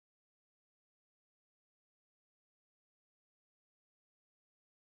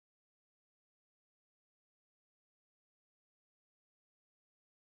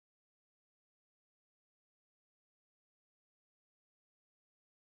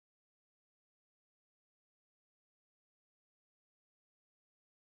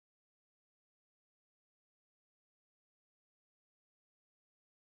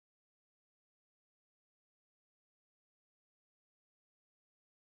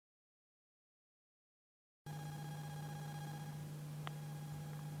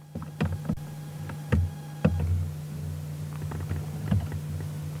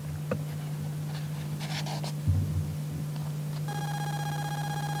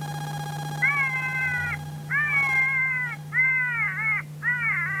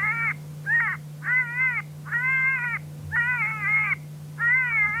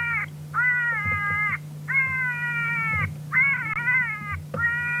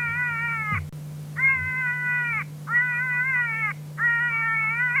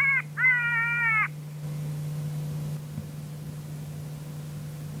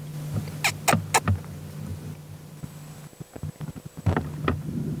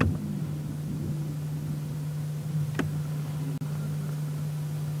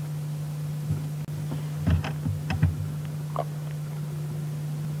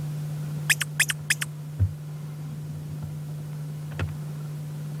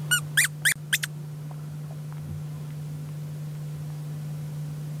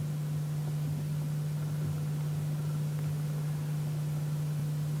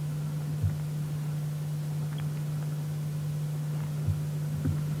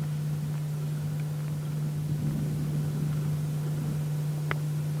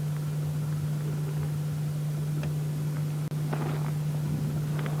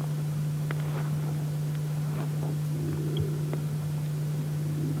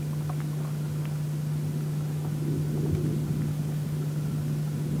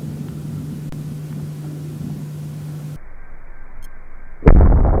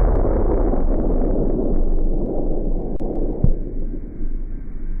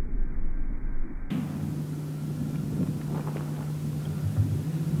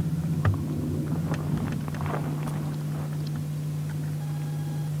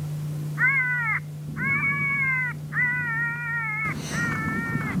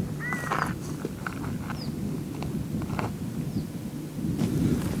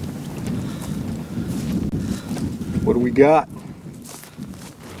What do we got?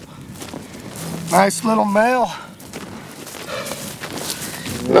 Nice little male.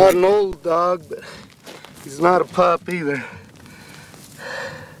 Not an old dog, but he's not a pup either.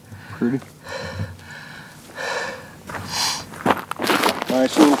 Pretty.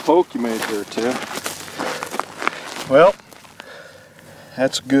 Nice little poke you made there, Tim. Well,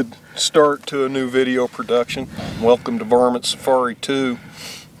 that's a good start to a new video production. Welcome to Varmint Safari 2.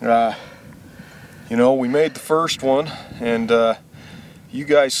 You know, we made the first one, and you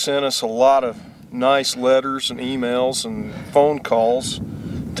guys sent us a lot of nice letters and emails and phone calls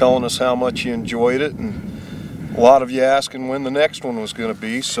telling us how much you enjoyed it, and a lot of you asking when the next one was going to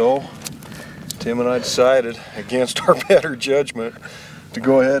be. So Tim and I decided, against our better judgment, to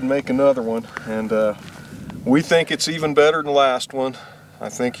go ahead and make another one, and we think it's even better than the last one. I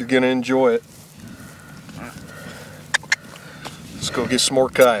think you're going to enjoy it. Let's go get some more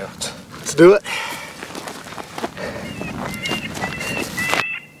coyotes. Let's do it.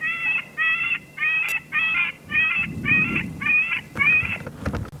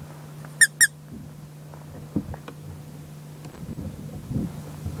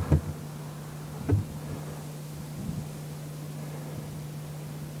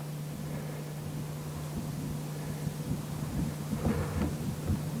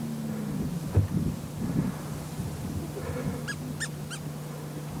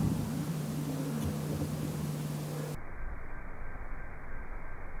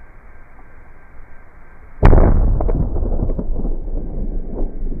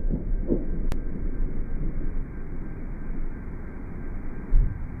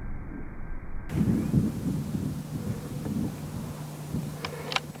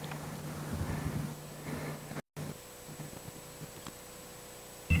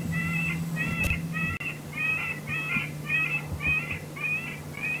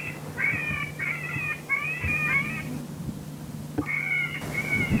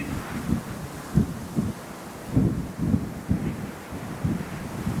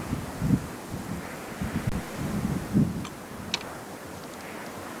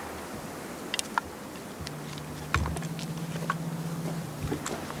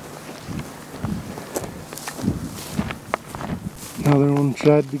 Another one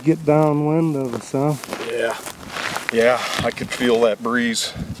tried to get downwind of us, huh? Yeah, I could feel that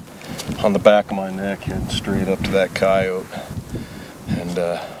breeze on the back of my neck heading straight up to that coyote. And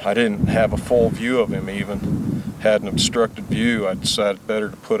I didn't have a full view of him even. Had an obstructed view. I decided better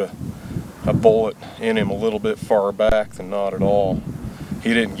to put a bullet in him a little bit far back than not at all.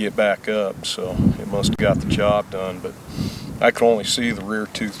 He didn't get back up, so it must have got the job done, but I could only see the rear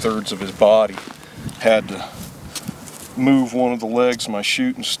 2/3 of his body. Had to move one of the legs of my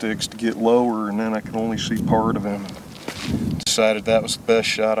shooting sticks to get lower, and then I could only see part of him. Decided that was the best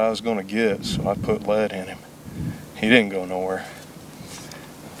shot I was going to get, so I put lead in him. He didn't go nowhere.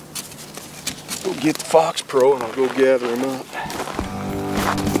 Go get the Fox Pro and I'll go gather him up.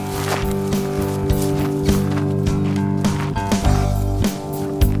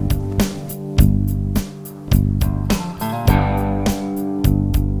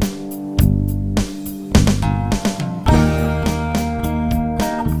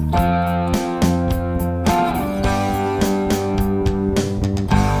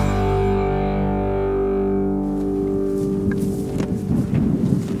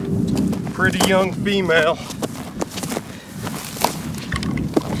 Pretty young female.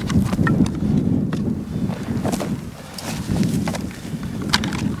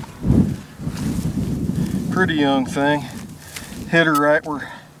 Pretty young thing. Hit her right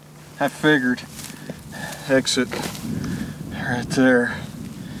where I figured. Exit right there.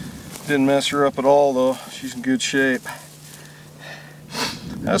 Didn't mess her up at all though. She's in good shape.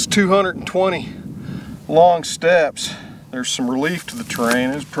 That's 220 long steps. There's some relief to the terrain.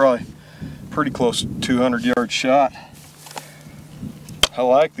 It's probably pretty close to 200-yard shot. I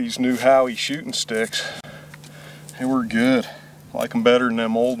like these new Howie shooting sticks. They were good. I like them better than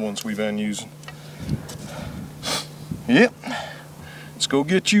them old ones we've been using. Yep. Let's go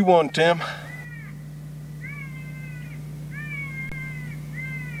get you one, Tim.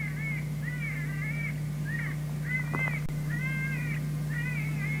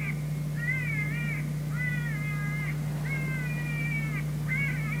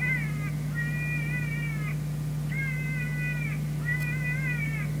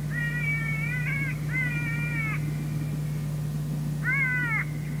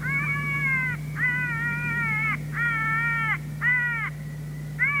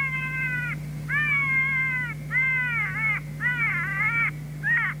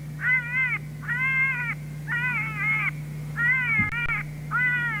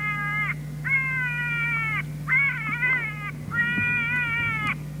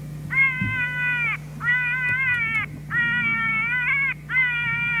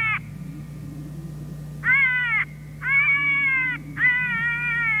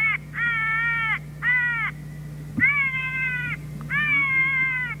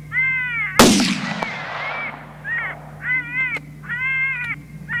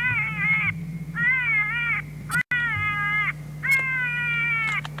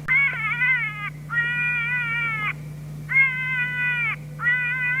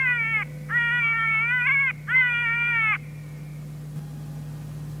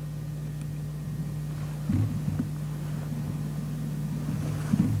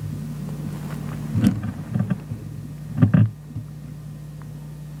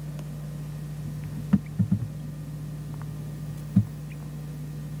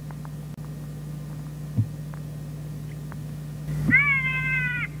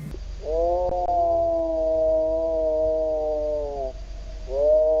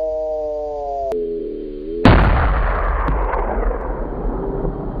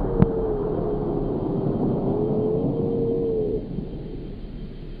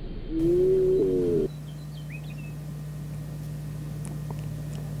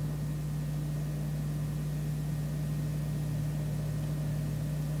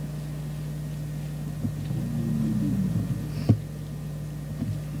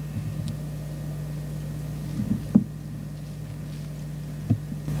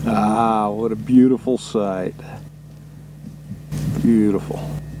 Ah, what a beautiful sight. Beautiful.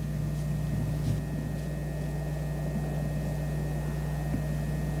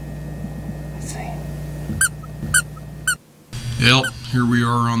 Let's see. Well, here we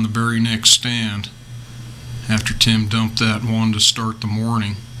are on the very next stand after Tim dumped that one to start the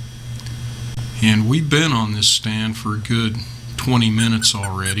morning. And we've been on this stand for a good 20 minutes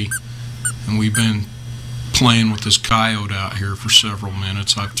already, and we've been playing with this coyote out here for several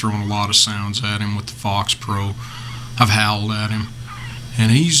minutes. I've thrown a lot of sounds at him with the Fox Pro. I've howled at him,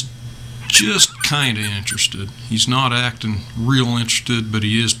 and he's just kind of interested. He's not acting real interested, but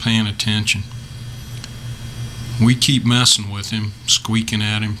he is paying attention. We keep messing with him, squeaking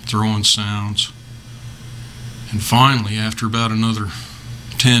at him, throwing sounds, and finally, after about another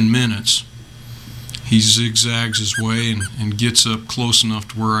 10 minutes, he zigzags his way and gets up close enough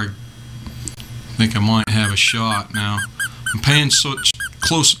to where I think I might have a shot. Now, I'm paying such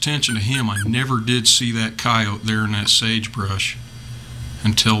close attention to him, I never did see that coyote there in that sagebrush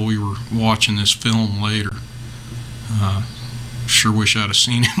until we were watching this film later. Sure wish I'd have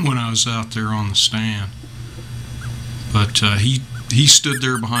seen him when I was out there on the stand. But he stood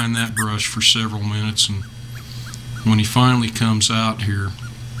there behind that brush for several minutes, and when he finally comes out here,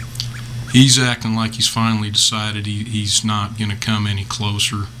 he's acting like he's finally decided he's not going to come any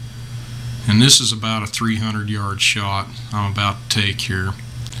closer. And this is about a 300-yard shot I'm about to take here.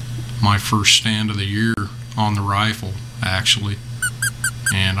 My first stand of the year on the rifle, actually.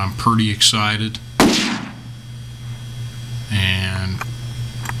 And I'm pretty excited. And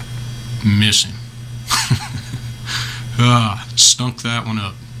miss him. Stunk that one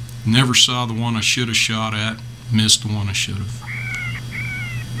up. Never saw the one I should have shot at. Missed the one I should have.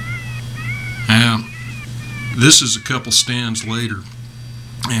 Now, this is a couple stands later,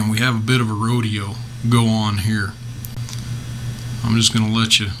 and we have a bit of a rodeo go on here. I'm just going to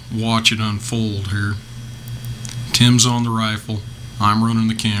let you watch it unfold here. Tim's on the rifle, I'm running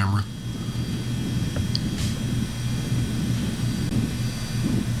the camera.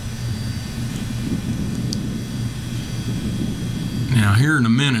 Now here in a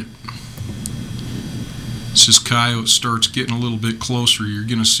minute, as this coyote starts getting a little bit closer, you're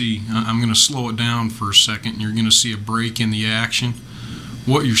going to see, I'm going to slow it down for a second, and you're going to see a break in the action.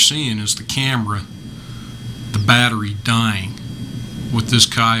 What you're seeing is the camera, the battery dying with this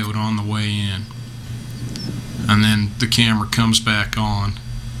coyote on the way in. And then the camera comes back on.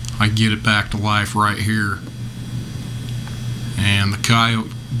 I get it back to life right here. And the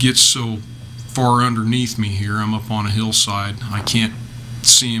coyote gets so far underneath me here, I'm up on a hillside, I can't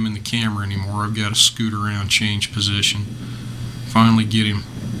see him in the camera anymore. I've got to scoot around, change position. Finally get him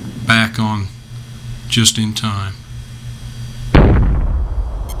back on just in time.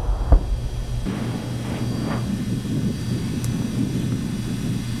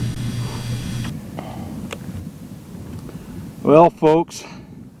 Well, folks,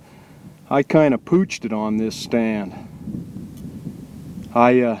 I kind of pooched it on this stand.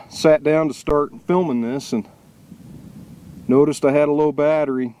 I sat down to start filming this and noticed I had a low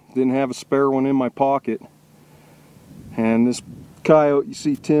battery, didn't have a spare one in my pocket. And this coyote you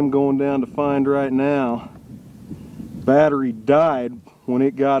see Tim going down to find right now, battery died when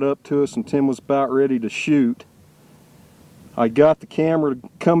it got up to us and Tim was about ready to shoot. I got the camera to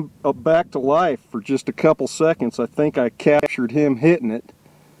come up back to life for just a couple seconds. I think I captured him hitting it.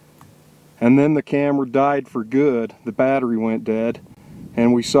 And then the camera died for good. The battery went dead.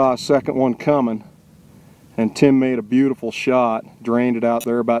 And we saw a second one coming. And Tim made a beautiful shot. Drained it out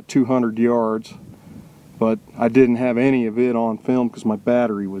there about 200 yards. But I didn't have any of it on film because my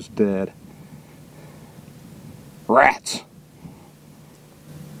battery was dead. Rats!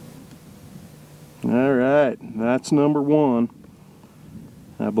 Alright, that's number one.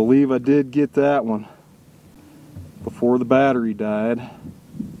 I believe I did get that one before the battery died.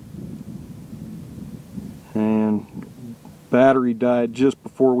 and battery died just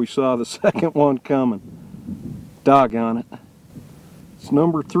before we saw the second one coming. Doggone it. It's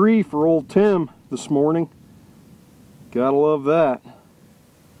number 3 for old Tim this morning. Gotta love that.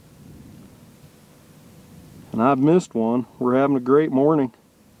 And I've missed one. We're having a great morning.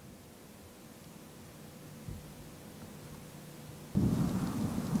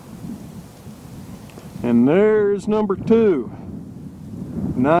 And there's number 2.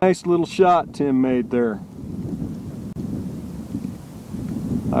 Nice little shot Tim made there.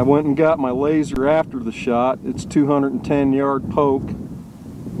 I went and got my laser after the shot. It's 210-yard poke.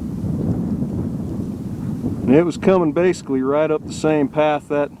 And it was coming basically right up the same path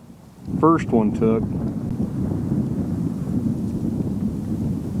that first one took.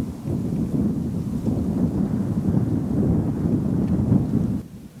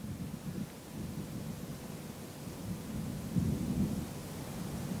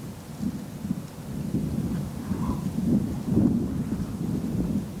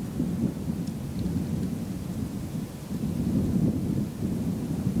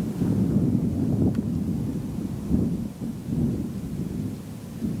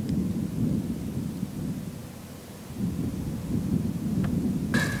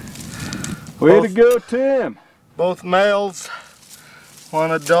 Way to go, Tim! Both males, one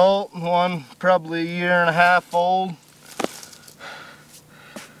adult, one probably a year and a half old.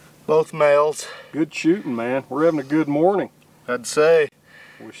 Both males. Good shooting, man. We're having a good morning. I'd say.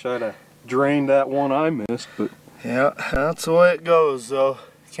 Wish I'd have drained that one I missed, but... Yeah, that's the way it goes, though.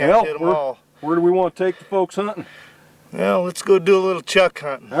 Can't hit them all. Where do we want to take the folks hunting? Yeah, let's go do a little chuck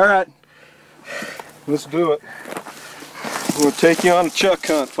hunting. Alright. Let's do it. I'm going to take you on a chuck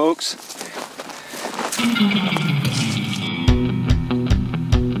hunt, folks.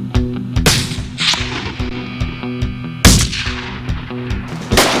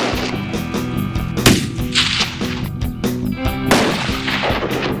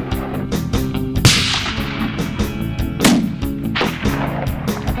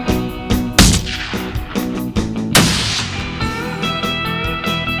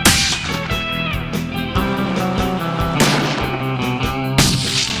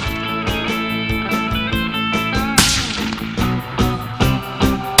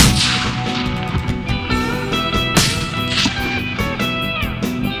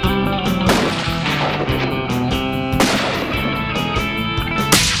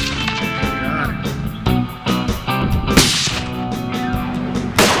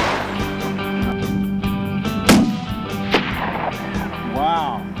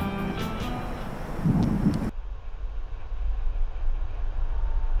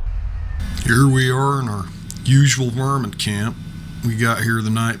 Here we are in our usual varmint camp. We got here the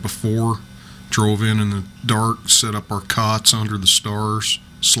night before, drove in the dark, set up our cots under the stars,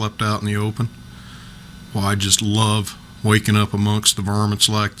 slept out in the open. Well, I just love waking up amongst the varmints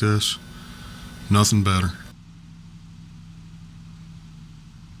like this. Nothing better.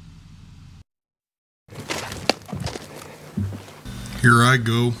 Here I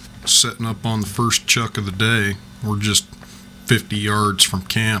go, setting up on the first chuck of the day. We're just 50 yards from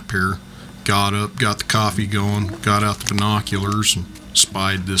camp here. Got up, got the coffee going, got out the binoculars and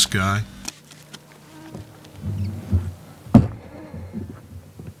spied this guy.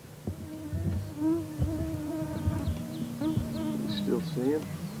 Still see him?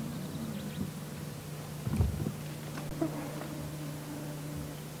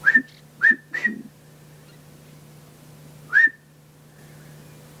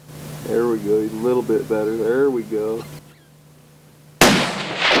 There we go, he's a little bit better. There we go.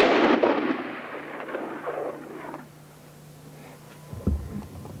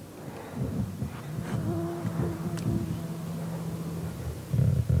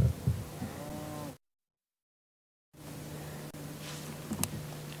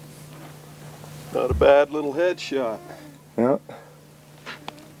 Not a bad little headshot. Yeah.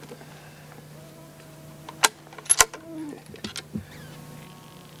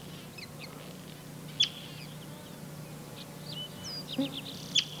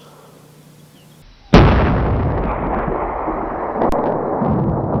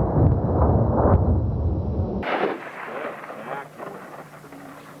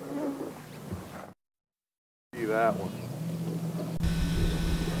 See that one.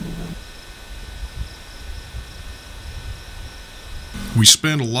 We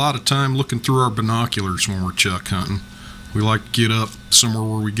spend a lot of time looking through our binoculars when we're chuck hunting. We like to get up somewhere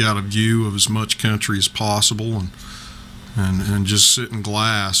where we got a view of as much country as possible and just sit in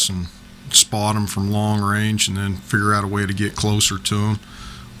glass and spot them from long range and then figure out a way to get closer to them.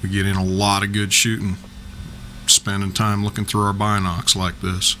 We get in a lot of good shooting spending time looking through our binocs like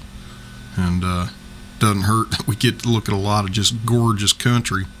this. And doesn't hurt that we get to look at a lot of just gorgeous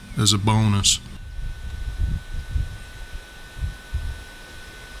country as a bonus.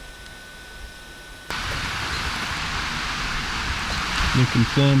 Looking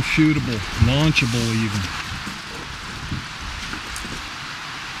plumb shootable, launchable even.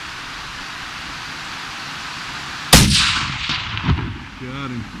 Got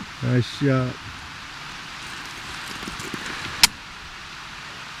him. Nice shot.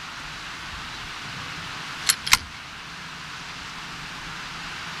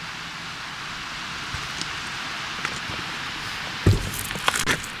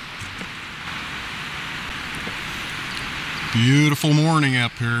 Beautiful morning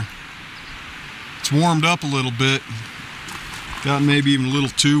up here. It's warmed up a little bit. Got maybe even a little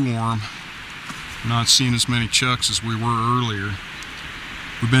too warm. Not seeing as many chucks as we were earlier.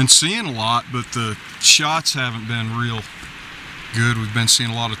 We've been seeing a lot, but the shots haven't been real good. We've been seeing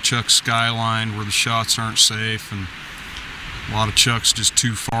a lot of chucks skyline where the shots aren't safe, and a lot of chucks just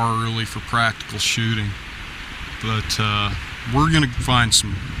too far early for practical shooting. But we're gonna find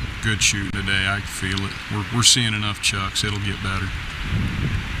some good shooting today. I can feel it. We're seeing enough chucks. It'll get better.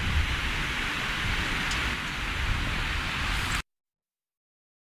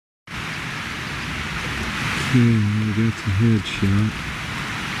 Okay, I got the headshot.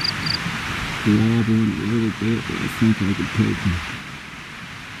 Wobbling a little bit, but I think I can take him.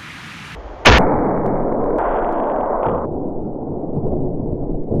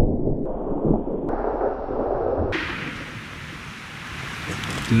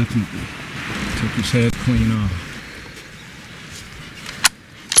 Definitely took his head clean off.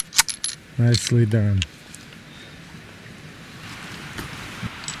 Nicely done.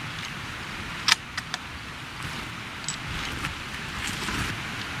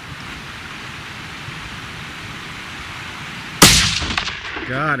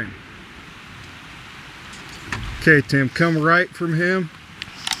 Got him. Okay, Tim, come right from him.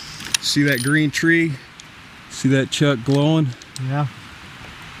 See that green tree? See that chuck glowing? Yeah.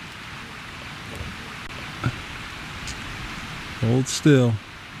 Hold still.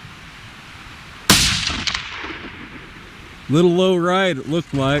 Little low right, it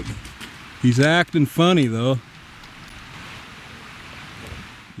looked like. He's acting funny though.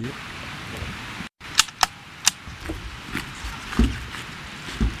 Yep.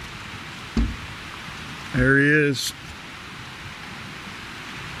 There he is.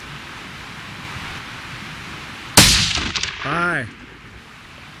 Hi.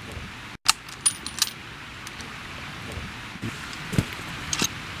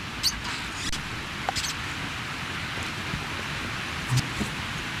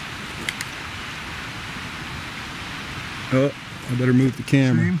 Oh, I better move the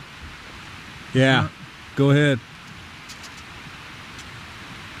camera. Stream? Yeah, go ahead.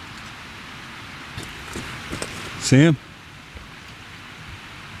 Sam,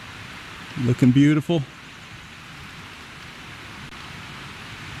 looking beautiful.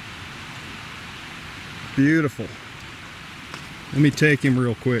 Beautiful. Let me take him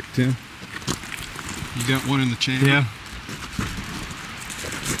real quick, Tim. You got one in the chamber? Yeah.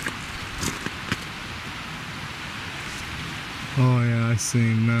 Oh yeah, I see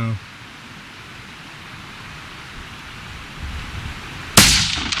him now.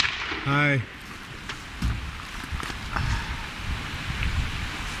 Hi.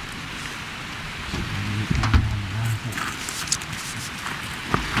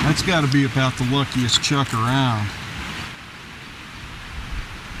 That's got to be about the luckiest chuck around.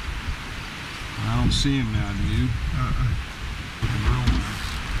 I don't see him now, do you? Looking real nice.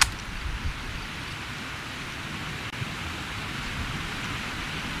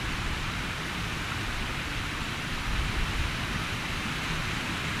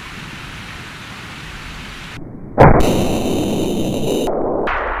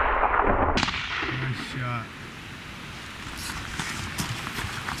 Nice shot.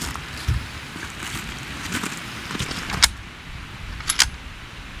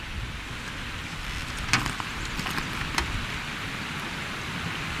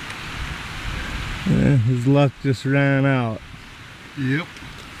 Yeah, his luck just ran out. Yep.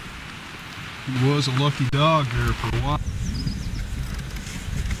 He was a lucky dog there for a while.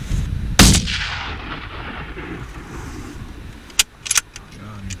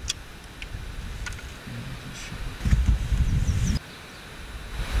 Got him.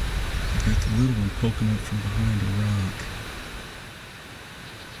 Got the little one poking up from behind a rock.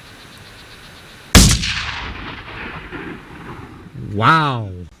 Wow.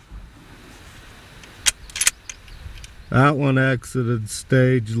 That one exited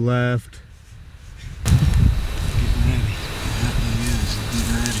stage left. Getting ready. That one is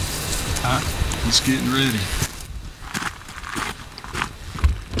getting ready. Huh? He's getting ready.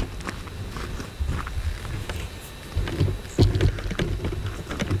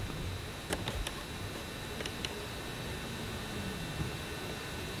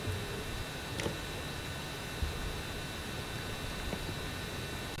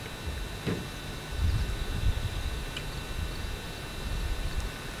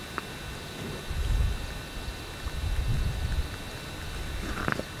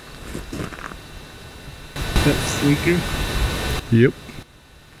 That squeaker? Yep.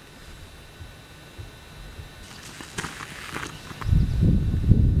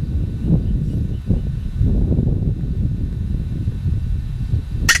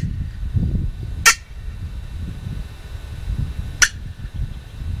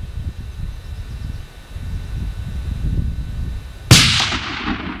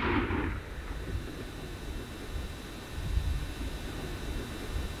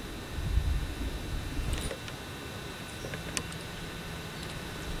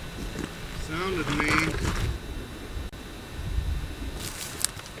 Sounded mean.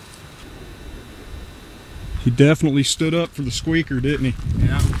 He definitely stood up for the squeaker, didn't he?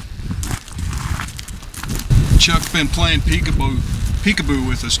 Yeah. Chuck's been playing peekaboo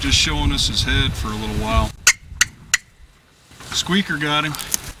with us, just showing us his head for a little while. Squeaker got him.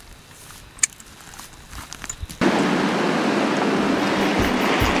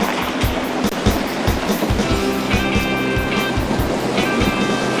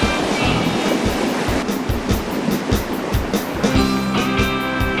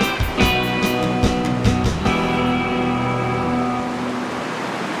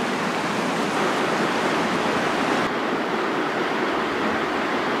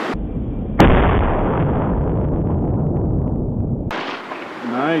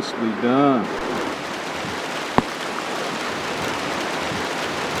 Nicely done.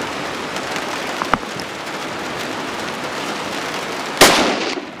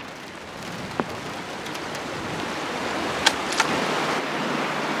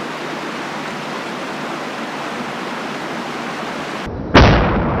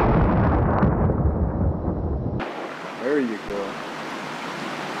 There you go.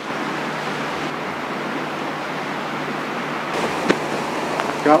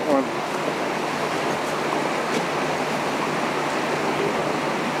 Got one.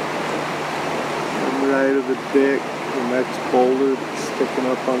 Right of the dick, the next boulder sticking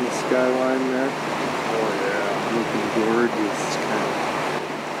up on the skyline there. Oh yeah, looking gorgeous.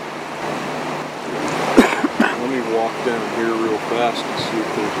 Let me walk down here real fast and see if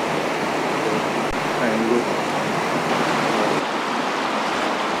there's an angle.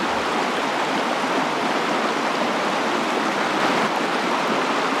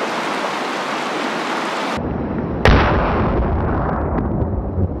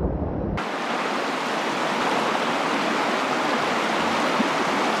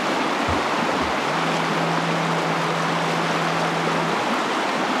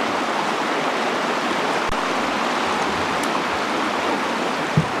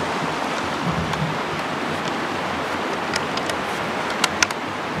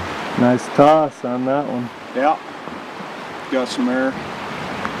 Nice toss on that one. Yeah, got some air.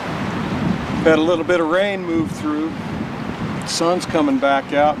 Had a little bit of rain move through. The sun's coming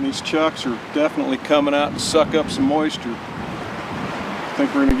back out and these chucks are definitely coming out to suck up some moisture. I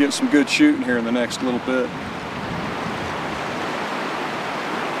think we're going to get some good shooting here in the next little bit.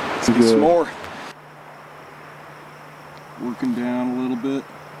 Let's get some more. Working down a little bit.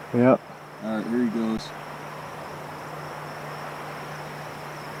 Yep. Alright, here he goes.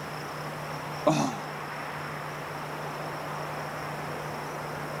 Oh.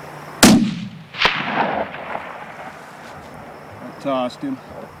 That tossed him,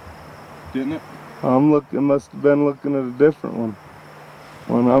 didn't it? Must have been looking at a different one.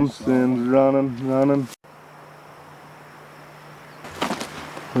 One I'm seeing running.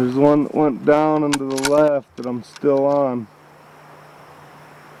 There's one that went down and to the left that I'm still on.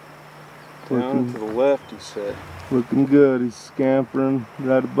 Down to the left, he said. Looking good. He's scampering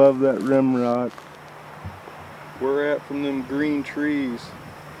right above that rim rock. We're at from them green trees.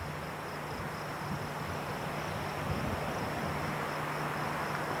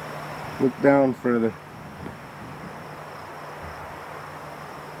 Look down further.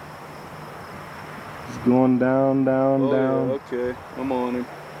 He's going down. Oh, yeah, okay, I'm on him.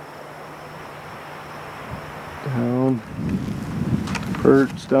 Down.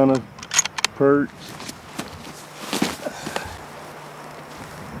 Perched on a perch.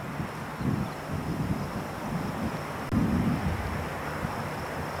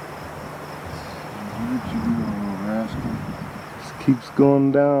 Where'd you go, rascal? Just keeps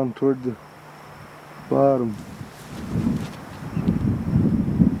going down toward the bottom.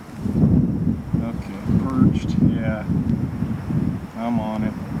 Okay, perched. Yeah, I'm on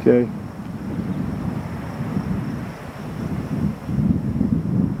it. Okay.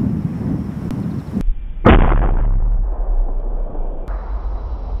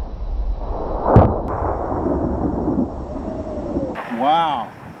 Wow.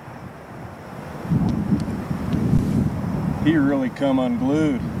 He really come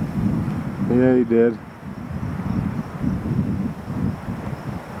unglued. Yeah, he did.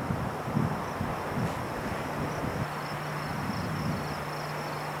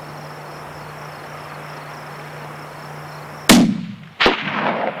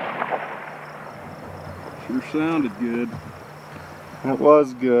 Sure sounded good. It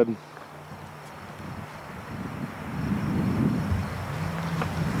was good.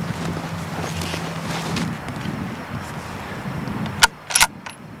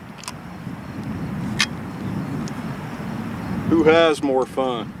 Who has more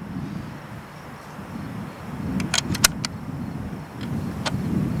fun?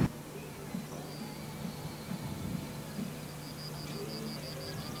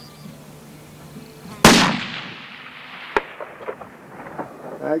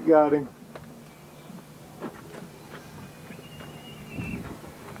 I got him.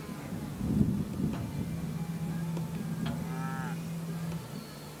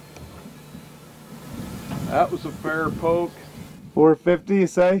 That was a fair poke. 450, you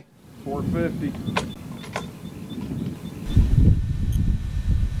say? 450.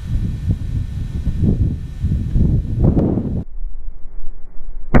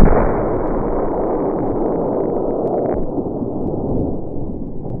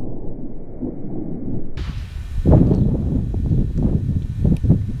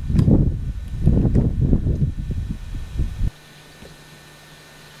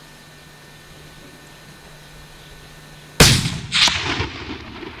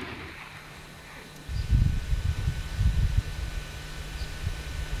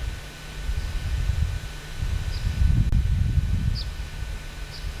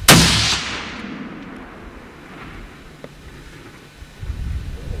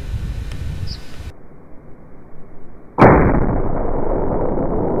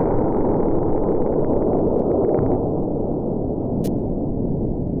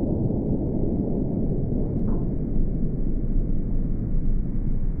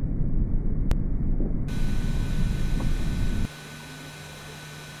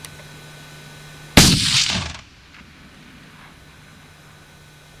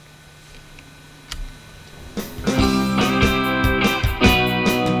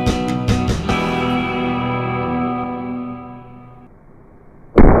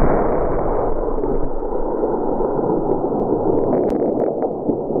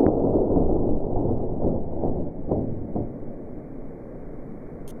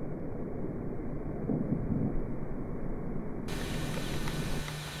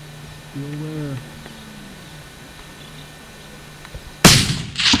 Still there.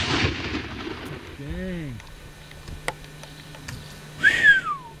 Dang.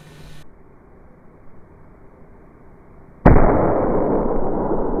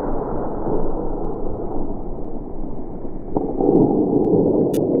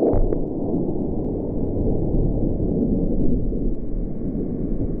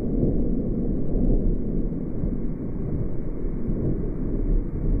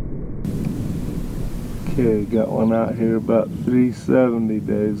 Okay, got one out here about 370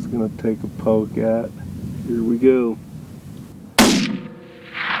 Dave's gonna take a poke at. Here we go. He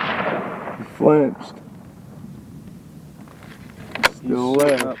flinched. Still He's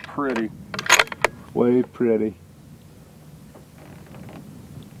there. up pretty. Way pretty.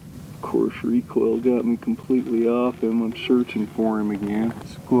 Of course, recoil got me completely off him. I'm searching for him again.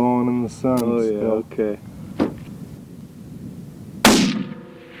 It's glowing in the sun. Oh, yeah, still. okay.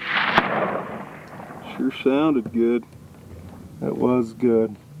 Sure sounded good. It was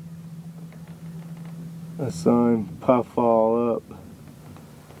good. I saw him puff all up.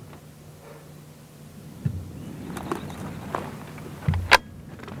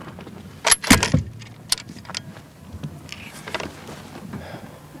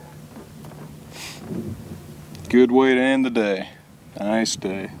 Good way to end the day. Nice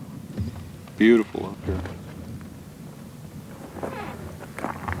day. Beautiful up here.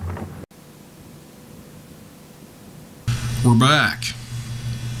 We're back.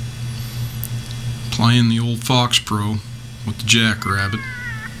 Playing the old Fox Pro with the jackrabbit.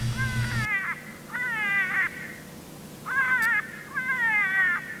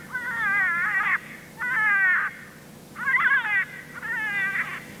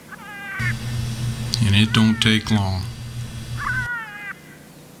 and it don't take long.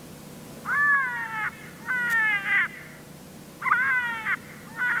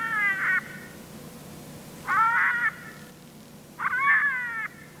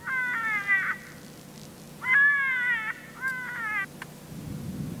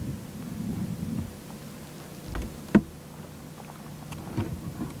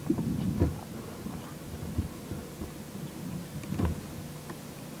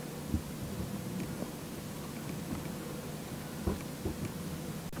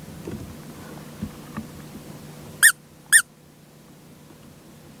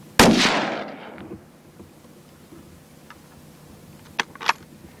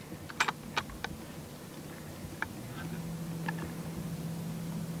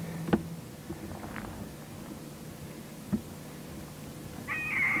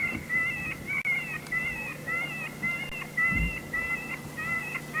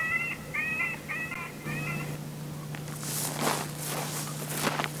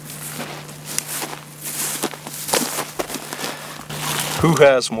 Who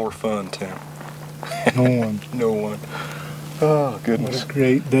has more fun, Tim? No one. No one. Oh, goodness. What a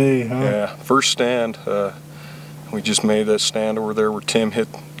great day, huh? Yeah, first stand, we just made that stand over there where Tim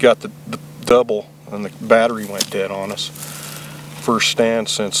got the double and the battery went dead on us. First stand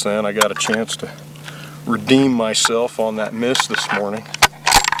since then. I got a chance to redeem myself on that miss this morning.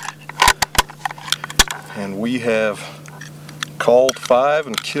 And we have called 5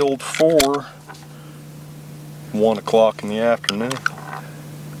 and killed 4, 1 o'clock in the afternoon.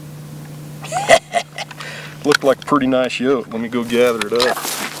 Looked like a pretty nice yoke. Let me go gather it up.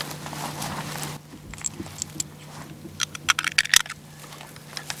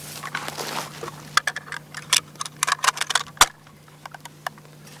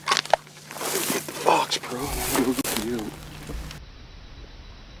 Get the box, bro. Let me go get the yoke.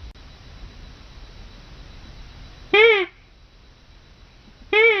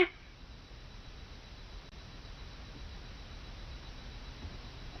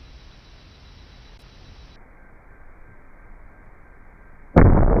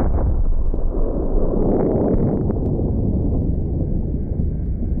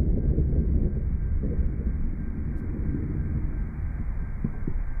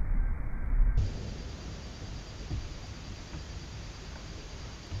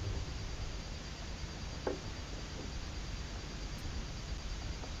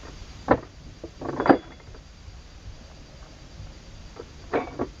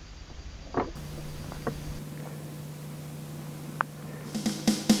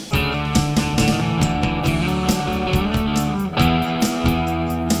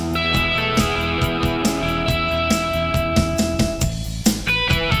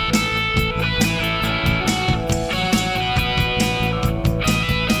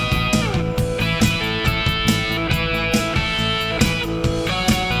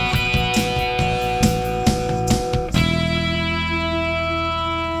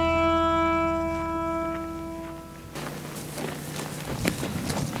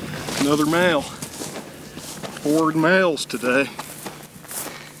 Another male. 4 males today.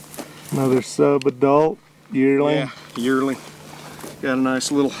 Another sub-adult yearling. Yeah, yearling. Got a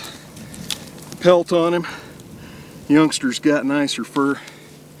nice little pelt on him. Youngster's got nicer fur.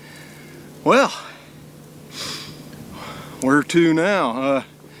 Well, where to now?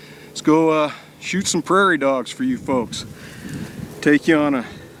 Let's go shoot some prairie dogs for you folks. Take you on a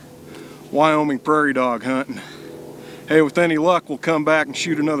Wyoming prairie dog hunting. Hey, with any luck, we'll come back and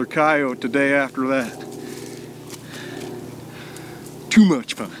shoot another coyote the day after that. Too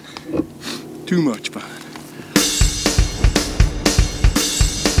much fun. Too much fun.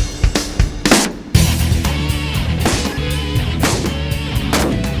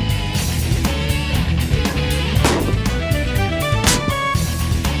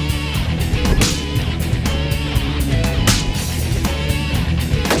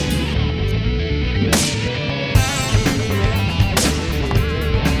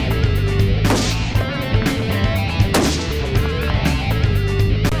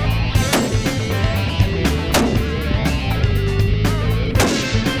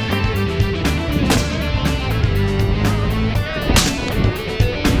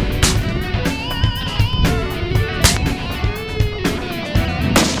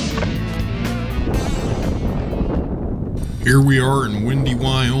 Here we are in windy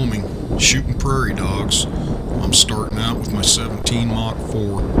Wyoming, shooting prairie dogs. I'm starting out with my 17 Mach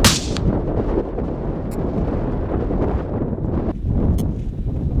 4.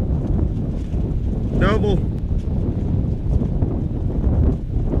 Double.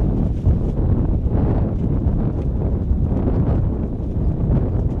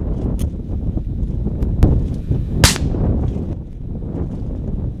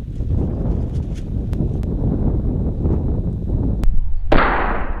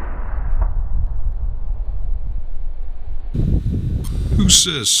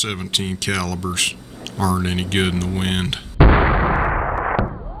 says 17 calibers aren't any good in the wind?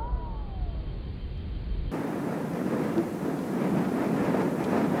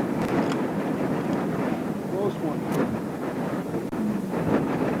 Close one.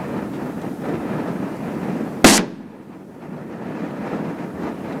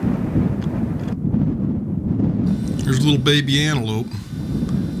 There's a little baby antelope.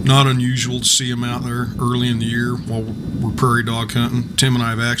 Not unusual to see them out there early in the year while we're prairie dog hunting. Tim and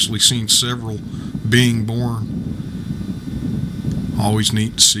I have actually seen several being born. Always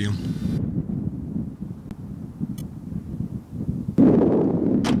neat to see them.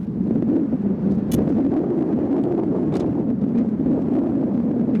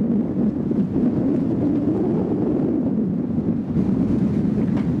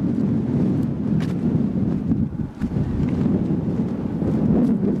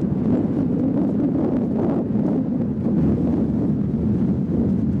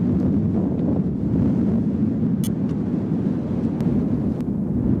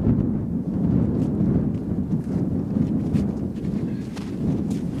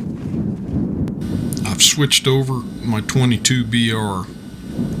 Switched over my 22 BR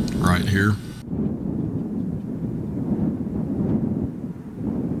right here.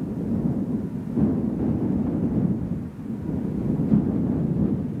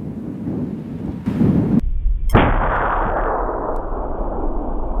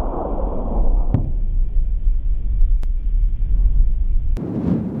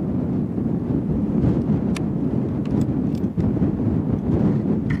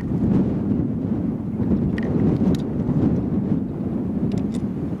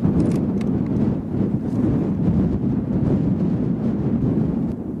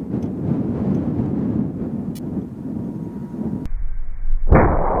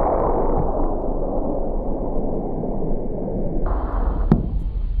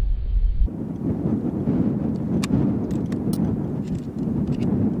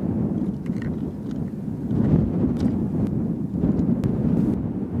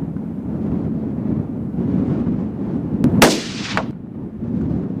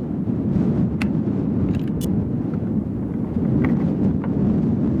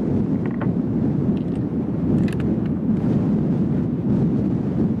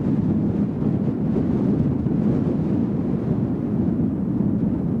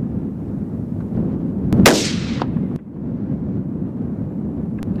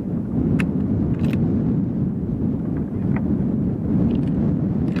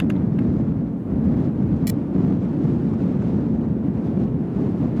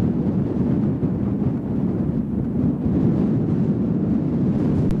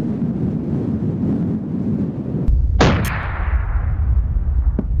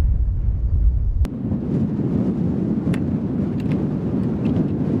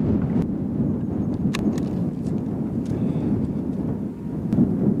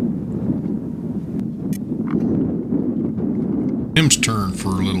 Tim's turn for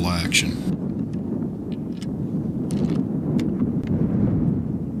a little action.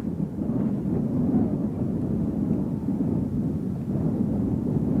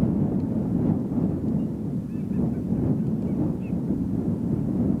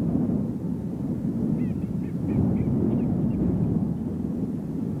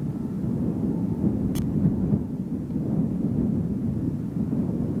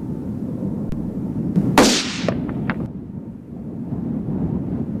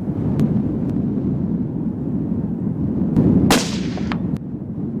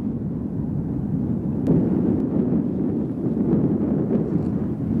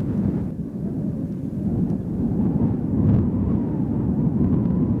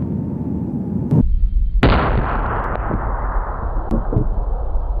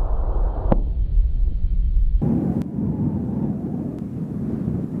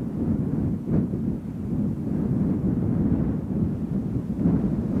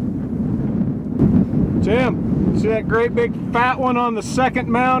 Tim, see that great big fat one on the second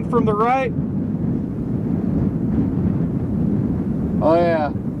mound from the right? Oh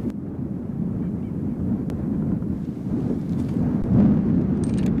yeah.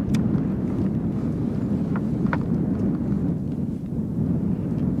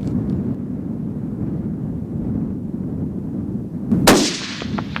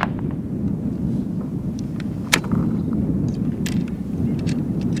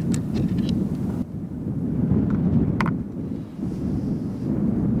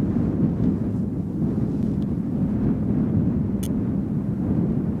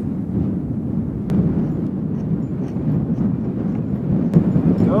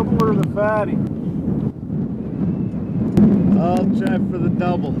 Double or the fatty? I'll check. Drive for the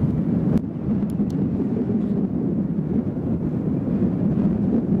double.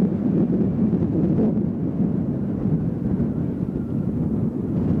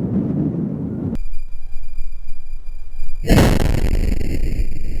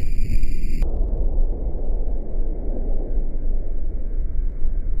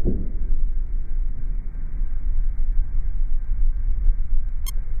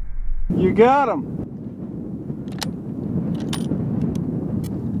 You got him.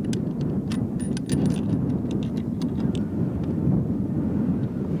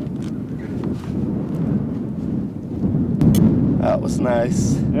 That was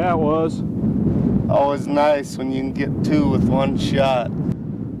nice. Yeah, it was. Always nice when you can get two with one shot.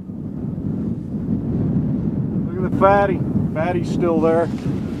 Look at the fatty. Fatty's still there.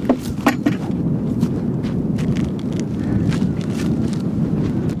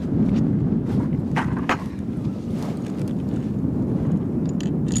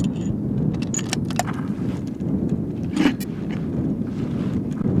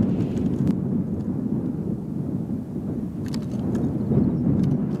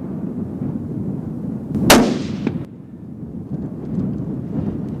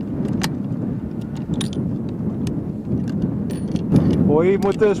 Boy, even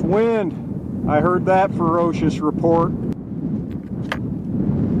with this wind, I heard that ferocious report.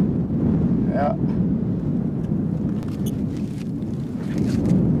 Yeah.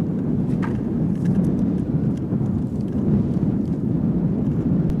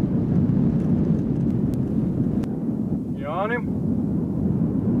 You on him?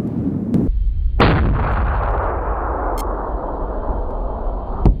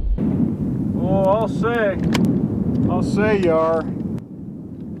 Oh, I'll say you are.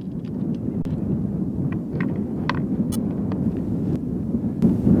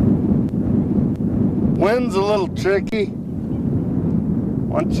 Wind's a little tricky.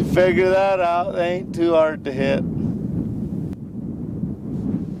 Once you figure that out, they ain't too hard to hit.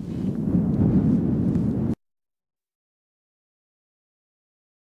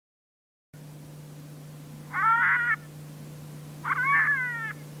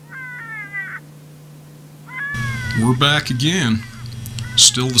 We're back again.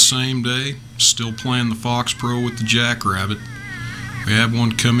 Still the same day. Still playing the Fox Pro with the jackrabbit. We had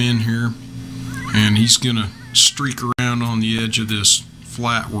one come in here, and he's gonna streak around on the edge of this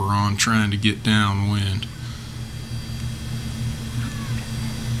flat we're on trying to get downwind.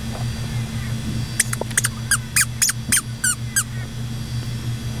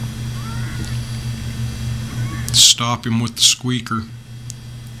 Stop him with the squeaker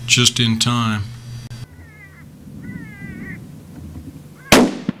just in time.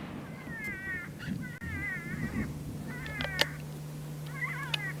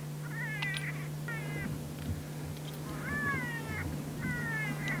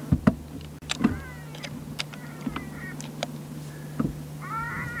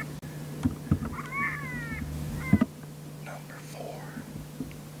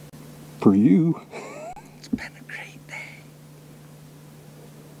 For you. It's been a great day.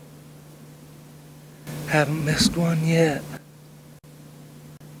 Haven't missed one yet.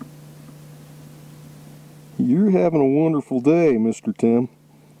 You're having a wonderful day, Mr. Tim.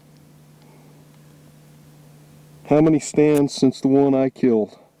 How many stands since the one I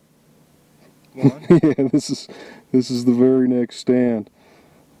killed? One. Yeah, this is the very next stand.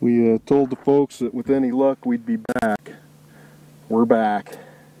 We told the folks that with any luck we'd be back. We're back.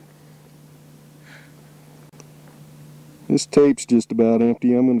 This tape's just about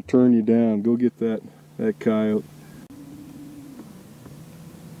empty. I'm going to turn you down. Go get that coyote.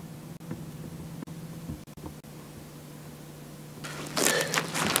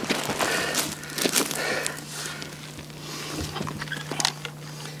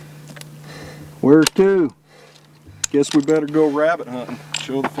 Where to? Guess we better go rabbit hunting.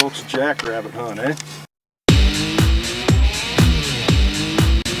 Show the folks a jackrabbit hunt, eh?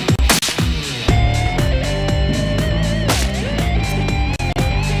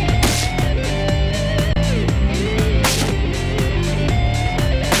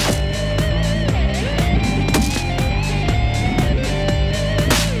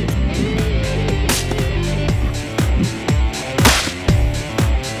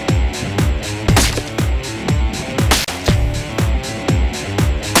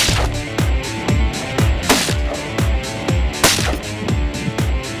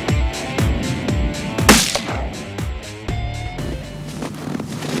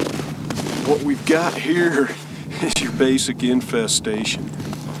 What we've got here is your basic infestation.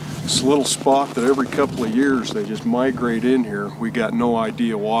 This little spot that every couple of years they just migrate in here. We got no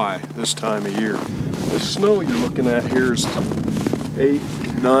idea why this time of year. The snow you're looking at here is 8,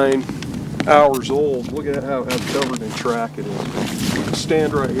 9 hours old. Look at how covered in track it is.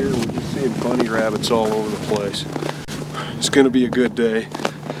 Stand right here and we're just seeing bunny rabbits all over the place. It's gonna be a good day.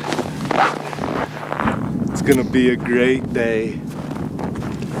 It's gonna be a great day.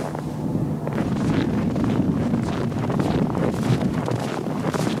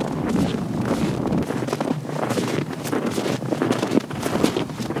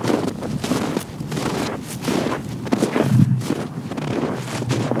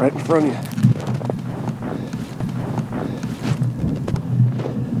 Right in front of you.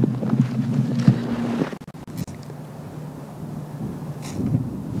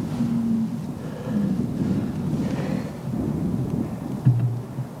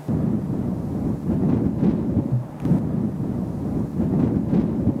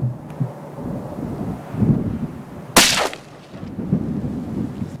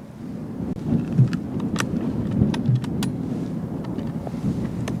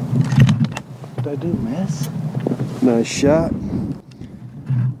 What did I do, miss? Nice shot.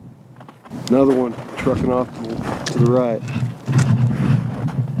 Another one trucking off to the right.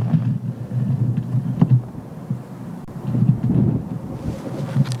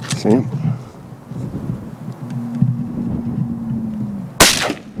 See him?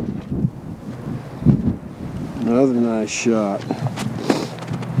 Another nice shot.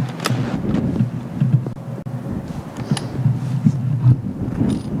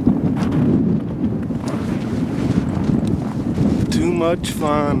 Too much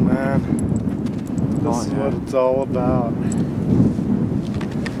fun, man. This is what it's all about.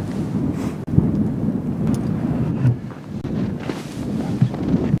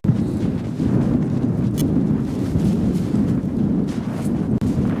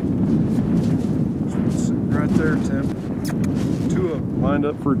 Sitting right there, Tim. 2 of them lined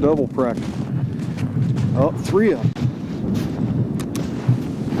up for a double practice. Oh, 3 of them.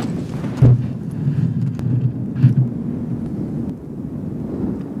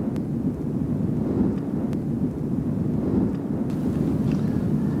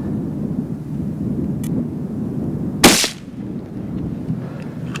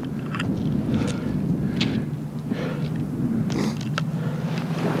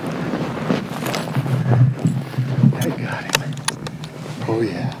 Oh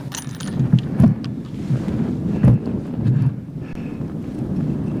yeah.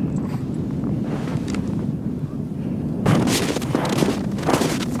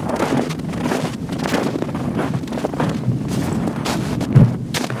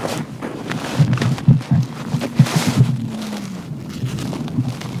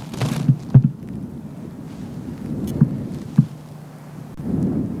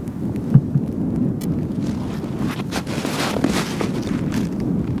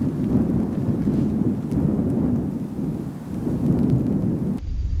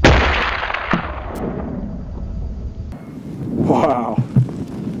 Wow.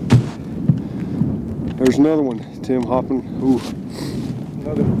 There's another one, Tim, hopping. Ooh.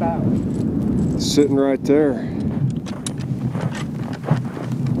 Another foul. Sitting right there.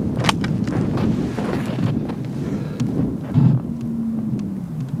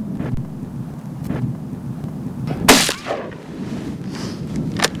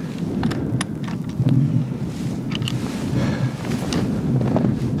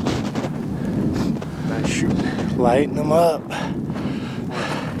 Nice shoot. Lighten them up.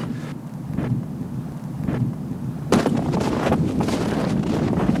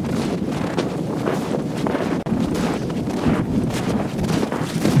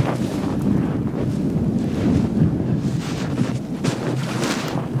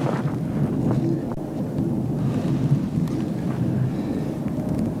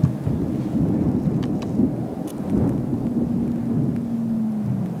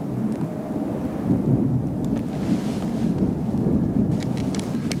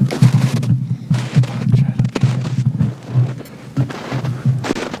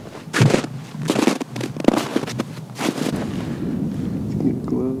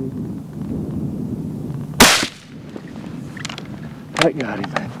 I got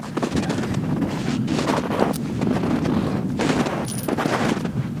him.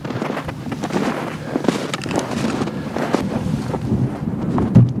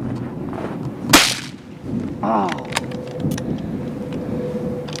 Oh.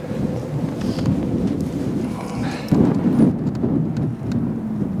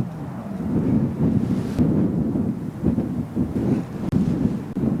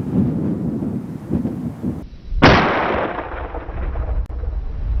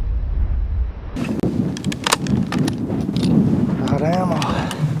 Ammo.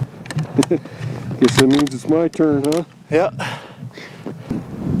 Guess that means it's my turn, huh? Yep.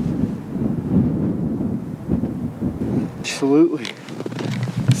 Absolutely.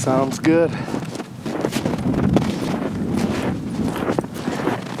 Sounds good.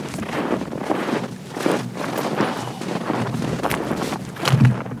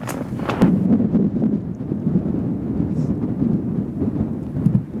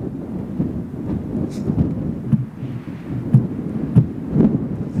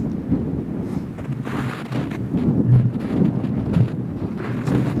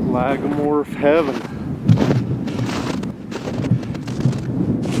 Lagomorph heaven.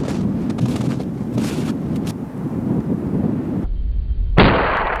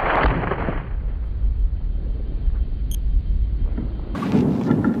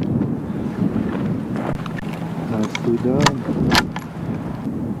 Nicely done.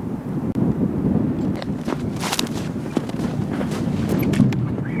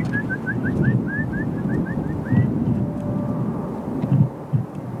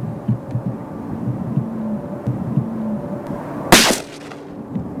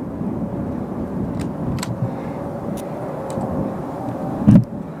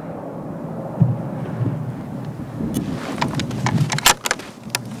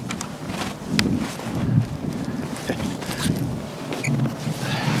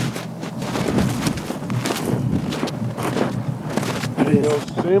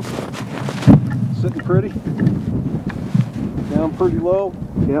 See him? Sitting pretty. Down pretty low.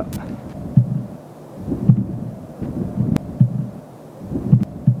 Yeah.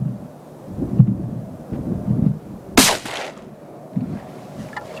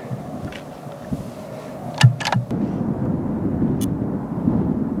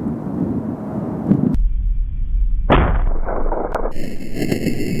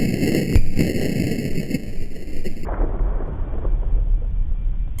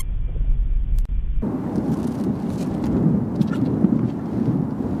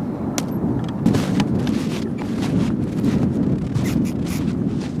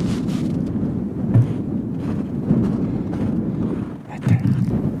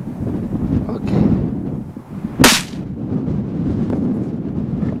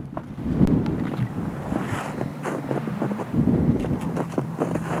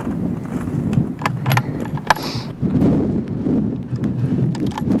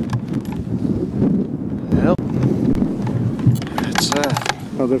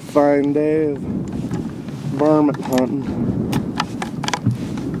 Another fine day of varmint hunting.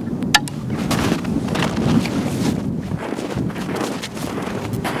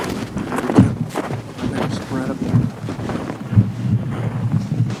 Spread up.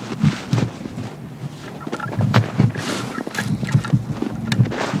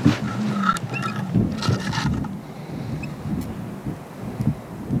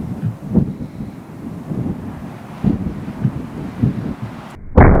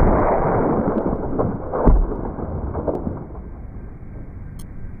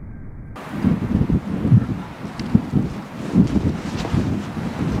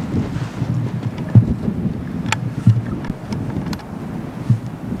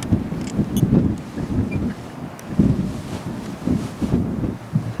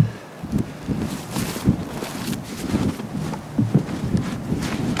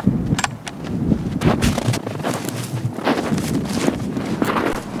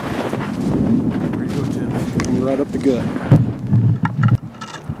 Right up the gut.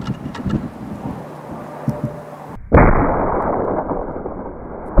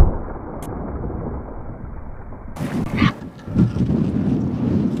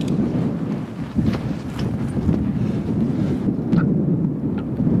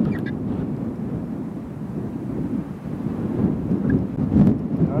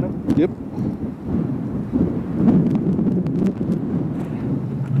 Got it? Yep.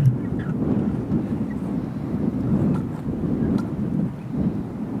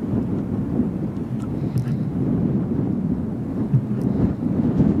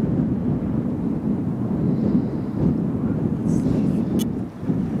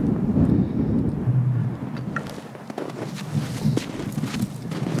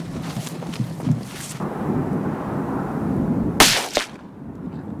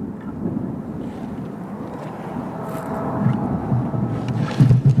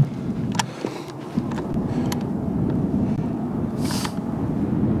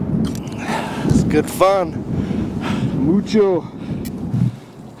 Good fun. Mucho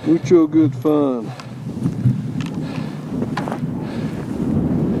good fun.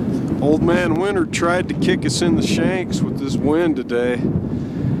 Old man Winter tried to kick us in the shanks with this wind today.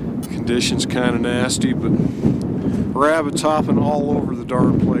 Conditions kind of nasty, but rabbits hopping all over the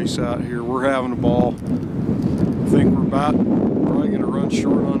darn place out here. We're having a ball. I think we're probably going to run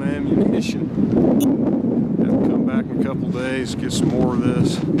short on ammunition. Have to come back back in a couple days, get some more of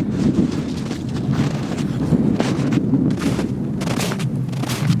this.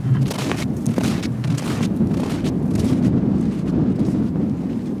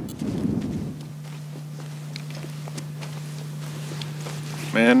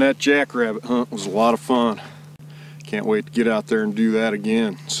 Man, that jackrabbit hunt was a lot of fun. Can't wait to get out there and do that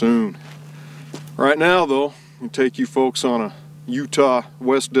again soon. Right now though, I'm going to take you folks on a Utah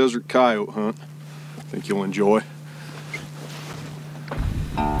West Desert coyote hunt. I think you'll enjoy.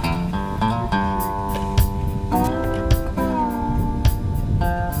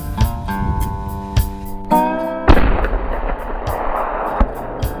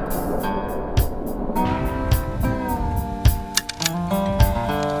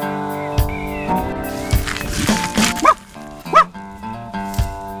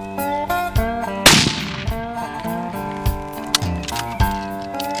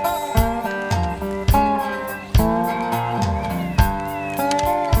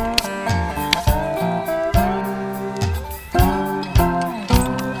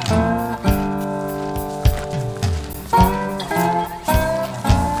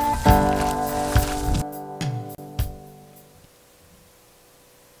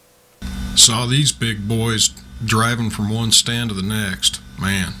 Saw these big boys driving from one stand to the next.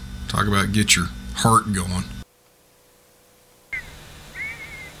 Man, talk about get your heart going.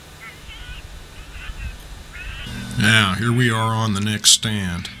 Now, here we are on the next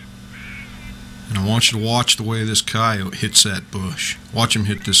stand. And I want you to watch the way this coyote hits that bush. Watch him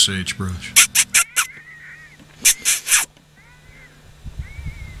hit this sagebrush.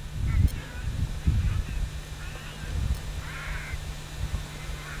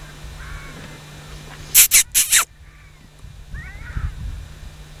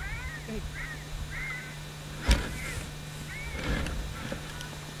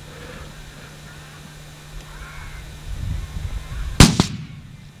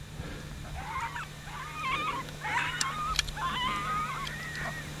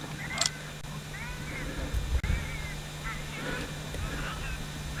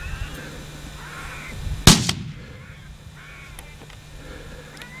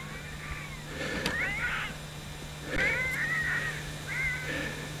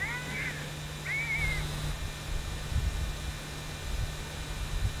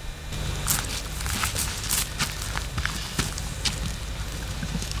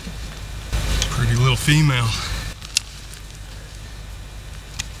 Pretty little female.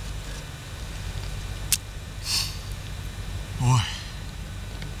 Boy,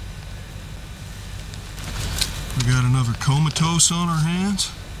 we got another comatose on our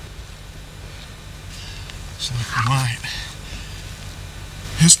hands. Looks like we might.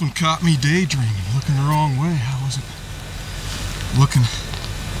 This one caught me daydreaming, looking the wrong way. I wasn't looking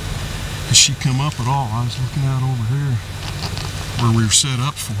as she come up at all. I was looking out over here where we were set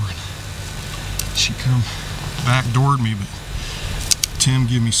up for it. She come backdoored me, but Tim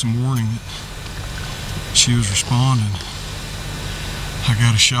gave me some warning that she was responding. I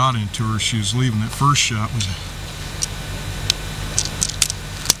got a shot into her as she was leaving. That first shot was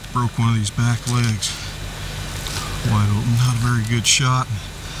broke one of these back legs wide open. Not a very good shot.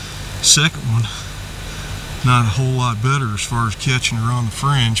 The second one, not a whole lot better as far as catching her on the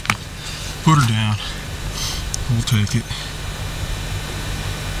fringe, but put her down. We'll take it.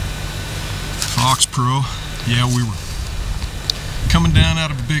 Fox Pro, yeah, we were coming down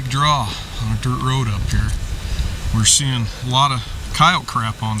out of a big draw on a dirt road up here. We're seeing a lot of coyote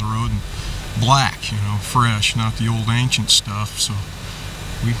crap on the road, and black, you know, fresh, not the old ancient stuff. So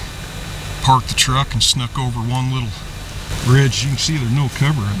we parked the truck and snuck over one little ridge. You can see there's no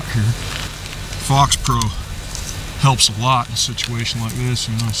cover out here. Fox Pro helps a lot in a situation like this.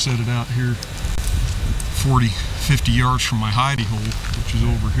 You know, I set it out here 40, 50 yards from my hidey hole, which is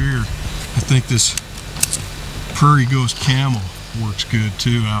over here. I think this Prairie Ghost Camel works good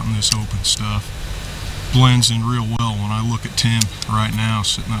too out in this open stuff. Blends in real well. When I look at Tim right now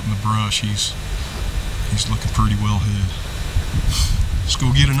sitting up in the brush, he's looking pretty well hid. Let's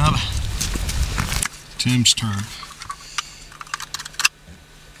go get another. Tim's turn.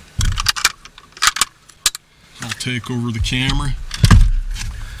 I'll take over the camera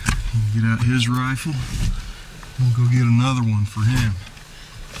and get out his rifle. We'll go get another one for him.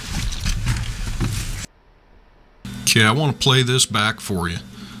 Okay, I want to play this back for you.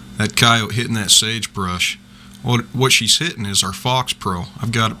 That coyote hitting that sagebrush. What she's hitting is our Fox Pro.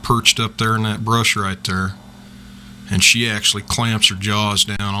 I've got it perched up there in that brush right there. And she actually clamps her jaws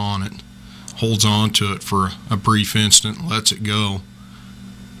down on it. Holds on to it for a brief instant and lets it go.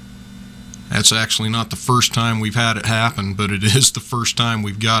 That's actually not the first time we've had it happen, but it is the first time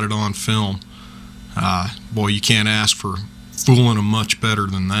we've got it on film. Boy, you can't ask for fooling them much better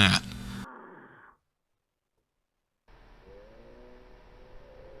than that.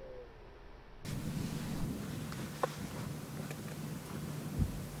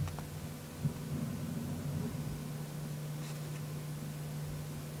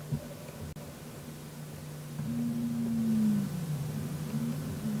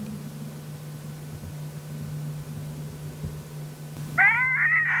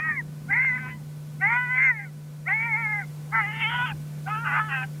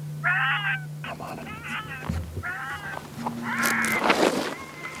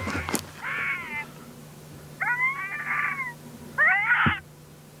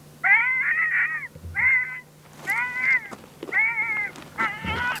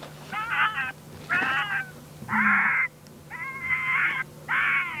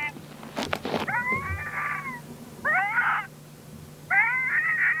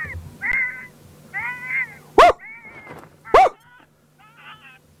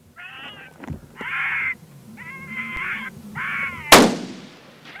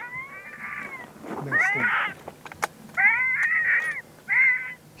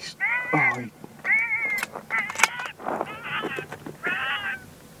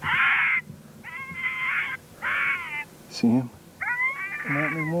 See him?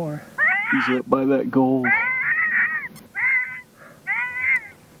 Not anymore. He's up by that gold.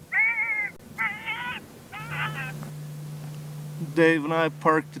 Dave and I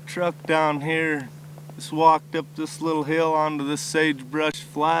parked the truck down here. Just walked up this little hill onto this sagebrush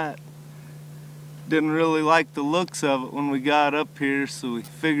flat. Didn't really like the looks of it when we got up here, so we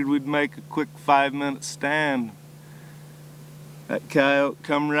figured we'd make a quick 5-minute stand. That coyote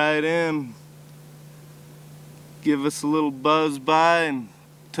come right in, give us a little buzz by and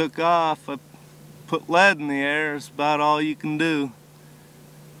took off. I put lead in the air, it's about all you can do.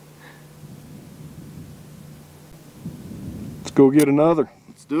 Let's go get another.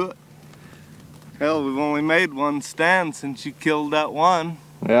 Let's do it. Hell, we've only made one stand since you killed that one.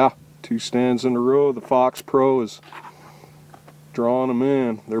 Yeah, 2 stands in a row. The Fox Pro is drawing them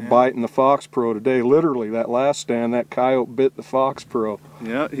in. They're biting the Fox Pro today. Literally, that last stand, that coyote bit the Fox Pro.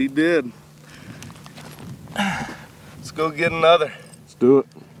 Yeah, he did. Let's go get another. Let's do it.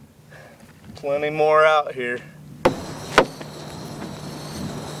 Plenty more out here.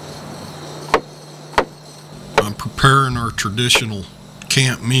 I'm preparing our traditional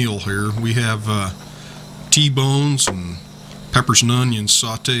camp meal here. We have T-bones and peppers and onions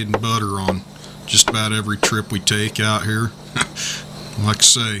sauteed in butter on just about every trip we take out here. Like I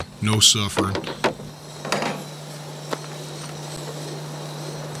say, no suffering.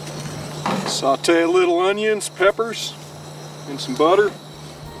 Saute a little onions, peppers, and some butter.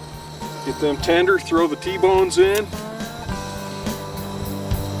 Get them tender, throw the T-bones in.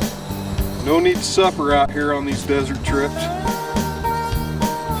 No need to supper out here on these desert trips.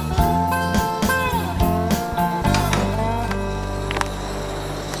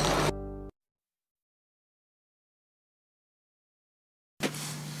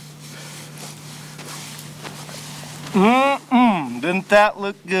 Didn't that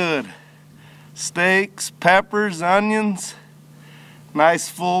look good? Steaks, peppers, onions, nice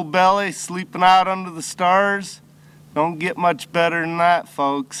full belly, sleeping out under the stars. Don't get much better than that,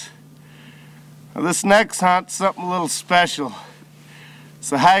 folks. Now, this next hunt's something a little special.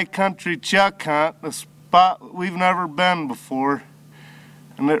 It's a high country chuck hunt, a spot we've never been before,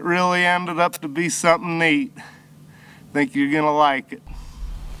 and it really ended up to be something neat. Think you're gonna like it.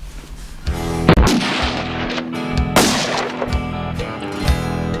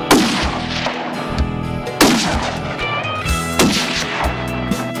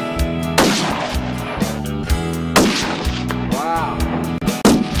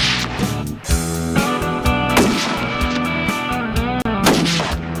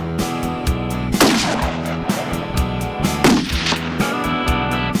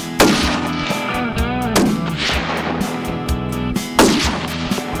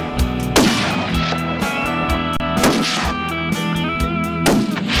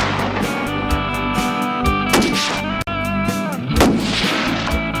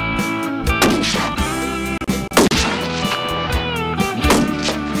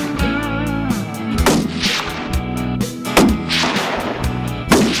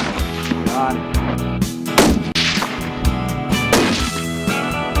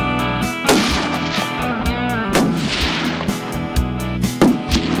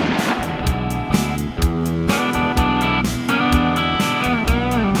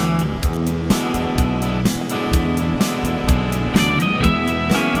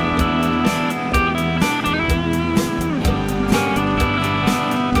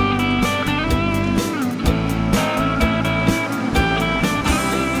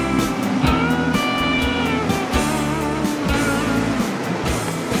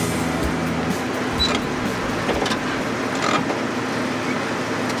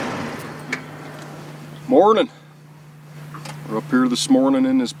 Morning. We're up here this morning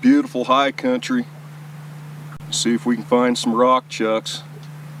in this beautiful high country. See if we can find some rock chucks.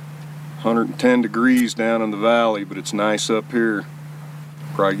 110 degrees down in the valley, but it's nice up here.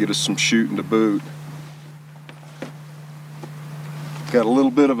 Probably get us some shooting to boot. Got a little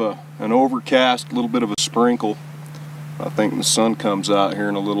bit of an overcast, a little bit of a sprinkle. I think when the sun comes out here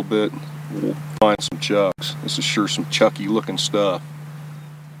in a little bit, we'll find some chucks. This is sure some chucky looking stuff.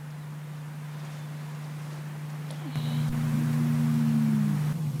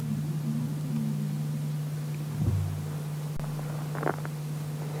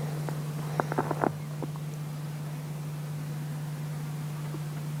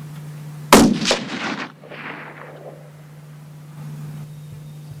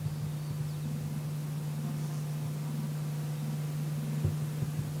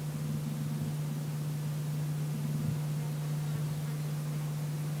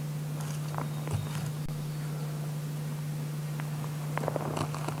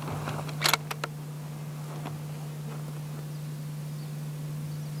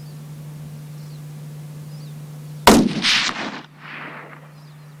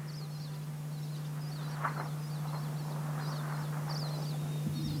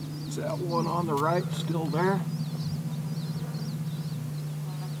 Is that one on the right still there?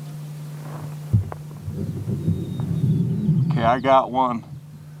 Okay, I got one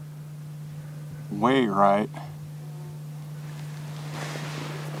way right.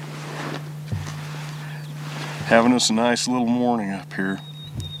 Having us a nice little morning up here.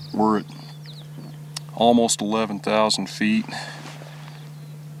 We're at almost 11,000 feet,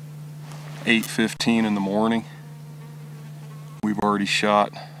 8:15 in the morning. We've already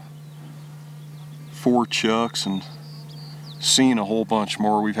shot 4 chucks and seen a whole bunch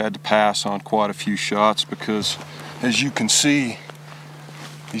more. We've had to pass on quite a few shots because, as you can see,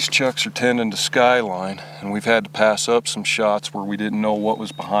 these chucks are tending to skyline, and we've had to pass up some shots where we didn't know what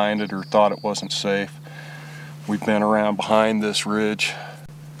was behind it or thought it wasn't safe. We've been around behind this ridge.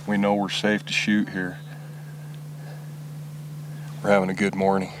 We know we're safe to shoot here. We're having a good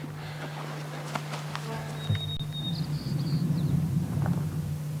morning.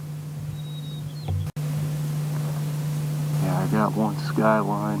 I got one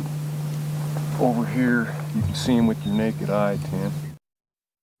skyline over here. You can see him with your naked eye, Tim.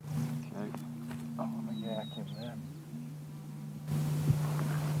 Okay. Oh, I'm gonna yak him then.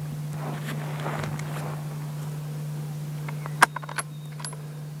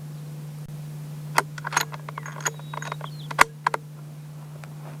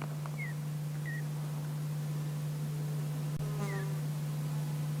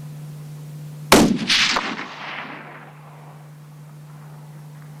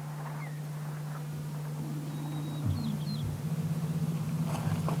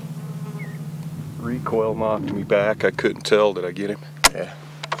 Recoil knocked me back. I couldn't tell. Did I get him? Yeah.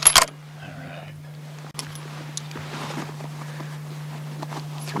 Alright.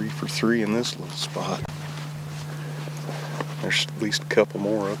 3 for 3 in this little spot. There's at least a couple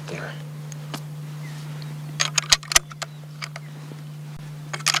more up there.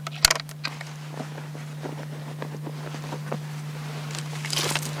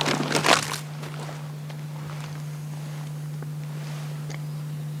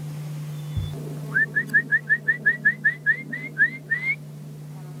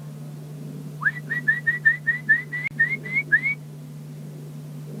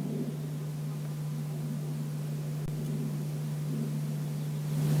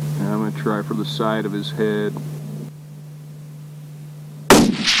 Try for the side of his head.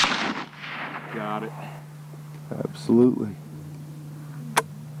 Got it. Absolutely.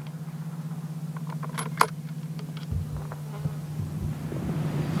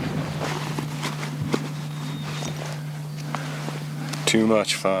 Too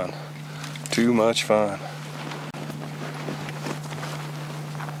much fun. Too much fun.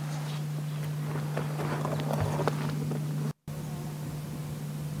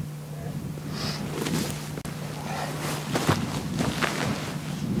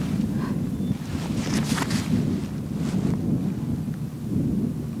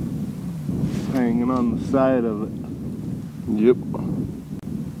 Hanging on the side of it. Yep.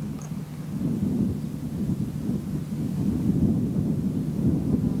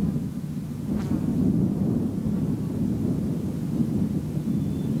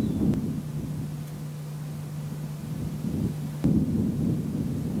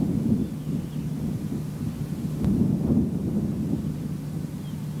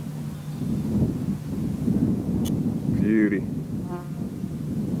 Beauty.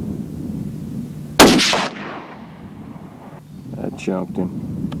 That jumped him.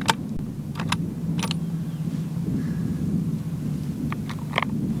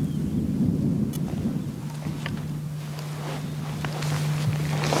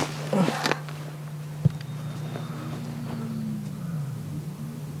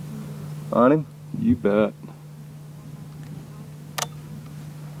 On him? You bet.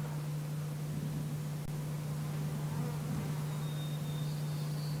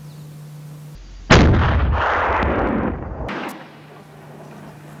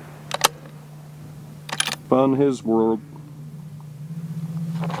 Fun his world.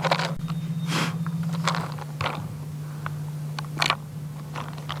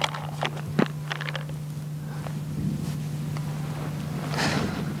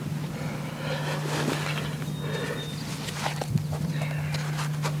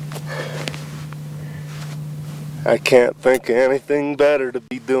 I can't think of anything better to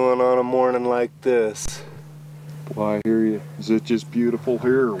be doing on a morning like this. Well, I hear you. Is it just beautiful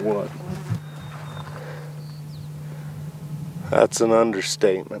here or what? That's an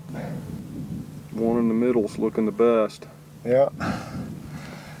understatement. One in the middle's looking the best. Yeah.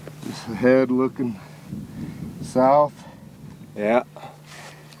 Just the head looking south. Yeah.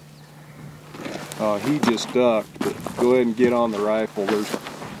 He just ducked, but go ahead and get on the rifle. There's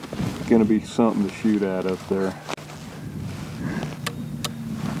gonna be something to shoot at up there.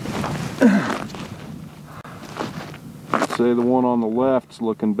 I'd say the one on the left's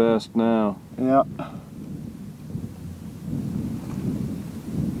looking best now. Yeah.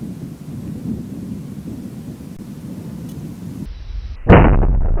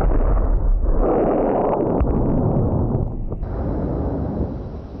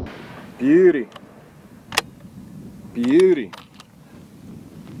 Beauty. Beauty.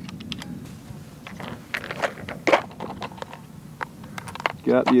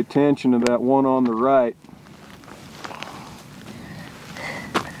 Got the attention of that one on the right.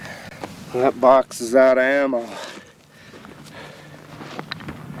 That box is out of ammo.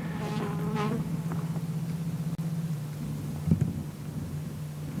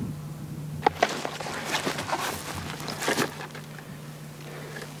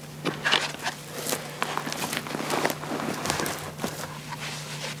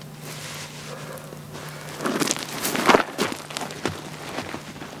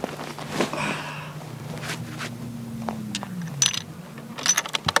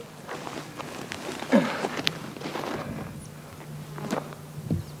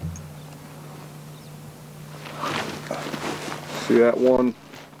 See that one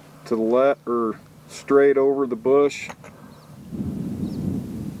to the left, or straight over the bush?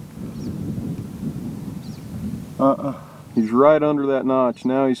 He's right under that notch.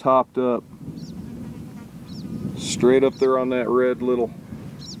 Now he's hopped up. Straight up there on that red little.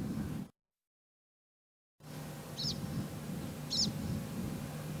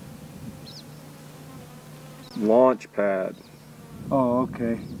 Launch pad. Oh,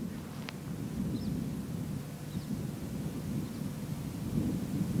 okay.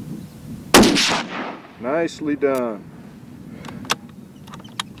 Nicely done.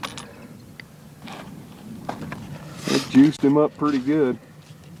 It juiced him up pretty good.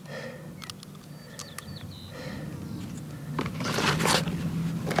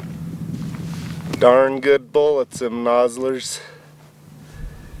 Darn good bullets, them nozzlers.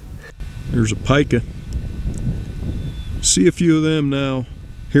 There's a pika. See a few of them now,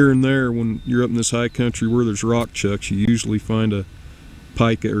 here and there. When you're up in this high country where there's rock chucks, you usually find a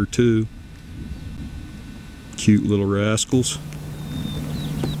pika or two. Cute little rascals.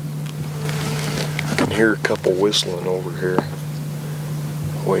 I can hear a couple whistling over here.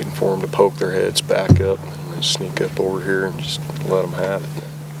 Waiting for them to poke their heads back up and then sneak up over here and just let them have it.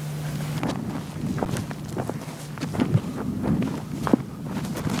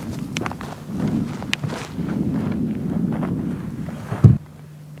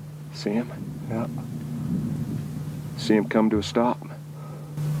 See him? Yeah. See him come to a stop.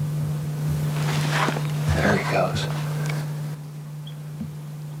 There he goes.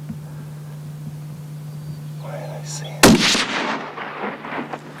 Where did I see him?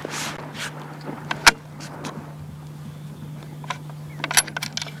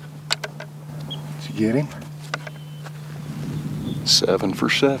 Did you get him? 7 for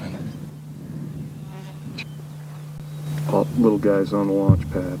 7. Oh, little guy's on the launch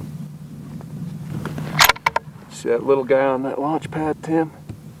pad. See that little guy on that launch pad, Tim?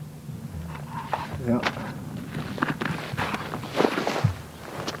 Yeah.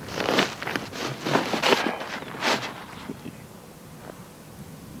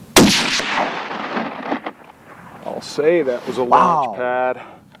 I'll say that was a launch pad.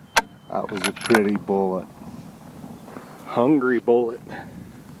 That was a pretty bullet. Hungry bullet.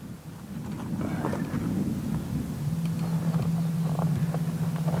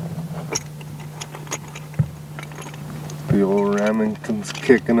 The old Remington's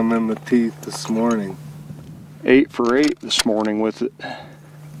kicking him in the teeth this morning. 8 for 8 this morning with it.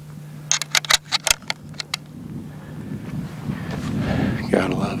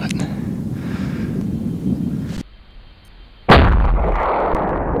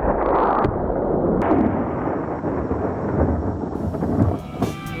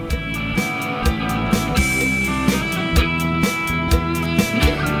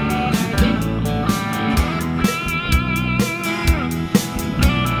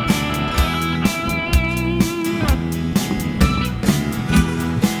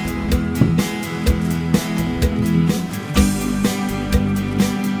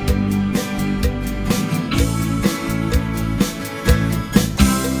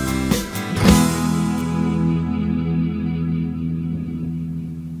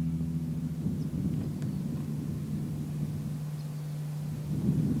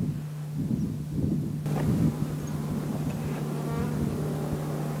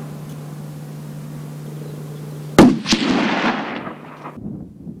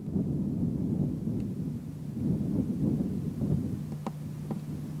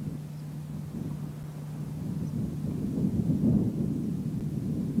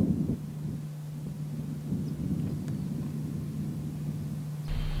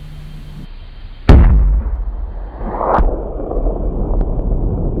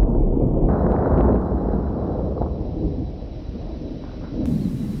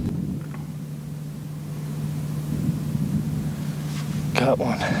 that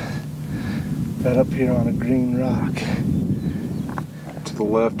one. Right up here on a green rock. To the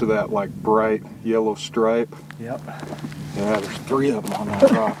left of that like bright yellow stripe. Yep. Yeah, there's 3 of them on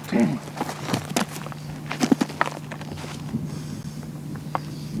that rock too.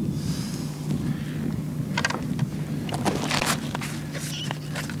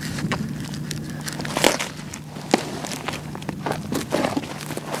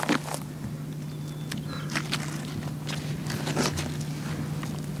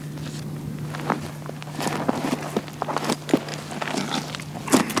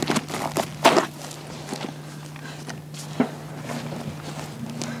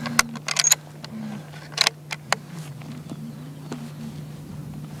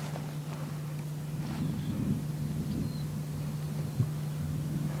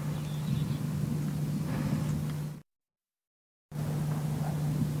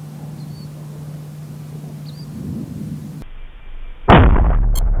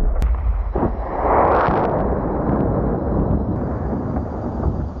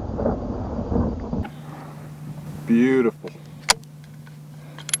 Beautiful.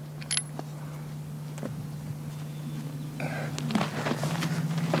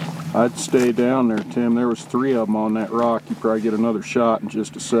 I'd stay down there, Tim. There was 3 of them on that rock. You probably get another shot in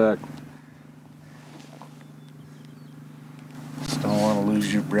just a sec. Just don't want to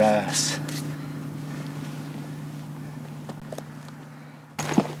lose your brass.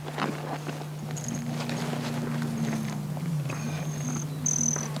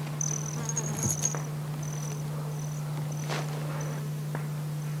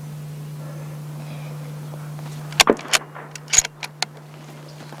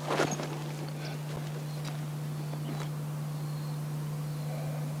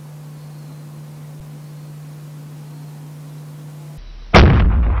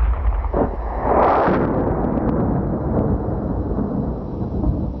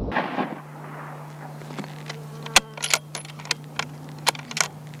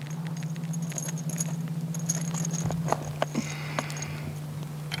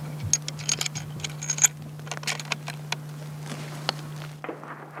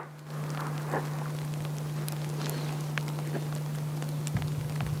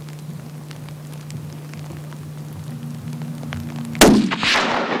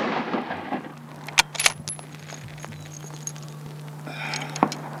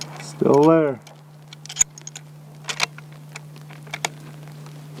 Still there.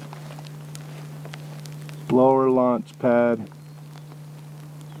 Lower launch pad.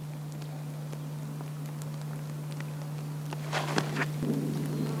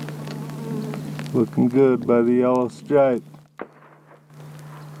 Looking good by the yellow stripe.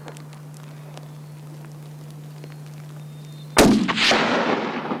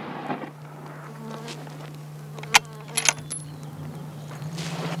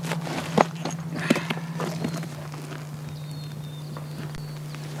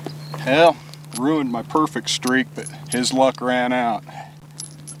 Hell, ruined my perfect streak, but his luck ran out.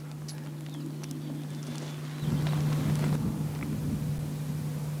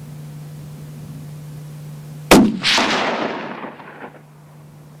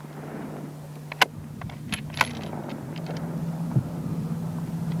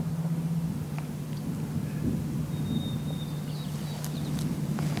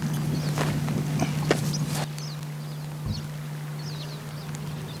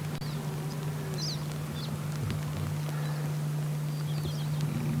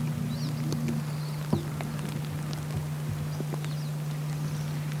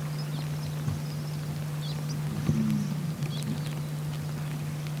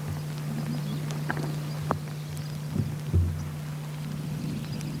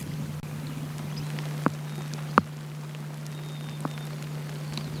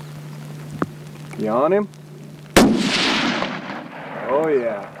 You on him? Oh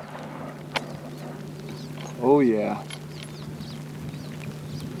yeah. Oh yeah.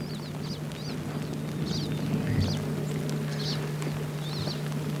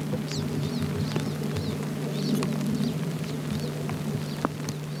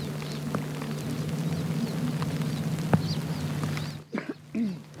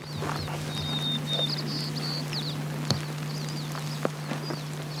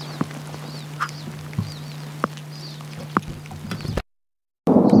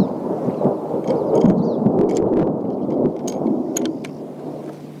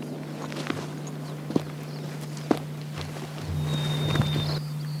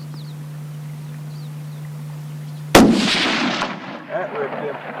 That ripped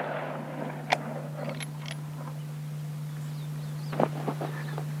him.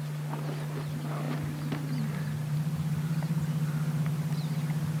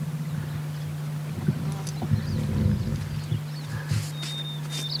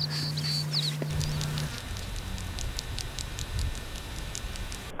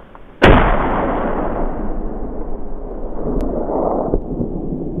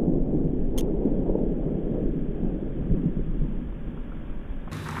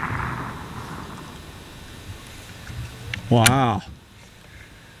 Wow.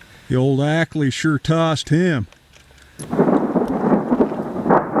 The old Ackley sure tossed him.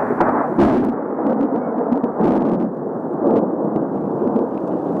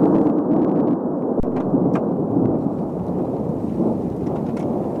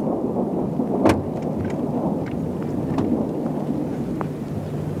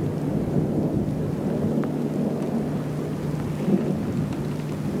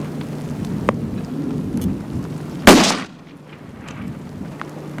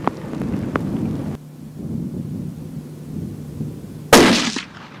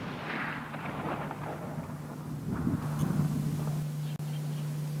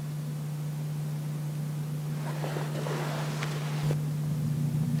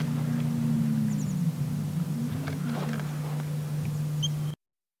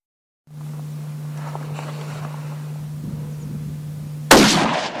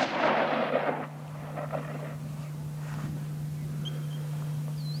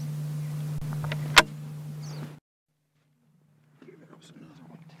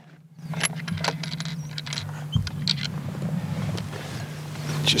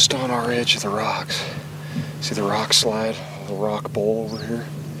 Just on our edge of the rocks. See the rock slide, the rock bowl over here?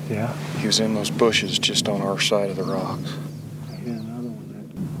 Yeah. He was in those bushes just on our side of the rocks. I hear another one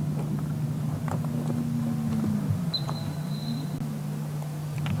there.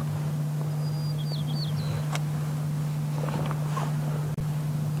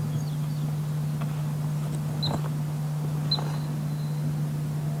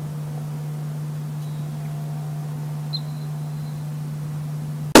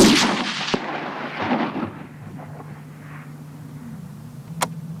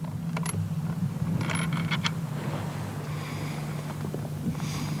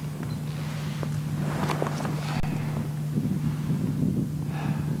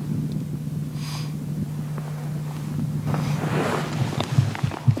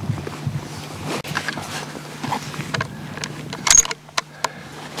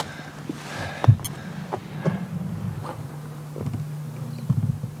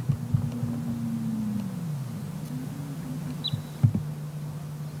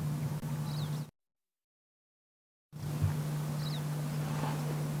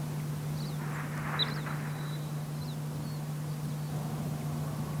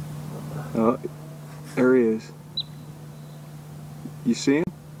 Oh, there he is. You see him?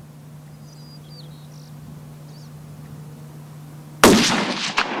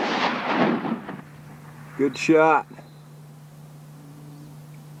 Good shot.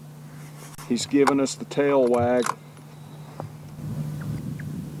 He's giving us the tail wag.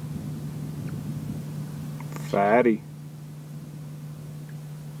 Fatty.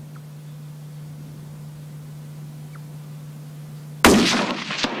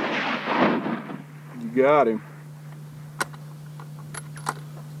 You got him.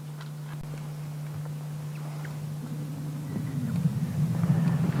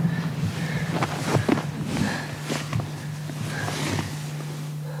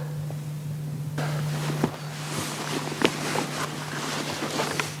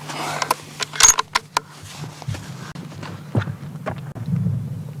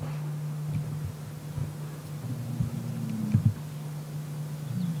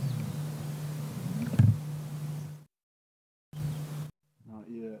 Not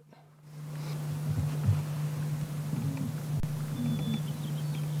yet.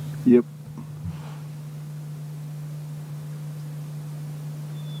 Yep.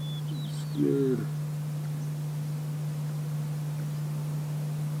 Scared.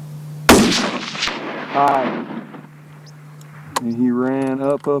 Hi. And he ran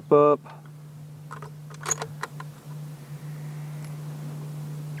up, up, up.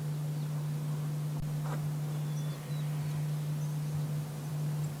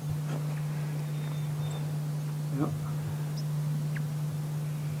 Yep.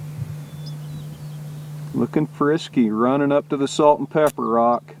 Looking frisky, running up to the salt and pepper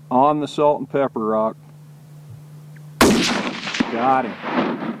rock, on the salt and pepper rock. Got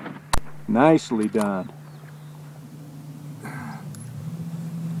him. Nicely done.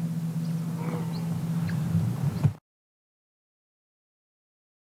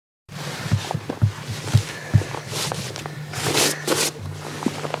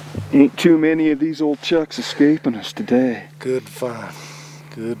 Ain't too many of these old chucks escaping us today. Good fun.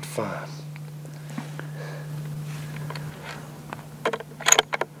 Good fun.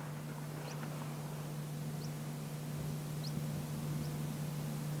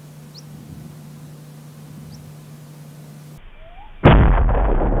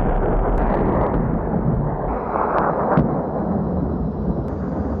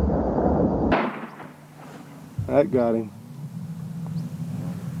 That got him.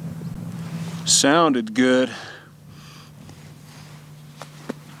 Sounded good.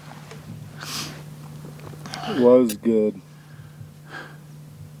 Was good.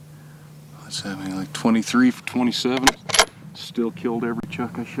 What's that mean, like 23 for 27? Still killed every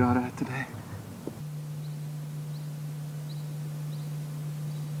chuck I shot at today.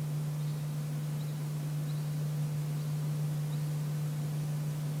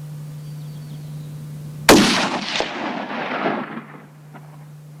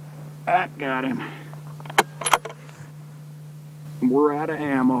 That got him. We're out of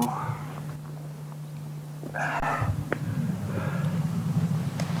ammo.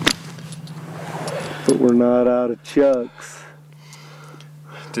 But we're not out of chucks.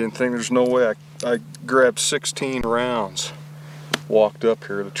 Didn't think there's no way. I grabbed 16 rounds. Walked up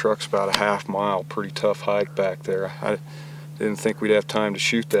here. The truck's about a half mile. Pretty tough hike back there. I didn't think we'd have time to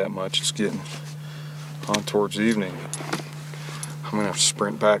shoot that much. It's getting on towards evening. I'm gonna have to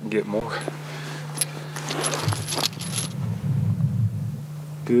sprint back and get more.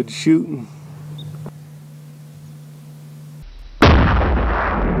 Good shooting. I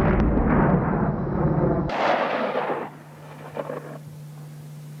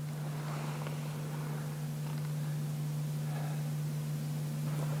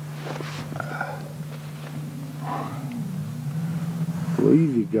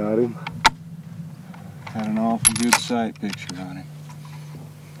believe you got him. Had an awful good sight picture on him.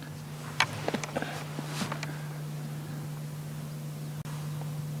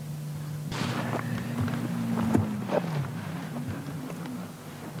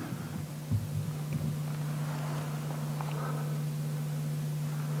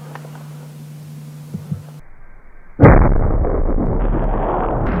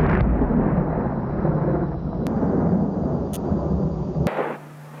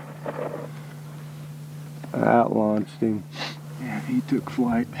 That launched him. Yeah, he took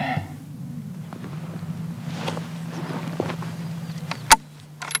flight.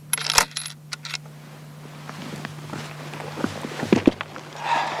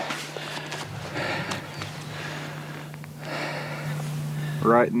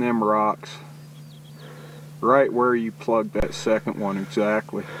 Right in them rocks. Right where you plugged that second one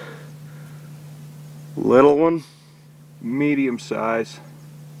exactly. Little one? Medium size.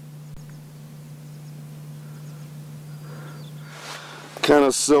 Kind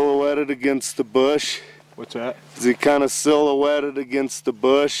of silhouetted against the bush. What's that? Is he kind of silhouetted against the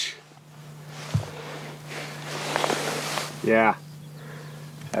bush? Yeah,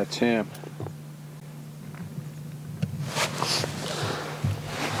 that's him.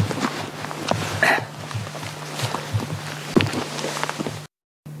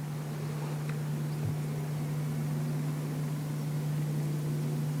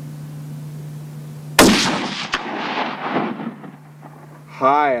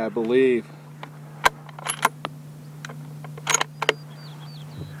 High, I believe.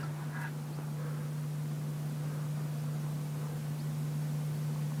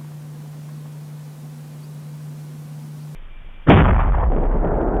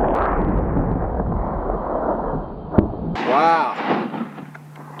 Wow.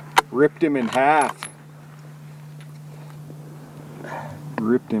 Ripped him in half.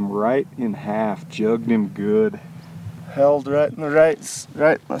 Ripped him right in half. Jugged him good. Held right in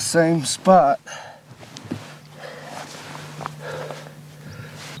the same spot.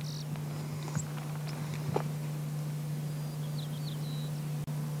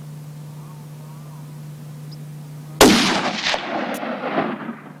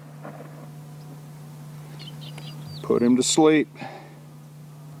 Put him to sleep.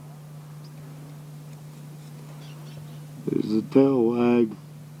 There's the tail wag.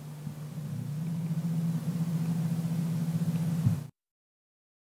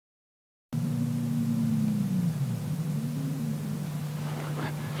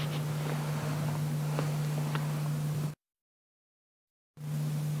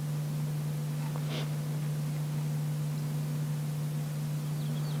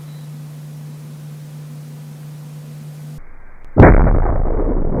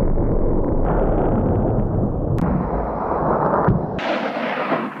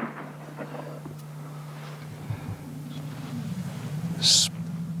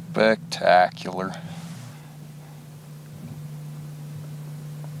 Spectacular.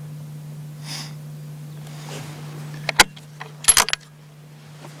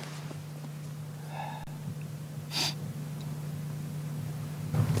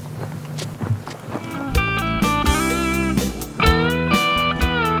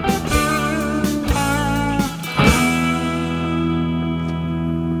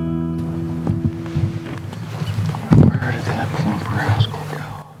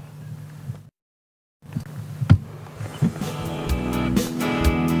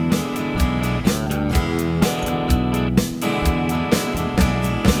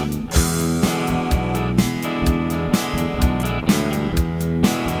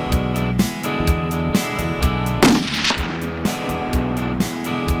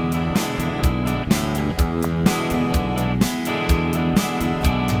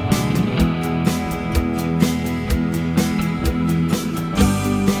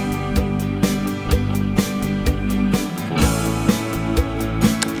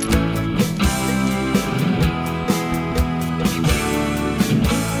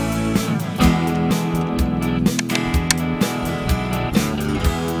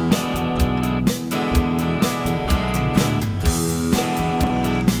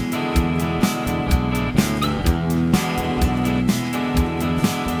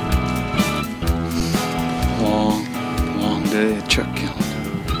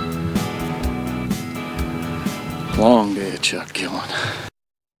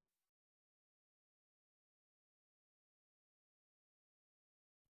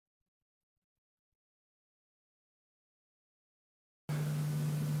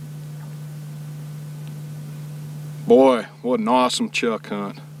 Boy, what an awesome chuck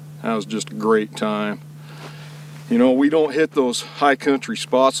hunt. That was just a great time. You know, we don't hit those high country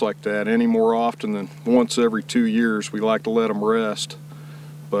spots like that any more often than once every 2 years. We like to let them rest.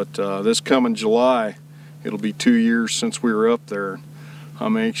 But this coming July, it'll be 2 years since we were up there.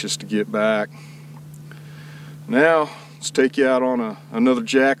 I'm anxious to get back. Now, let's take you out on another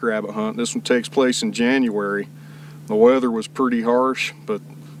jackrabbit hunt. This one takes place in January. The weather was pretty harsh, but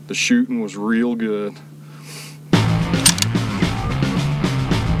the shooting was real good.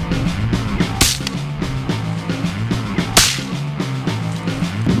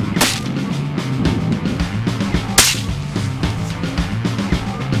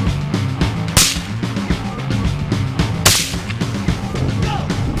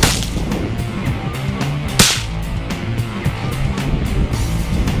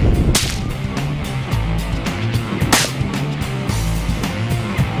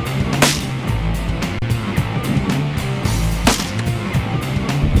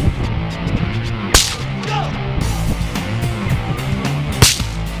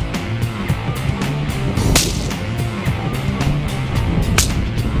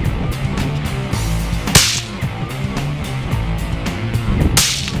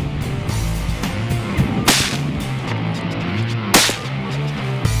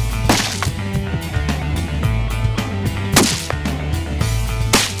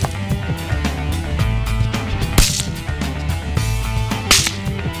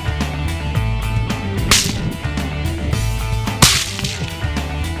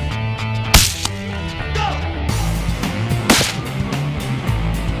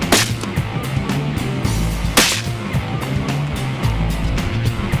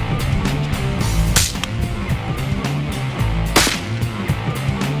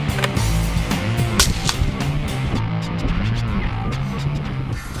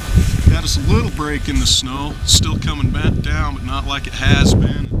 Just a little break in the snow, still coming back down, but not like it has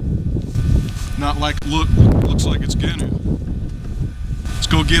been. Not like looks like it's gonna. Let's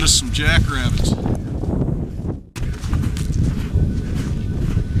go get us some jackrabbits.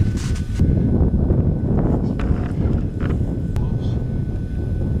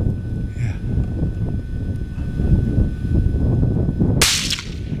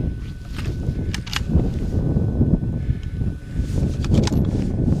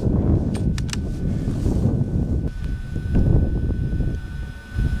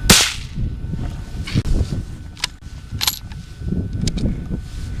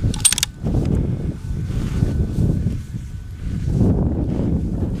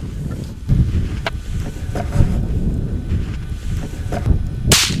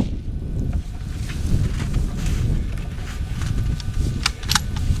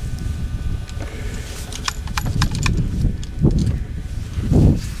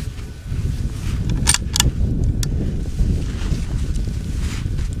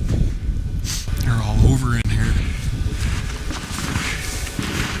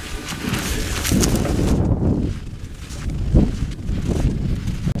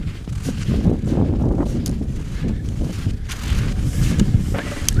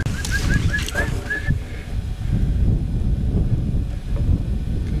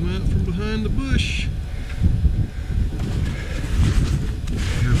 The bush.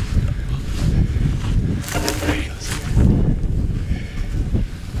 There he goes.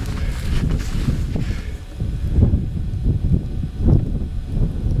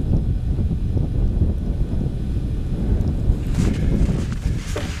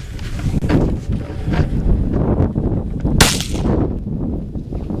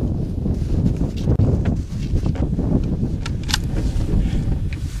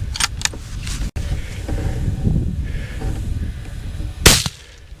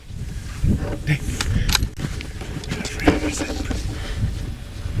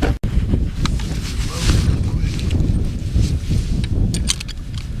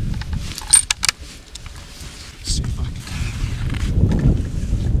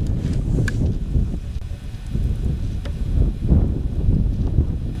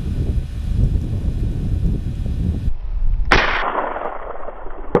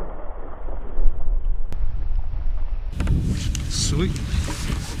 Sweet.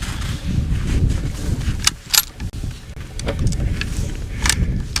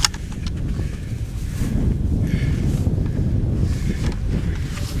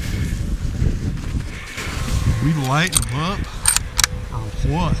 We lighten them up or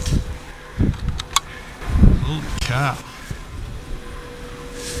what? Holy cow.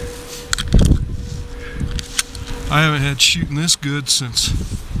 I haven't had shooting this good since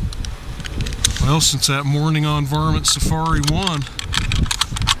that morning on Varmint Safari 1.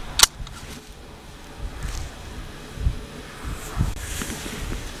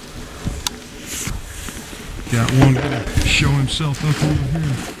 Got one gonna show himself up over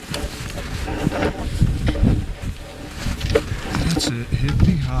here. That's it.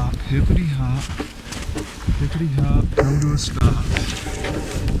 Hippity hop, hippity hop, hippity hop, come to a stop.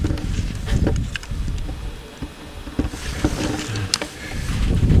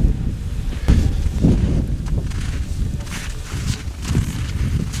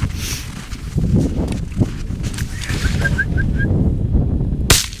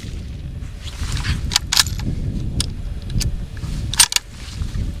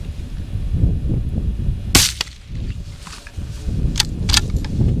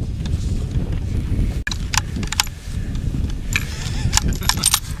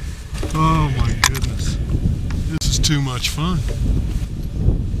 Oh my goodness, this is too much fun.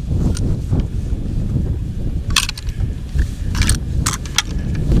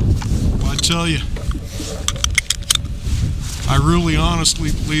 Well, I tell you, I really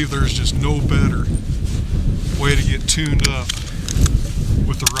honestly believe there's just no better way to get tuned up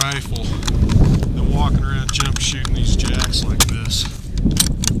with the rifle than walking around jump shooting these jacks like this.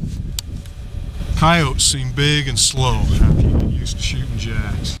 Coyotes seem big and slow after you get used to shooting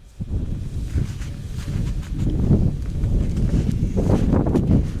jacks.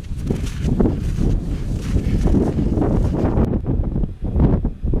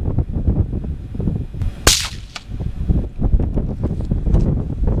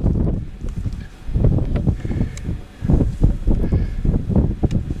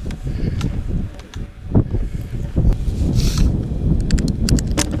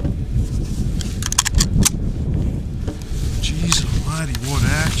 Jeez almighty, what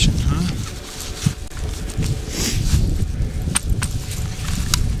action, huh?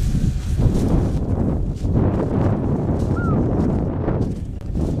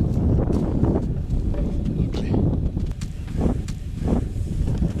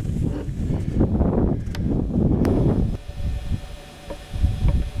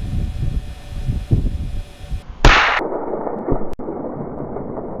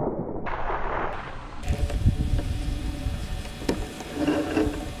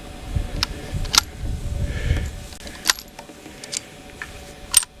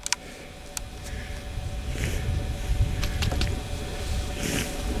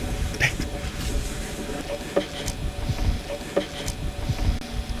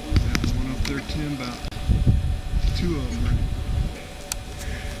 About two of them.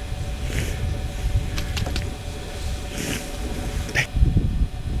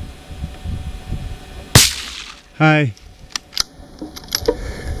 Hi.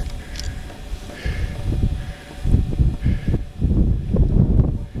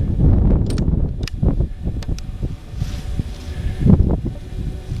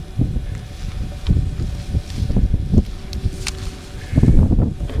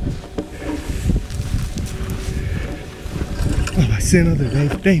 Oh, I see another,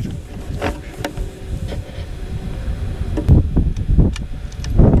 Dave.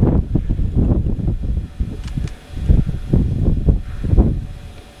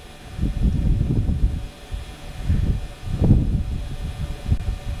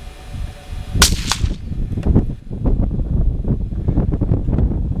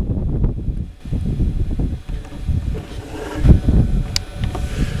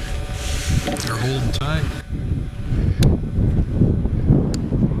 They're holding tight.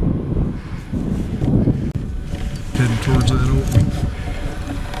 Heading towards that opening.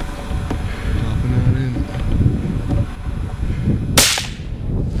 Popping that in.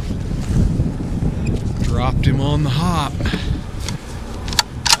 Dropped him on the hop.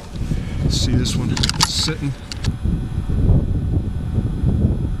 See this one sitting.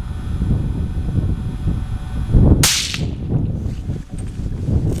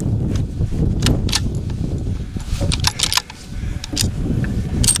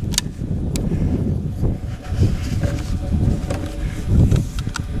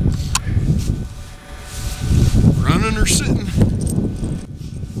 Running or sitting?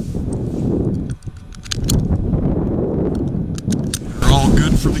 They're all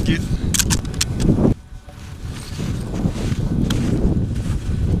good for the getting.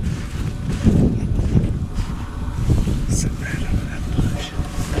 Sit right under that bush.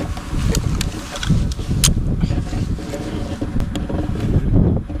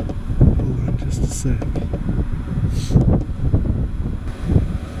 Hold on just a sec.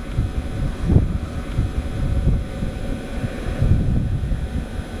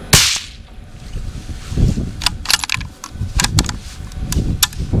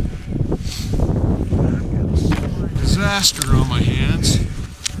 Disaster on my hands.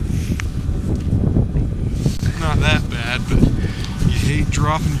 Not that bad, but you hate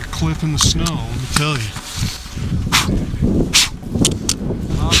dropping your clip in the snow, let me tell you.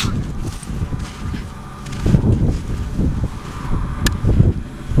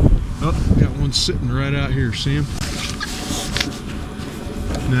 One's sitting right out here, see him?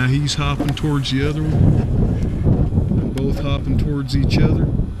 Now he's hopping towards the other one. They're both hopping towards each other.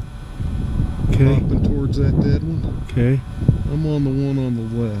 Okay. Hopping towards that dead one. Okay. I'm on the one on the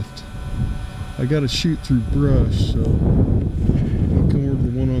left. I gotta shoot through brush, so I'll come over to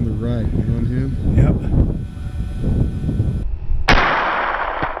the one on the right. You on him? Yep.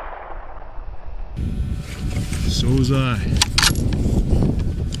 So was I.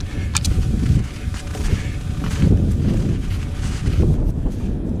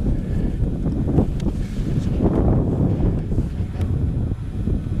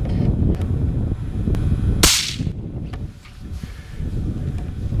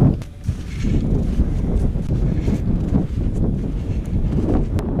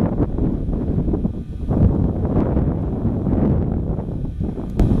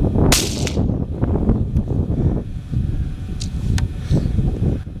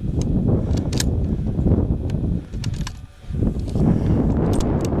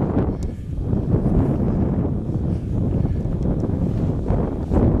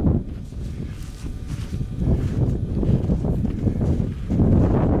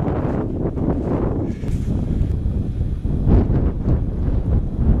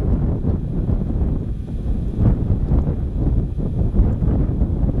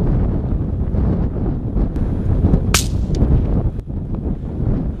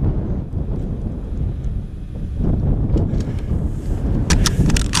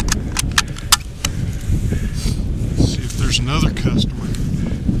 There's another customer.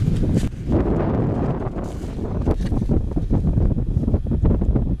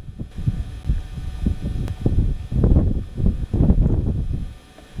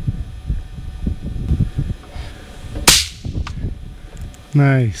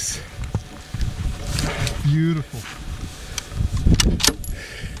 Nice. Beautiful.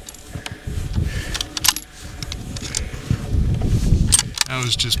 That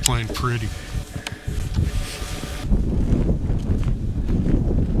was just plain pretty.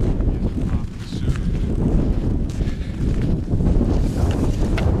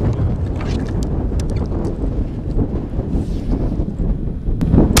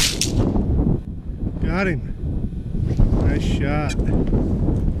 Got him. Nice shot.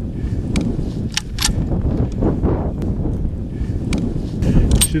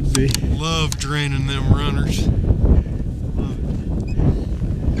 Should be. Love draining them runners. Love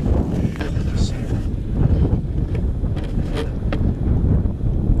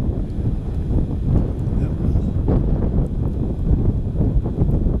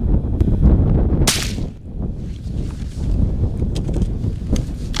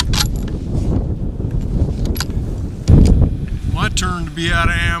My turn to be out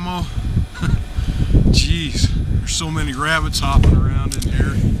of ammo. Jeez, there's so many rabbits hopping around in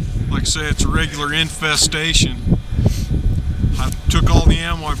here. Like I say, it's a regular infestation. I took all the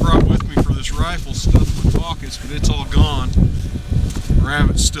ammo I brought with me for this rifle, stuffed my pockets, but it's all gone.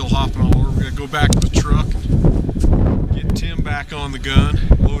 Rabbits still hopping all over. We gotta go back to the truck, get Tim back on the gun,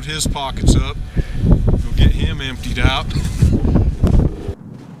 load his pockets up, go get him emptied out.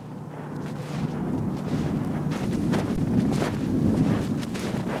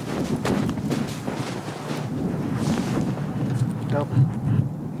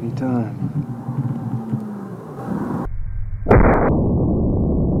 Anytime.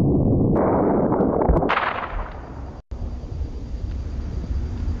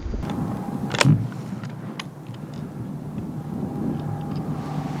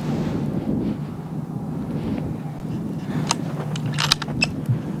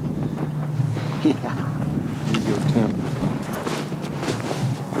 Yeah. Here you go, Tim.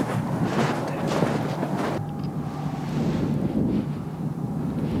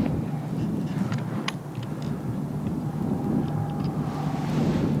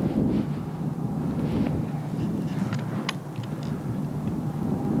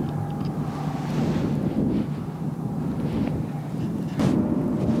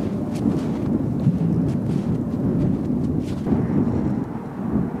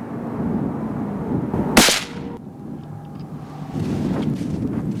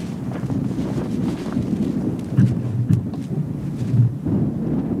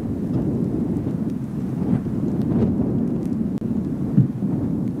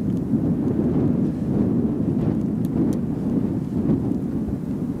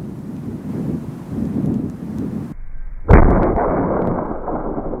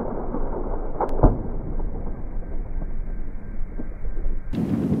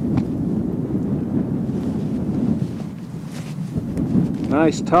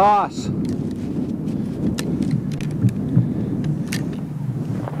 Nice toss.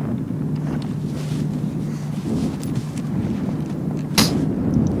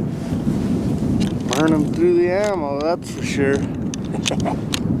 Burning through the ammo, that's for sure.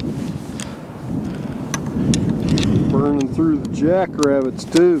 Burning through the jackrabbits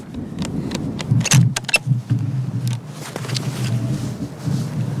too.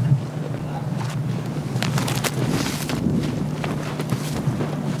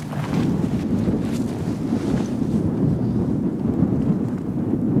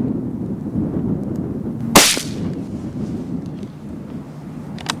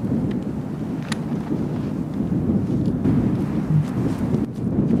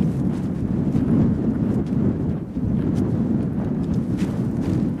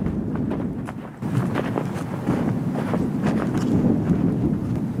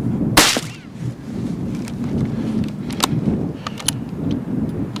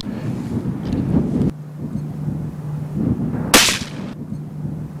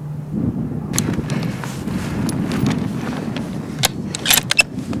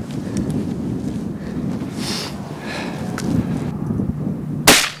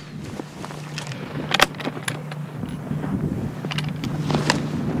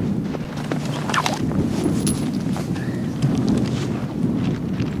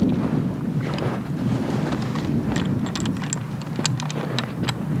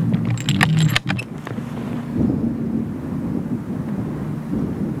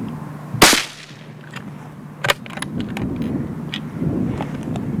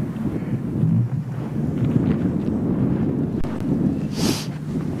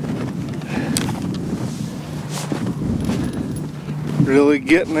 Really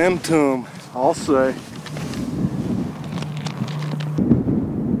getting into them, I'll say.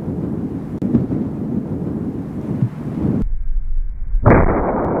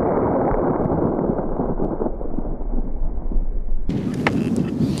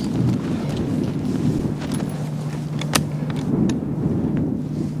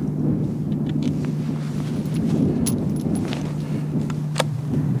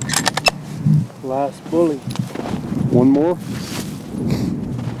 Last bully. One more.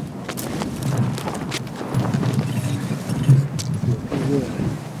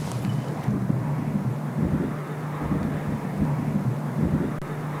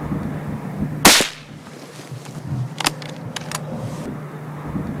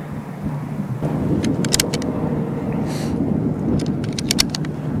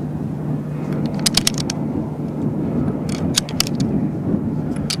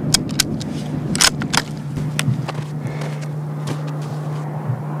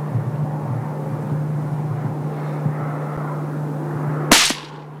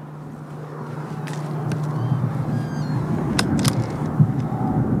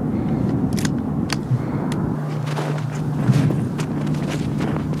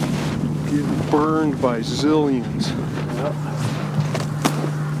 Burned by zillions. Yep.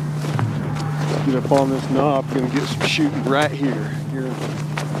 Get up on this knob, gonna get some shooting right here.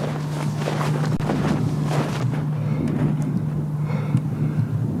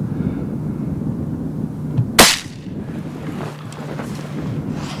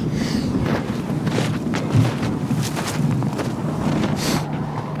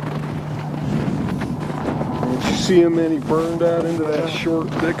 See him, and he burned out into that short,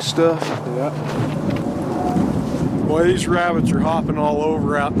 thick stuff. Yeah. Boy, these rabbits are hopping all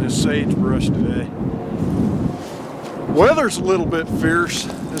over out in this sagebrush today. Weather's a little bit fierce.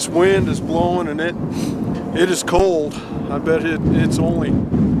 This wind is blowing, and it is cold. I bet it's only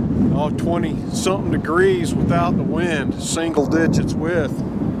 20-something degrees without the wind, single digits with.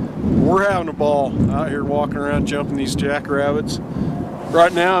 We're having a ball out here walking around jumping these jackrabbits.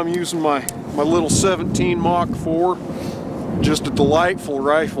 Right now I'm using my little 17 Mach 4, just a delightful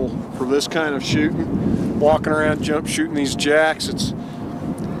rifle for this kind of shooting. Walking around jump shooting these jacks. It's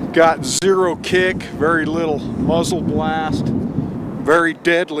got zero kick, very little muzzle blast, very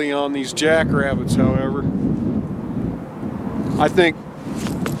deadly on these jackrabbits, however. I think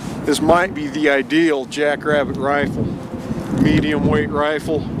this might be the ideal jackrabbit rifle. Medium weight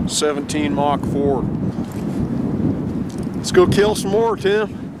rifle, 17 Mach 4. Let's go kill some more,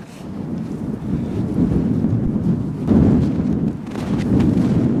 Tim.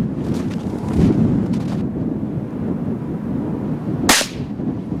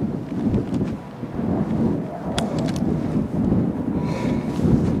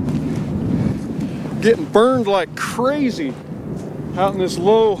 Getting burned like crazy out in this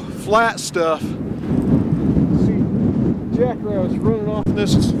low, flat stuff. See jackrabbits running off in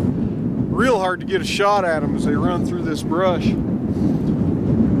this. It's real hard to get a shot at them as they run through this brush.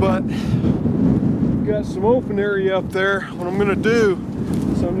 But we've got some open area up there. What I'm gonna do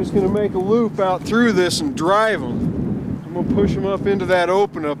is I'm just gonna make a loop out through this and drive them. I'm gonna push them up into that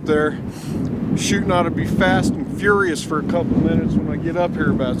open up there. Shooting ought to be fast and furious for a couple minutes when I get up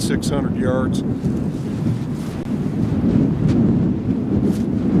here about 600 yards.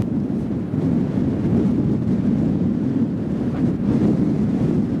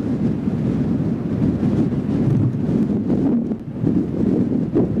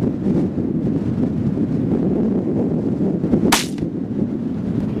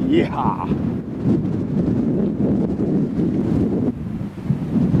 Yeah.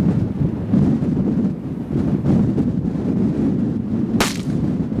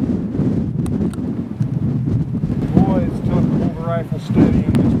 Boy, it's tough to hold the rifle steady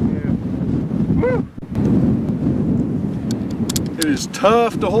in this wind. Woo! It is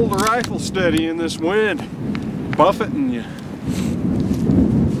tough to hold the rifle steady in this wind. Buffeting you.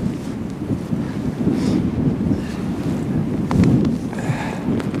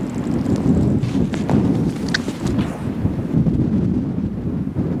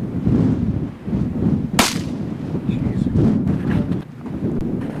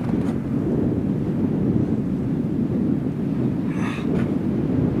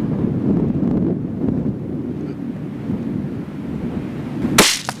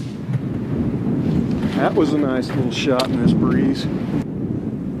 That was a nice little shot in this breeze.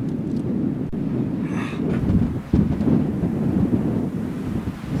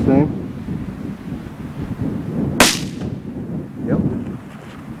 Same? Yep.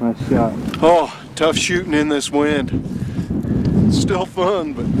 Nice shot. Oh, tough shooting in this wind. Still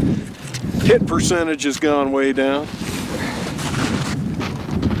fun, but hit percentage has gone way down.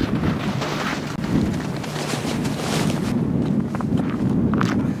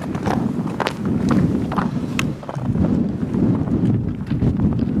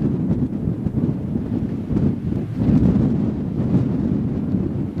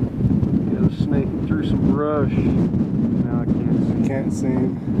 Snaking through some brush. No, I can't see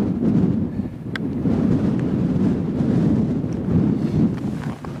him.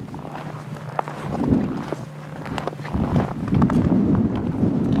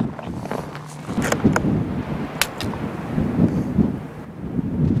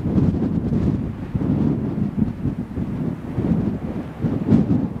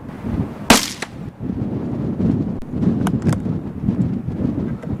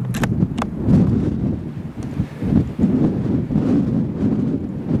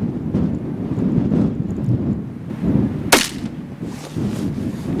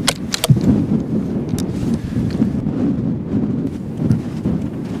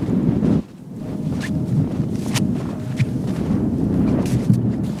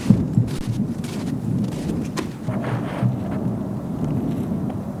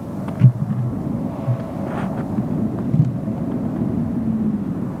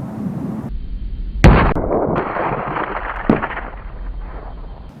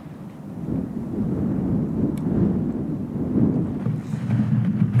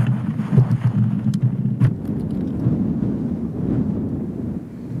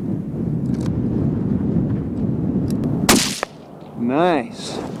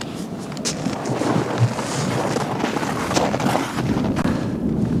 Nice.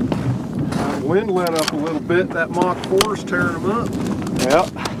 Wind let up a little bit. That Mach 4's tearing them up.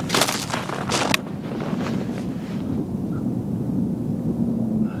 Yep.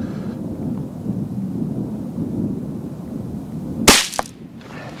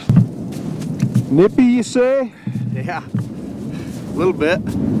 Nippy, you say? Yeah. A little bit.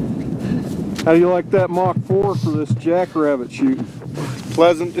 How do you like that Mach 4 for this jackrabbit shooting?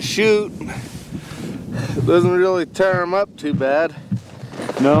 Pleasant to shoot. It doesn't really tear them up too bad.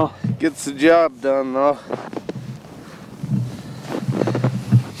 No. Gets the job done though.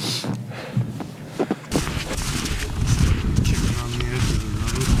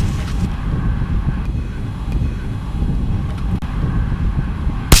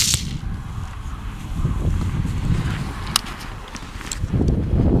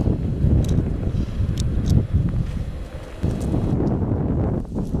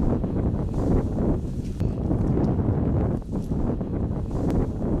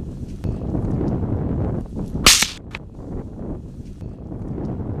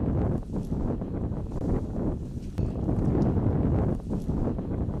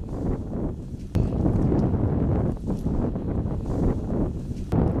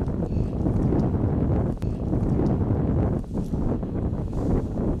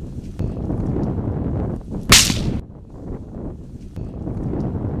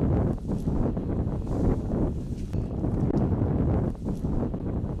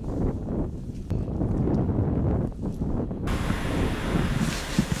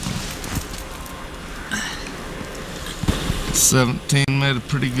 .17 made a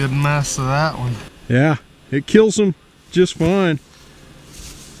pretty good mess of that one. Yeah, it kills them just fine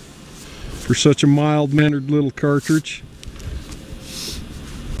for such a mild-mannered little cartridge.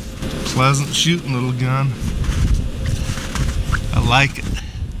 Pleasant shooting little gun. I like it.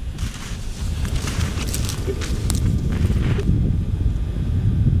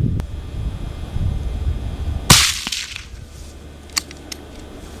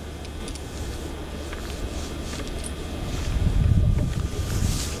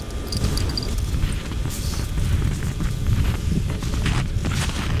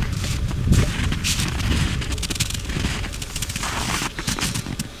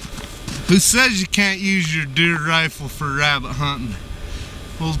 Who says you can't use your deer rifle for rabbit hunting?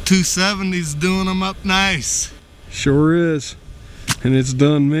 Old 270's doing them up nice. Sure is. And it's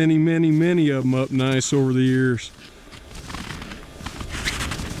done many, many, many of them up nice over the years.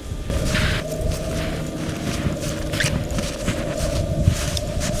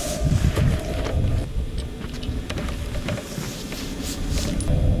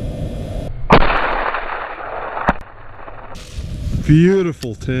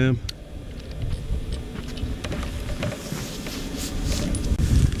 Beautiful, Tim.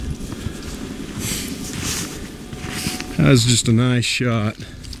 That was just a nice shot.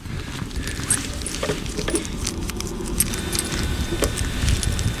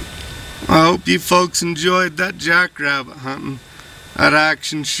 I hope you folks enjoyed that jackrabbit hunting. That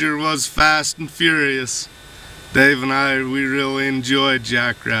action sure was fast and furious. Dave and I, we really enjoyed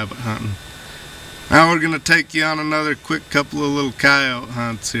jackrabbit hunting. Now we're going to take you on another quick couple of little coyote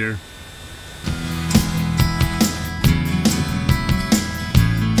hunts here.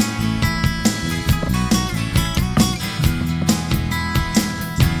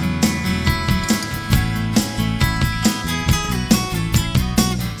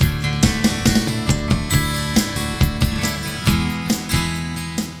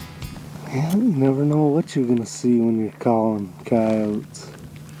 Yeah, you never know what you're gonna see when you're calling coyotes.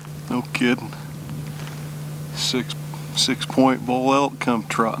 No kidding. Six-point bull elk come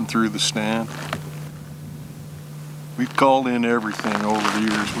trotting through the stand. We've called in everything over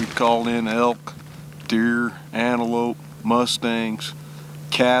the years. We've called in elk, deer, antelope, mustangs,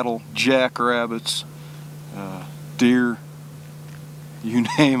 cattle, jackrabbits, deer, you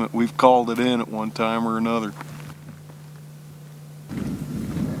name it. We've called it in at one time or another.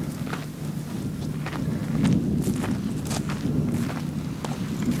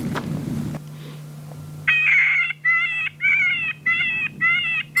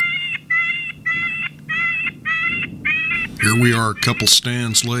 Here we are a couple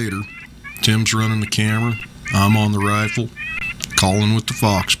stands later. Tim's running the camera, I'm on the rifle, calling with the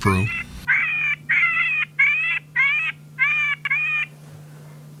Fox Pro.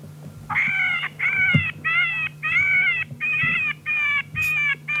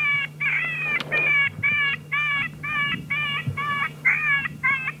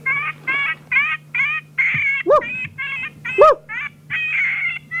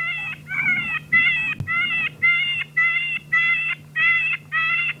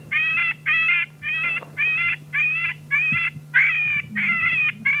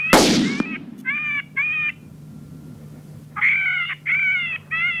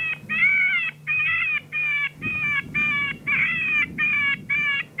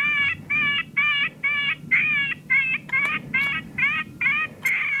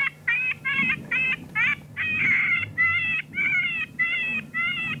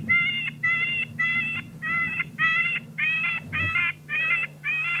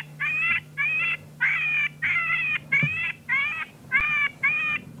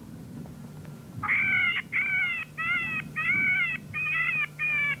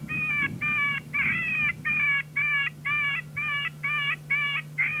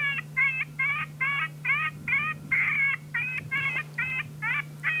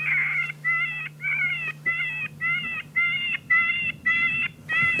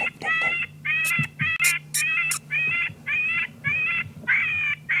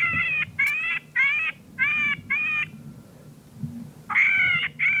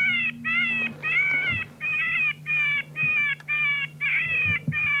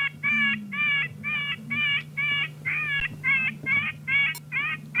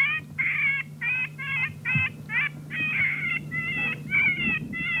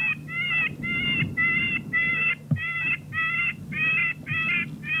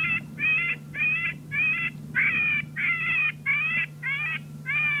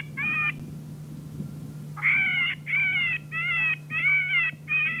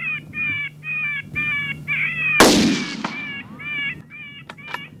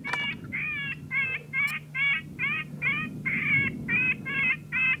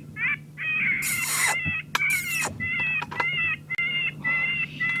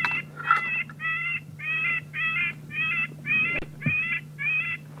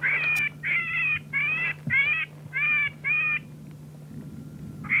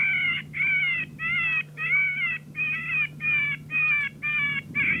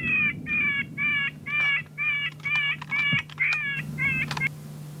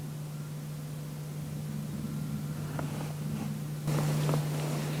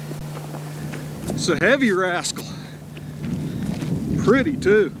 It's a heavy rascal. Pretty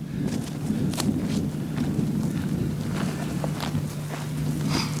too.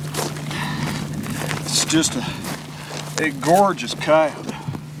 It's just a gorgeous coyote.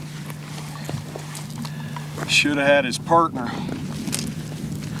 Should have had his partner.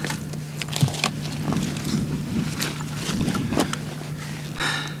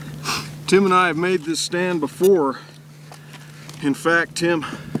 Tim and I have made this stand before. In fact, Tim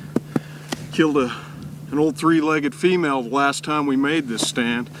killed an old three-legged female the last time we made this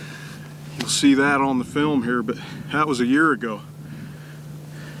stand. You'll see that on the film here, but that was a year ago.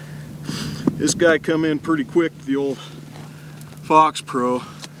 This guy come in pretty quick, the old Fox Pro.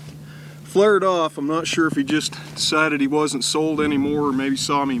 Flared off. I'm not sure if he just decided he wasn't sold anymore or maybe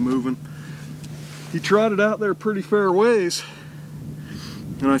saw me moving. He trotted out there pretty fair ways,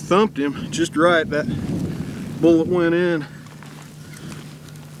 and I thumped him just right. That bullet went in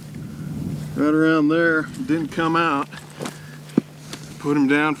right around there, didn't come out. Put him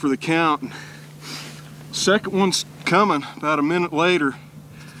down for the count. Second one's coming about a minute later,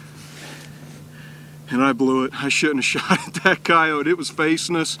 and I blew it. I shouldn't have shot at that coyote. It was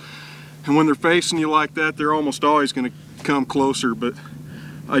facing us, and when they're facing you like that, they're almost always going to come closer. But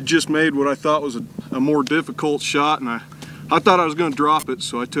I just made what I thought was a more difficult shot, and I thought I was going to drop it,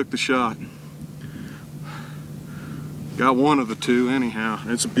 so I took the shot. Got one of the two anyhow.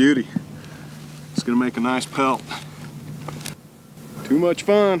 It's a beauty. It's going to make a nice pelt. Too much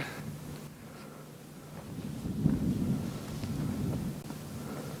fun.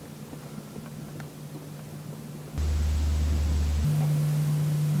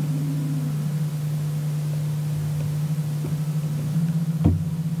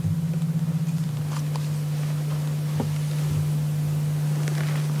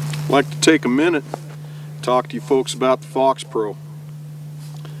 I'd like to take a minute and talk to you folks about the Fox Pro.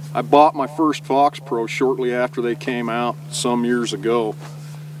 I bought my first Fox Pro shortly after they came out some years ago,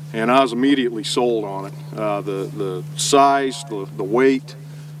 and I was immediately sold on it. The size, the weight,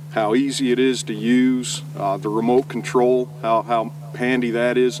 how easy it is to use, the remote control, how handy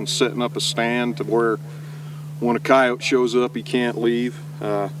that is in setting up a stand to where when a coyote shows up he can't leave,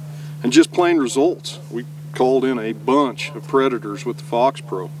 and just plain results. We called in a bunch of predators with the Fox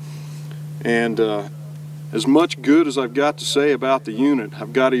Pro, and as much good as I've got to say about the unit,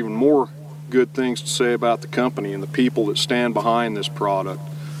 I've got even more good things to say about the company and the people that stand behind this product.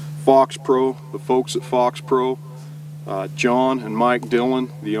 Fox Pro, the folks at Fox Pro, John and Mike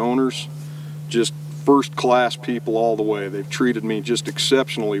Dillon, the owners, just first-class people all the way. They've treated me just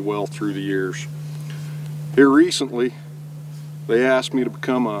exceptionally well through the years. Here recently, they asked me to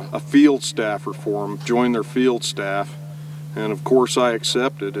become a field staffer for them, join their field staff. And of course I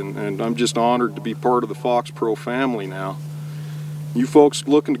accepted, and I'm just honored to be part of the Fox Pro family now. You folks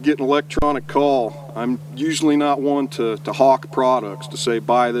looking to get an electronic call, I'm usually not one to hawk products, to say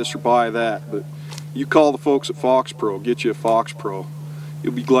buy this or buy that, but you call the folks at Fox Pro, get you a Fox Pro.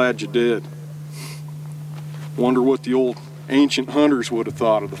 You'll be glad you did. Wonder what the old ancient hunters would have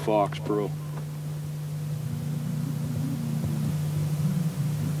thought of the Fox Pro.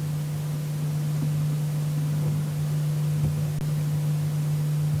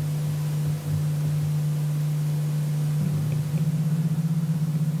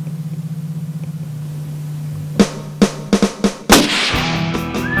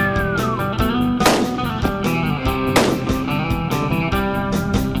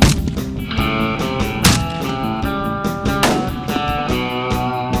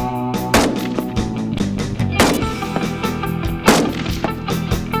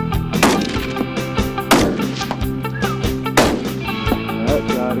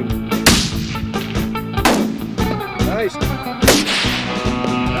 Nice.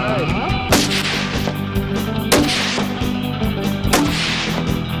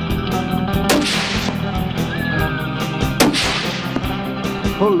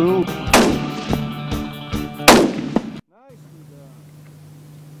 Hello.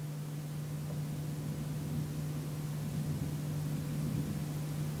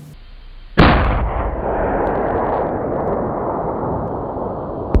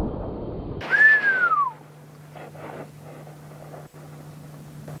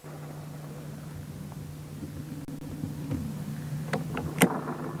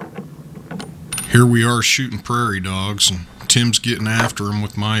 Here we are shooting prairie dogs, and Tim's getting after them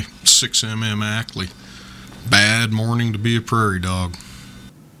with my 6mm Ackley. Bad morning to be a prairie dog.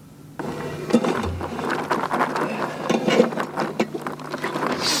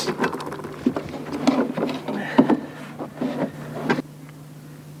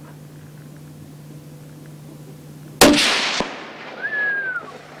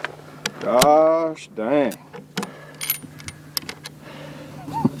 Gosh dang.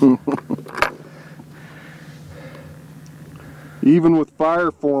 Even with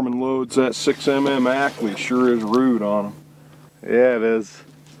fire forming loads, that 6mm Ackley sure is rude on them. Yeah, it is.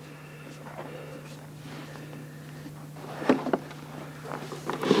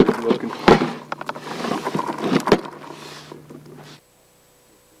 Good looking.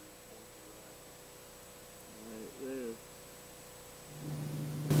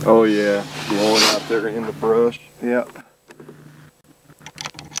 Oh yeah, blowing out there in the brush. Yep.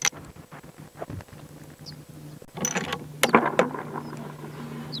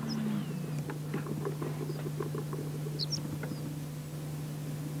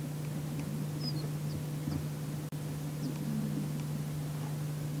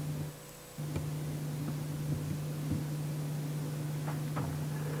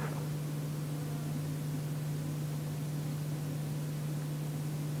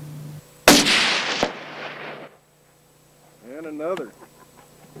 And another.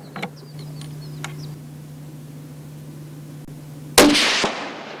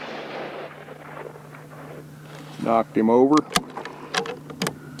 Knocked him over.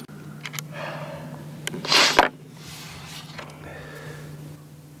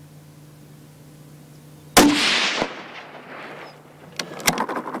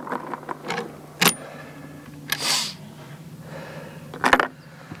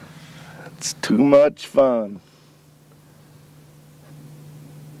 It's too much fun.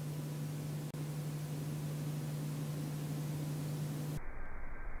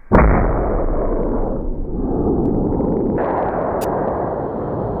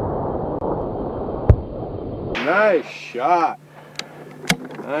 Nice shot.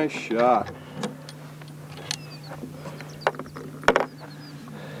 Nice shot.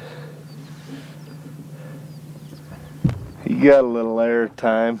 He got a little air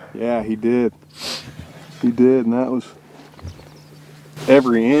time. Yeah, he did. He did, and that was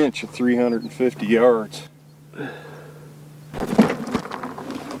every inch of 350 yards.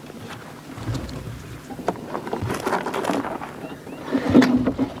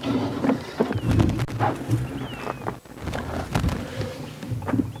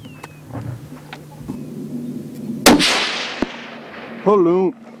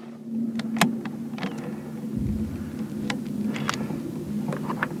 Hello.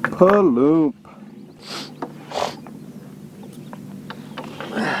 Hello.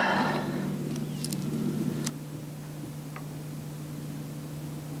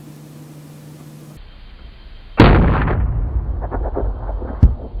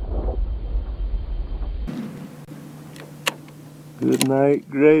 Good night,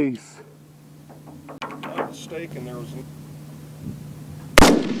 Grace. Not mistaken, there was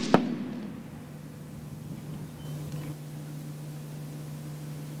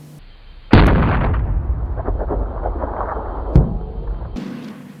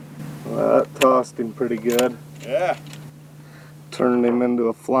Well, that tossed him pretty good. yeah. Turned him into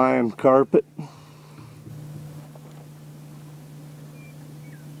a flying carpet.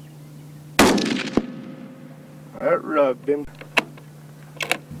 That rubbed him.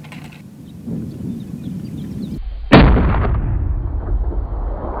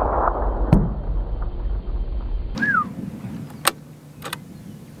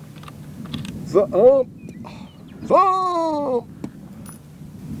 Thump! Thump!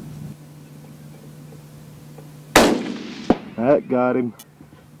 That got him.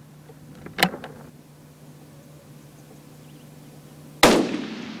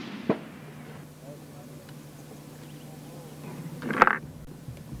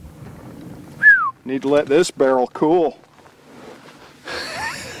 Need to let this barrel cool.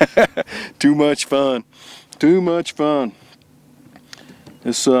 Too much fun. Too much fun.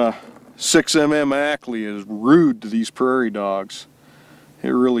 This 6mm Ackley is rude to these prairie dogs. It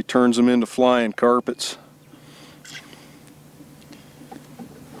really turns them into flying carpets.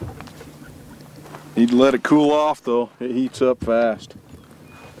 Need to let it cool off though. It heats up fast.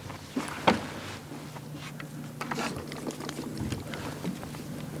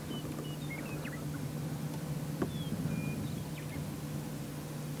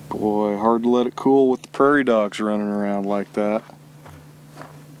 Boy, hard to let it cool with the prairie dogs running around like that.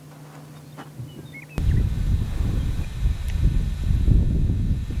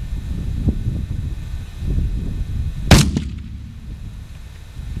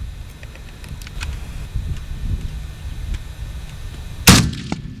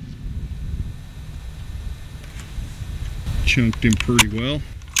 Chunked him pretty well.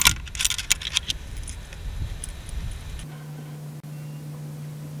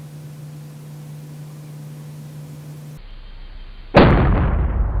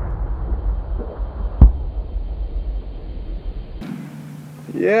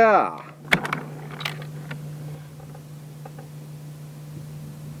 Yeah.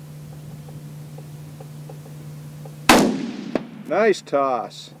 Nice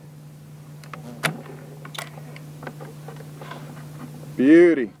toss.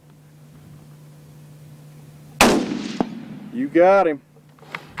 Beauty. You got him.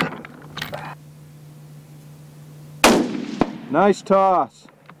 Nice toss.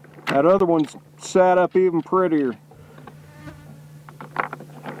 That other one sat up even prettier.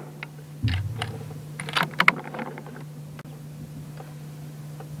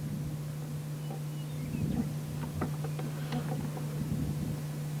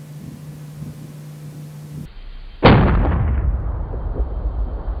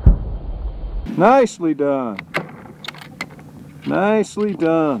 Nicely done. Nicely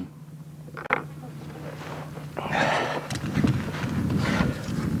done.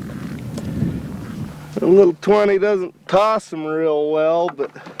 The little 20 doesn't toss them real well,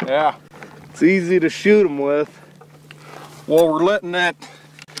 but Yeah. it's easy to shoot them with. While we're letting that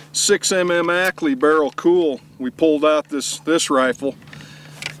 6mm Ackley barrel cool, we pulled out this rifle.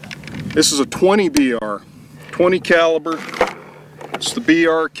 This is a 20 BR, 20 caliber. It's the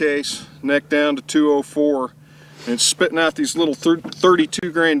BR case, neck down to 204, and it's spitting out these little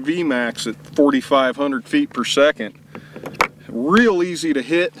 32 grain VMAX at 4,500 feet per second. Real easy to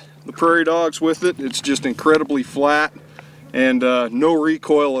hit the prairie dogs with it. It's just incredibly flat and no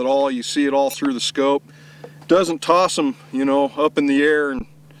recoil at all. You see it all through the scope. Doesn't toss them, you know, up in the air in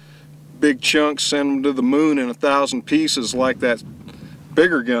big chunks, send them to the moon in 1,000 pieces like that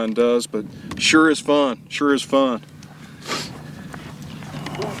bigger gun does, but sure is fun. Sure is fun.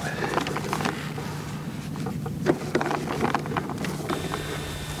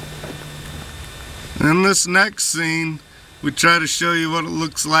 In this next scene, we try to show you what it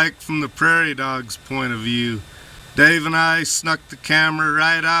looks like from the prairie dog's point of view. Dave and I snuck the camera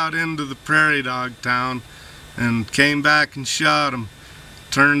right out into the prairie dog town and came back and shot them.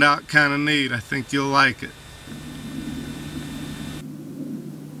 Turned out kind of neat. I think you'll like it.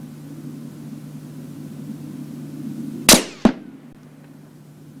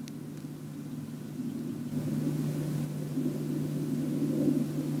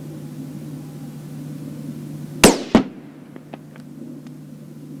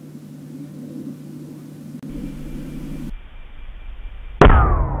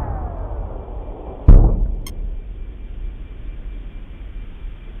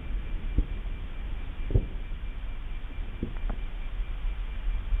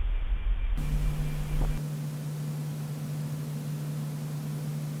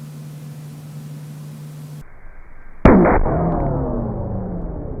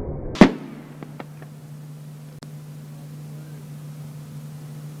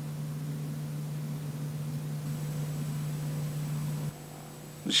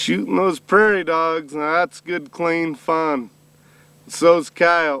 Shooting those prairie dogs, now that's good clean fun. So's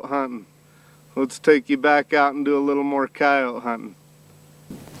coyote hunting. Let's take you back out and do a little more coyote hunting.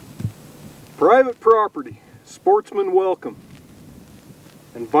 Private property, sportsmen welcome.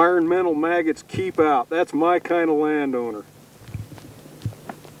 Environmental maggots keep out. That's my kind of landowner.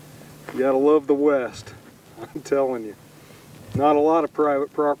 You gotta love the West, I'm telling you. Not a lot of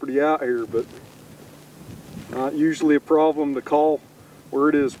private property out here, but not usually a problem to call where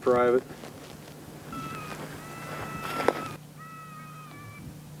it is private.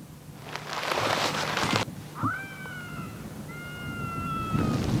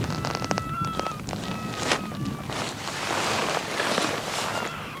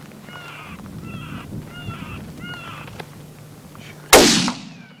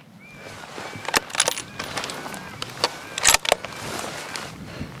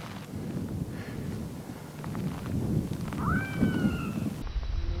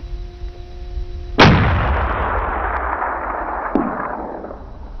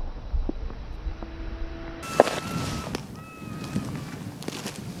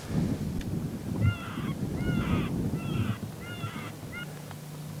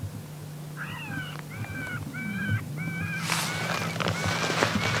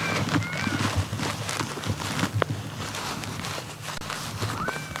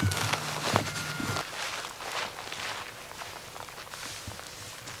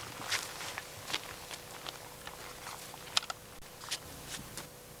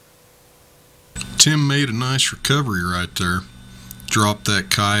 Tim made a nice recovery right there. Dropped that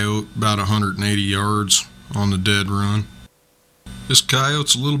coyote about 180 yards on the dead run. This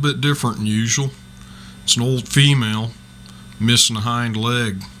coyote's a little bit different than usual. It's an old female, missing a hind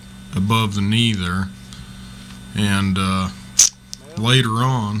leg above the knee there. And later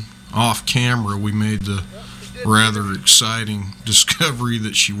on, off camera, we made the rather exciting discovery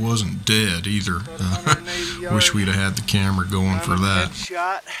that she wasn't dead either. Wish we'd have had the camera going for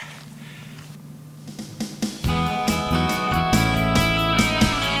that.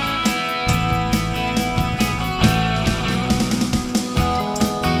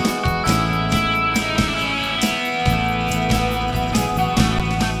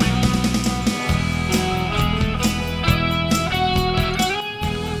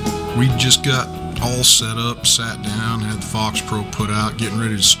 We just got all set up, sat down, had the Fox Pro put out, getting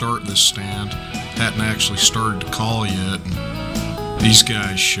ready to start this stand. Hadn't actually started to call yet, and these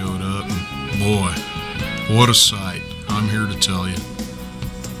guys showed up, and boy, what a sight. I'm here to tell you.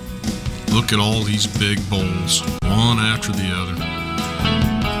 Look at all these big bulls, one after the other.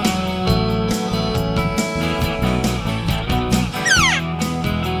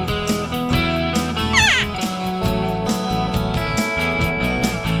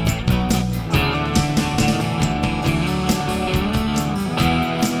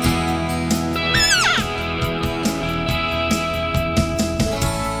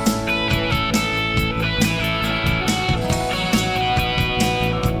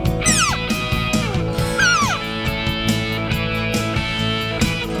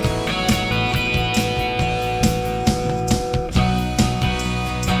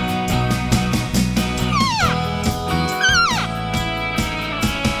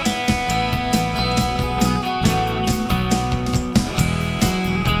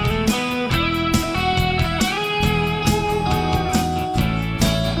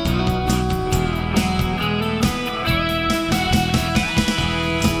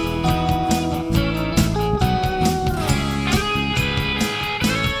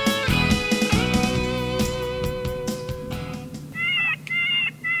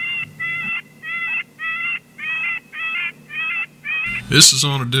 This is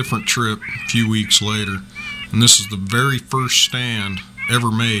on a different trip a few weeks later, and this is the very first stand ever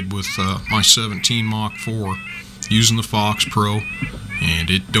made with my 17 Mach 4 using the Fox Pro, and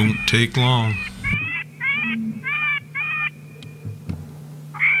it don't take long.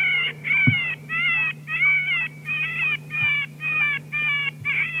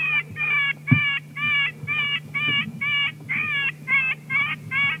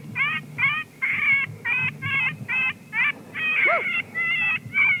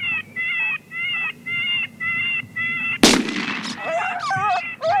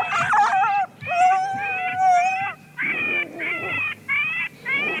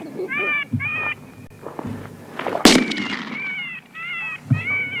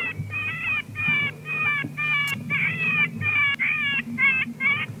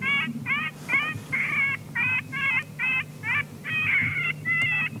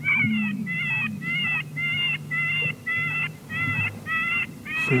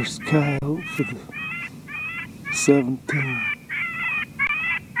 First coyote for the 17.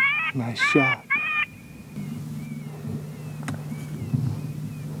 Nice shot.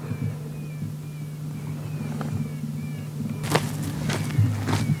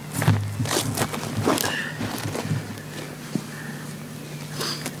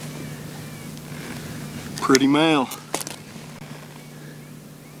 Pretty male.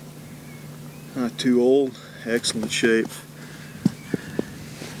 Not too old, excellent shape.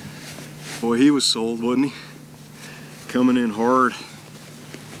 Boy, he was sold, wasn't he? Coming in hard.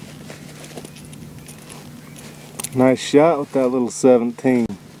 Nice shot with that little 17.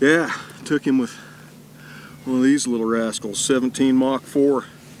 Yeah, took him with one of these little rascals, 17 Mach 4.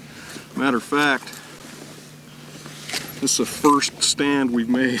 Matter of fact, this is the first stand we've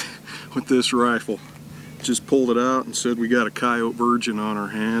made with this rifle. Just pulled it out and said we got a coyote virgin on our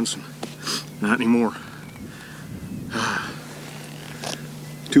hands. Not anymore.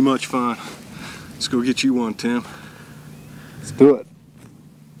 Too much fun. Let's go get you one, Tim. Let's do it.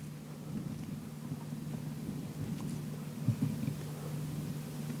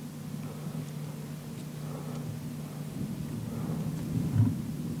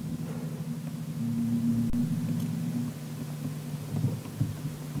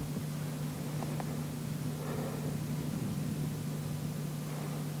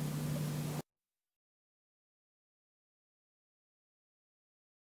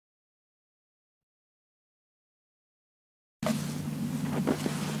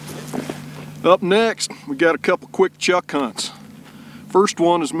 Up next, we got a couple quick chuck hunts. First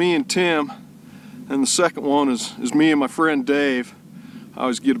one is me and Tim, and the second one is me and my friend Dave. I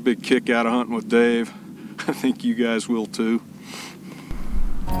always get a big kick out of hunting with Dave. I think you guys will too.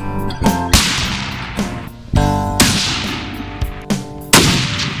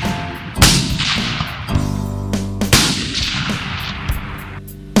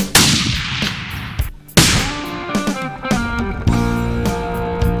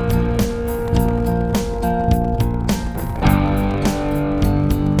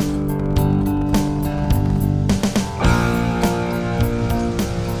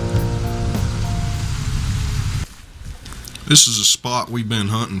 This is a spot we've been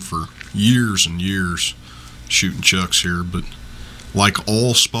hunting for years and years, shooting chucks here, but like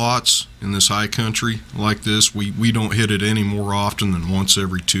all spots in this high country like this, we don't hit it any more often than once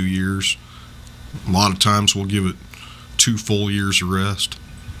every 2 years. A lot of times we'll give it 2 full years of rest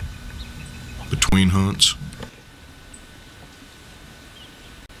between hunts.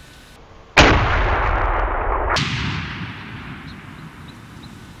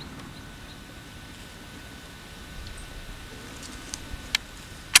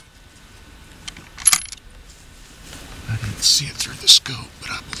 I didn't see it through the scope, but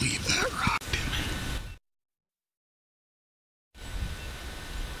I believe that rocked him.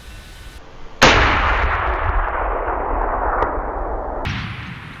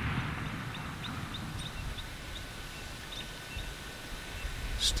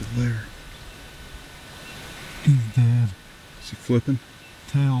 Still there. He's dead. Is he flipping?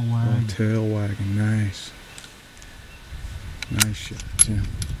 Tail wag. Oh, tail wagging. Nice. Nice shot, Tim.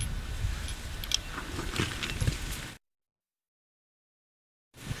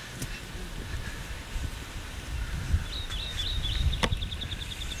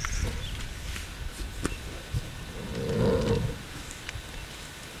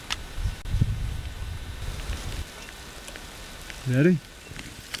 Ready?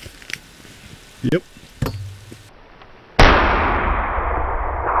 Yep.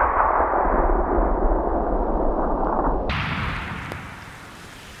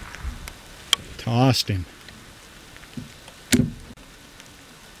 Tossed him.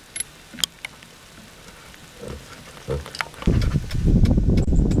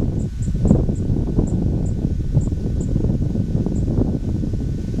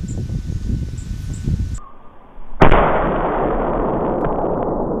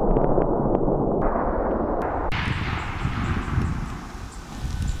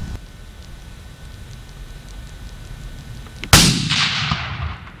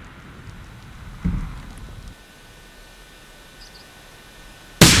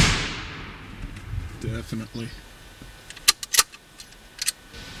 Definitely.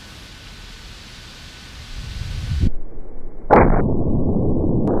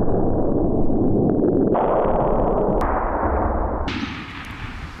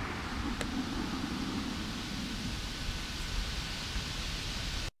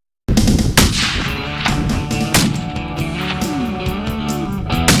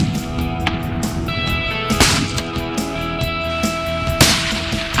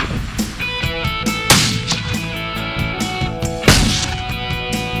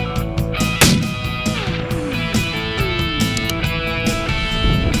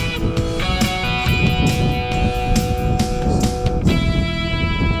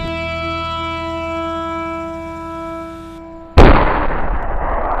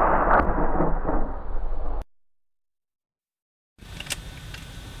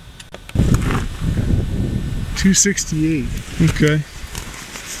 $268. Okay.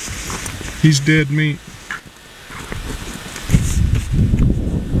 He's dead meat.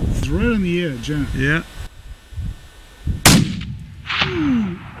 He's right on the edge, huh? Yeah.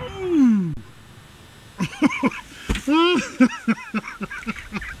 Ooh, ooh.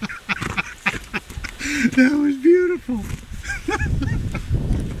 That was beautiful.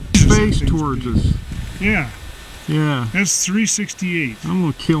 Face towards us. Yeah, Yeah. that's 368. I'm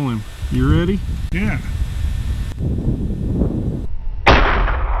gonna kill him. You ready? Yeah.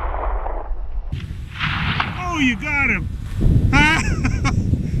 Oh, you got him.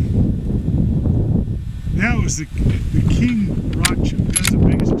 That was the king rock chuck. That's the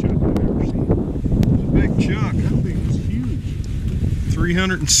biggest chuck I've ever seen. It's a big chuck. That thing was huge.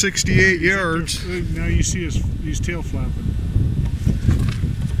 368 yards. Now you see his tail flapping.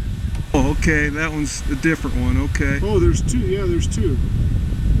 Oh, okay. That one's a different one. Okay. Oh, there's two. Yeah, there's two.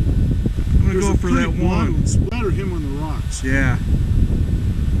 I'm gonna go for that one. Splatter him on the rocks. Yeah.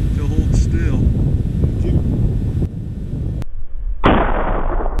 He'll hold still.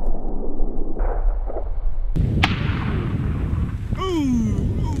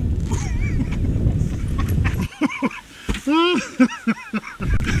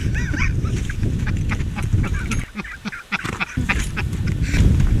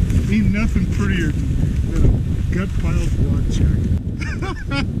 Ain't nothing prettier than a gut-piled rock chuck.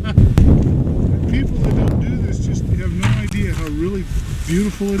 People that don't do this just have no idea how really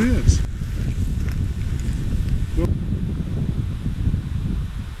beautiful it is. Well,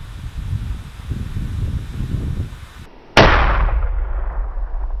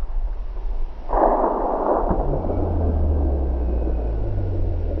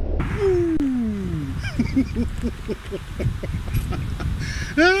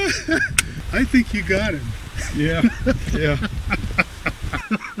 I think you got him. Yeah, yeah.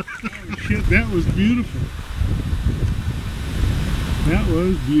 Oh, shit, that was beautiful. That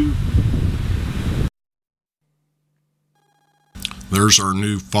was beautiful. There's our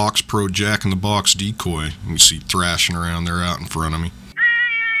new Fox Pro Jack-in-the-Box decoy. You can see thrashing around there out in front of me.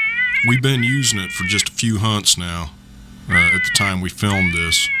 We've been using it for just a few hunts now. At the time we filmed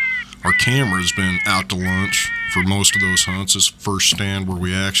this, our camera's been out to lunch for most of those hunts. This first stand where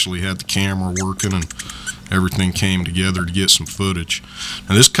we actually had the camera working and everything came together to get some footage.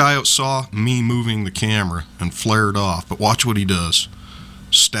 And this coyote saw me moving the camera and flared off, but watch what he does.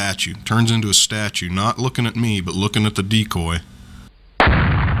 Statue. Turns into a statue, not looking at me, but looking at the decoy.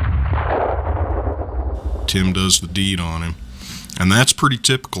 Tim does the deed on him. And that's pretty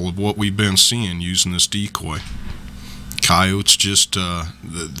typical of what we've been seeing using this decoy. Coyotes just,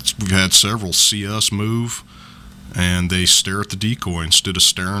 we've had several see us move, and they stare at the decoy instead of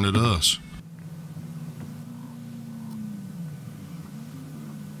staring at us.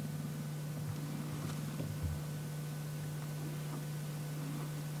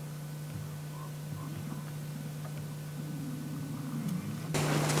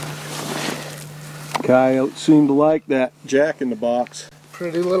 Coyote seemed to like that jack-in-the-box.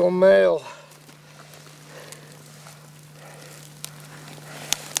 Pretty little male.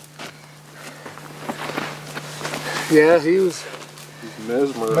 Yeah, he was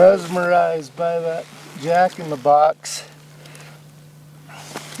mesmerized by that jack-in-the-box.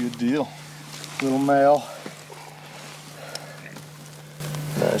 Good deal. Little male.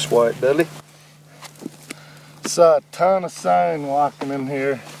 Nice white belly. Saw a ton of sign walking in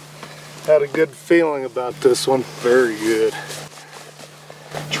here. Had a good feeling about this one. Very good.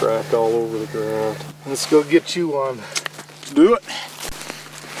 Track all over the ground. Let's go get you one. Let's do it.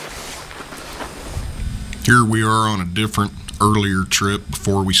 Here we are on a different, earlier trip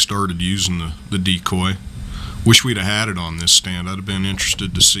before we started using the decoy. Wish we'd have had it on this stand. I'd have been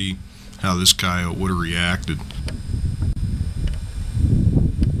interested to see how this coyote would have reacted.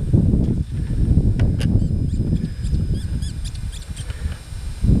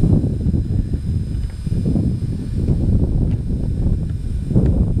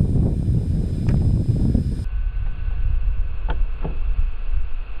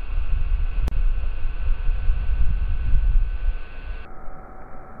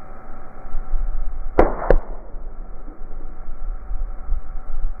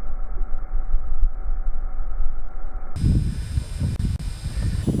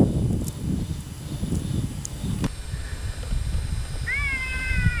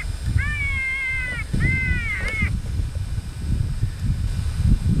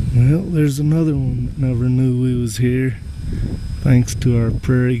 Well, there's another one that never knew we was here. Thanks to our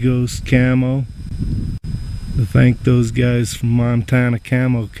Prairie Ghost camo. To thank those guys from Montana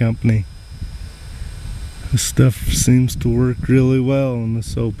Camo Company. This stuff seems to work really well in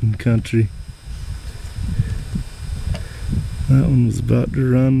this open country. That one was about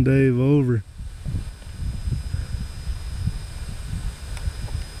to run Dave over.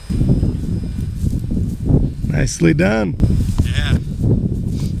 Nicely done. Yeah.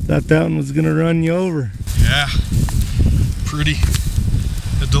 Thought that one was gonna run you over. Yeah. Pretty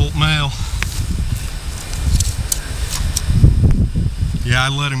adult male. Yeah, I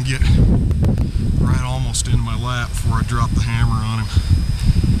let him get right almost into my lap before I dropped the hammer on him.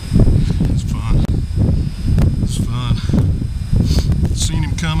 It's fun. It's fun. Seen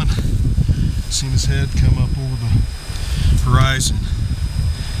him coming. Seen his head come up over the horizon.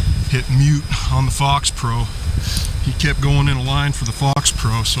 Hit mute on the Fox Pro. He kept going in a line for the Fox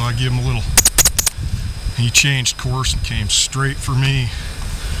Pro, so I gave him a little. He changed course and came straight for me.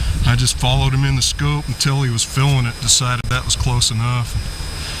 I just followed him in the scope until he was filling it, decided that was close enough.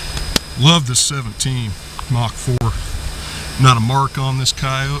 Love this 17 Mach 4. Not a mark on this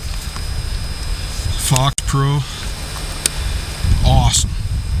coyote. Fox Pro. Awesome.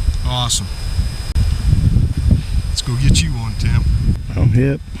 Awesome. Let's go get you one, Tim. I'm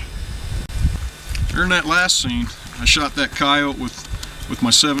hip. During that last scene, I shot that coyote with my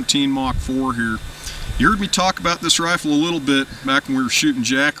 17 Mach 4 here. You heard me talk about this rifle a little bit back when we were shooting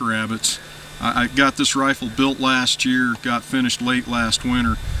jackrabbits. I got this rifle built last year, got finished late last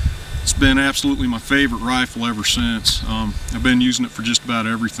winter. It's been absolutely my favorite rifle ever since. I've been using it for just about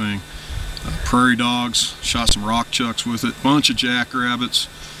everything. Prairie dogs, shot some rock chucks with it, bunch of jackrabbits,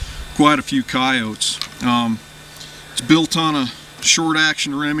 quite a few coyotes. It's built on a short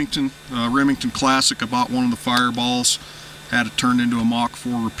action Remington Classic. I bought one of the Fireballs, had it turned into a Mach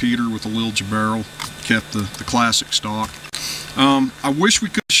 4 repeater with a Lilja barrel, kept the classic stock. I wish we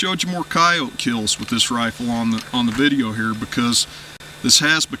could have showed you more coyote kills with this rifle on the video here, because this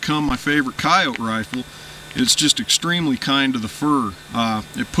has become my favorite coyote rifle, it's just extremely kind to the fur.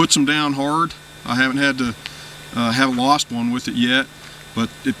 It puts them down hard. I haven't had to haven't lost one with it yet, but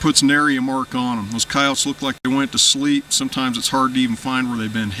it puts an area mark on them. Those coyotes look like they went to sleep. Sometimes it's hard to even find where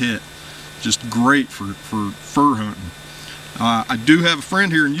they've been hit. Just great for fur hunting. I do have a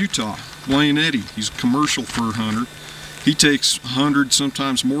friend here in Utah, Blaine Eddy. He's a commercial fur hunter. He takes 100,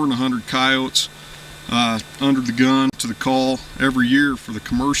 sometimes more than 100 coyotes under the gun to the call every year for the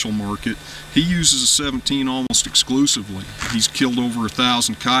commercial market. He uses a 17 almost exclusively. He's killed over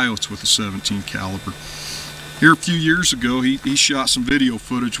 1,000 coyotes with a 17 caliber. Here a few years ago, he shot some video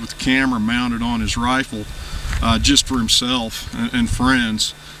footage with the camera mounted on his rifle just for himself and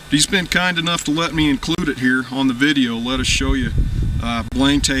friends. He's been kind enough to let me include it here on the video. Let us show you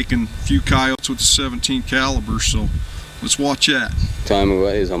Blaine taking a few coyotes with a 17 caliber, so let's watch that. Time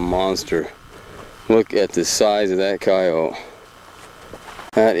away is a monster. Look at the size of that coyote.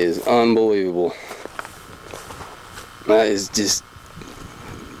 That is unbelievable. That is just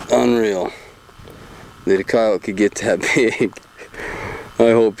unreal that a coyote could get that big.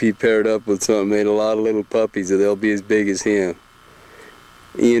 I hope he paired up with something, made a lot of little puppies, so they'll be as big as him.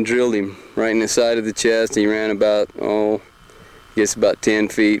 Ian drilled him right in the side of the chest. He ran about, about 10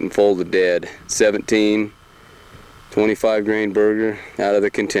 feet and folded dead. 17, 25 grain burger out of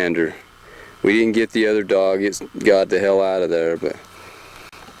the contender. We didn't get the other dog. It got the hell out of there, but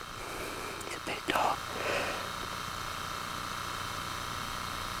he's a big dog.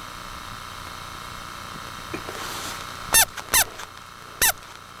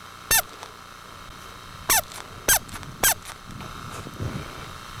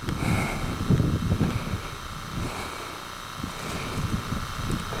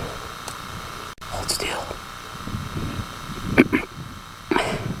 Hold still.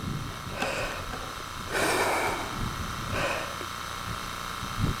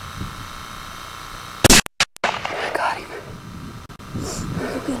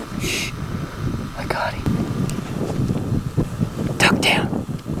 I got him. Duck down.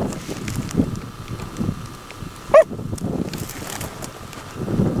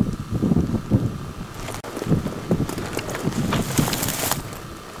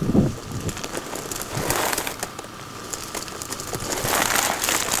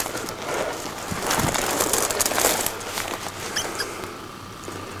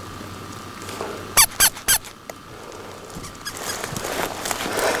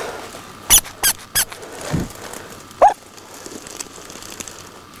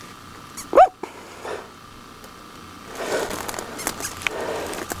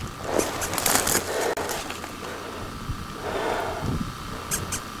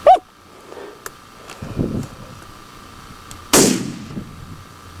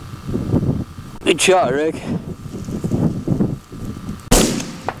 Good shot, Rick.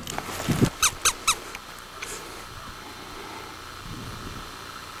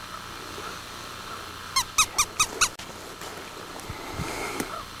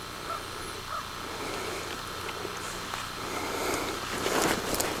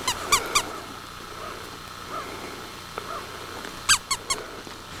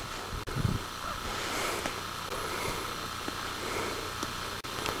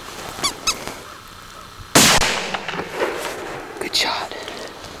 Good shot.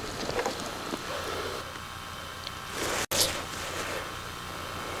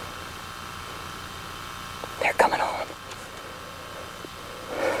 They're coming on.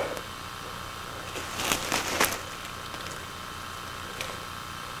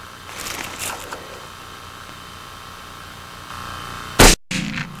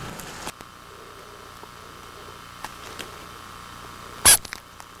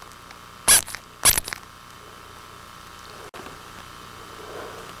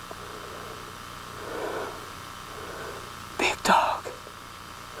 Big dog.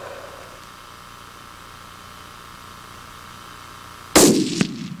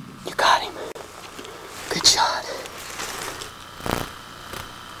 You got him. Good shot.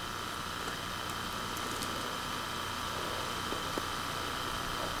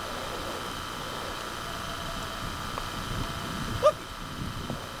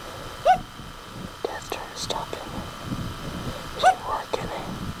 Death turn, stop him. Keep working it.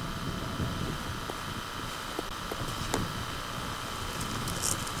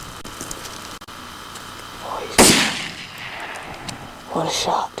 What a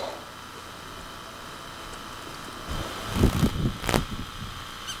shot.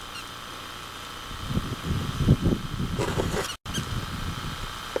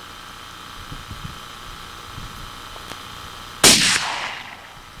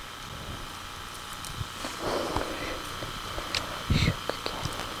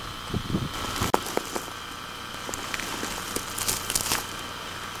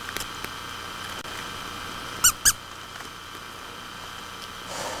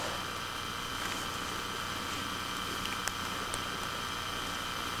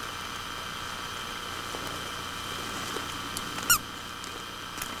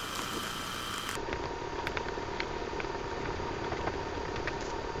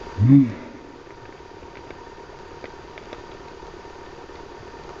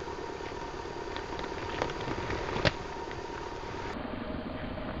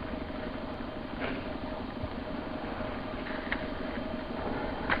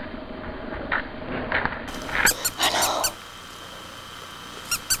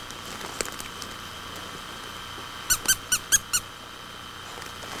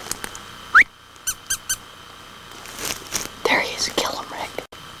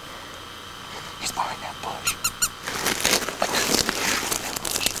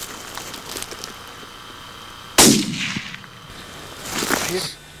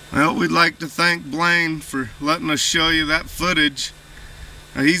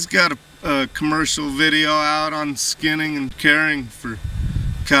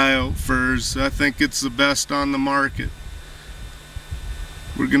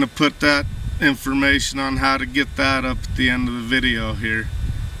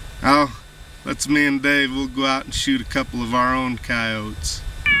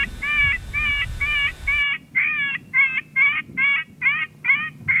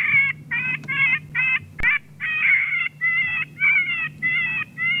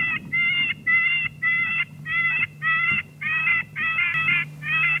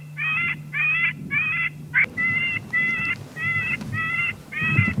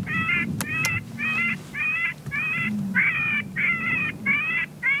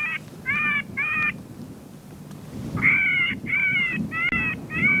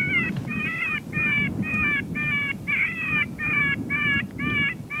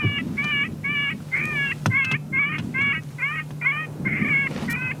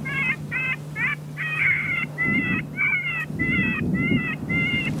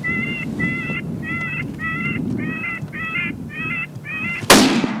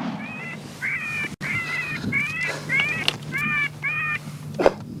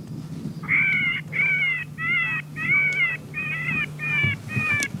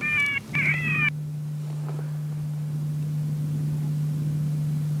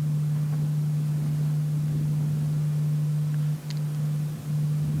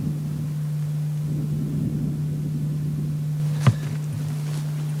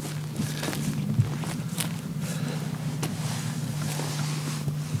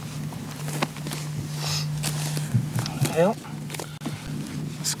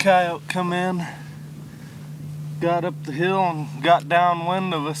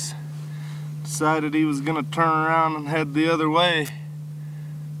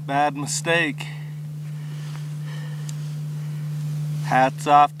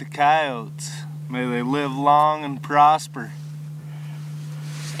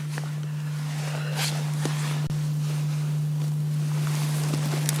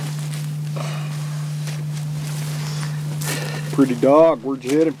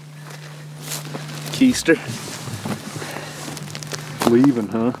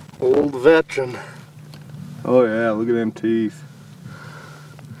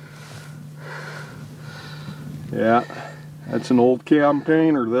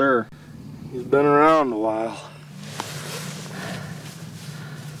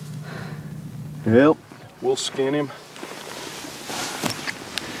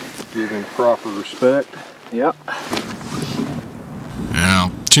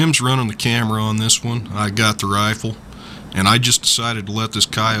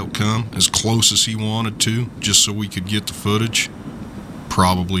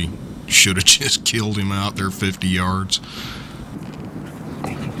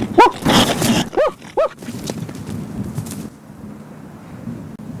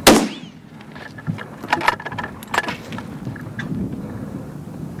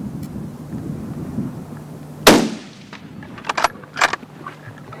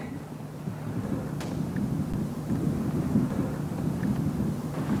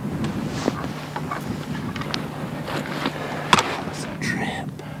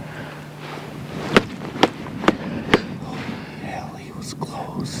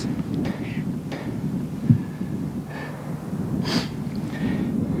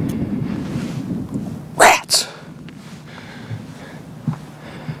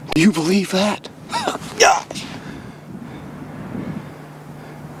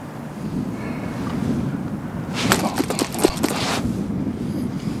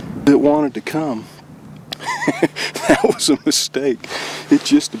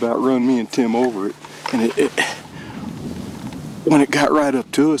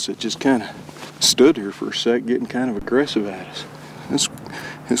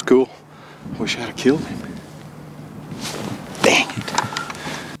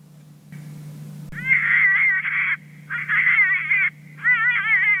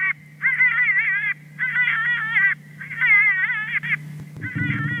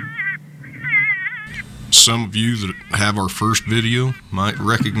 some of you that have our first video might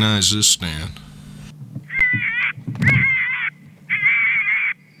recognize this stand.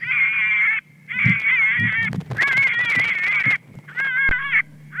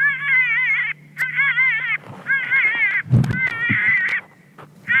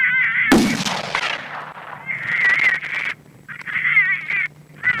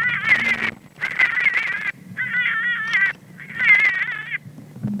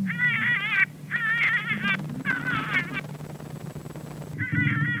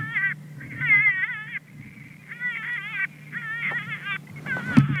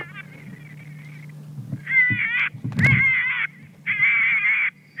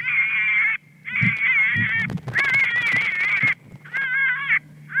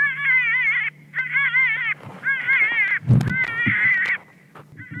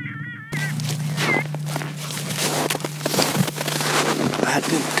 That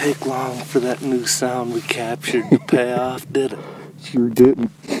didn't take long for that new sound we captured to pay off, did it? Sure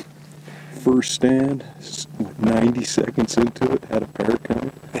didn't. First stand, 90 seconds into it, had a pair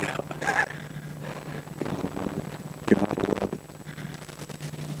coming. Yeah. Gotta love it.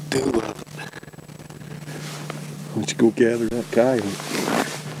 Do love it. Why don't you go gather that coyote?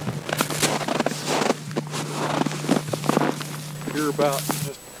 Here about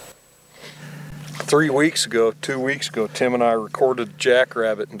just 2 weeks ago, Tim and I recorded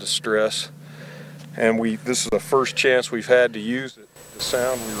jackrabbit in distress, and this is the first chance we've had to use it. The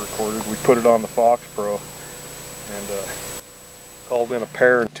sound we recorded, we put it on the Fox Pro, and called in a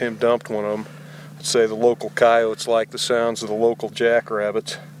pair, and Tim dumped one of them. I'd say the local coyotes like the sounds of the local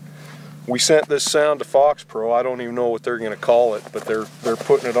jackrabbits. We sent this sound to Fox Pro. I don't even know what they're going to call it, but they're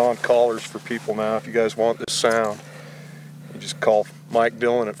putting it on collars for people now. If you guys want this sound, you just call Mike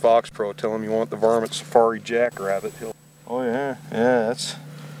Dillon at Fox Pro, tell him you want the Varmint Safari Jackrabbit. Oh yeah,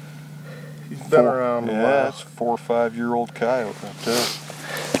 he's been around a while. Yeah, it's a 4 or 5 year old coyote right there.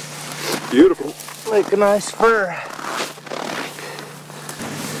 beautiful. Make a nice fur.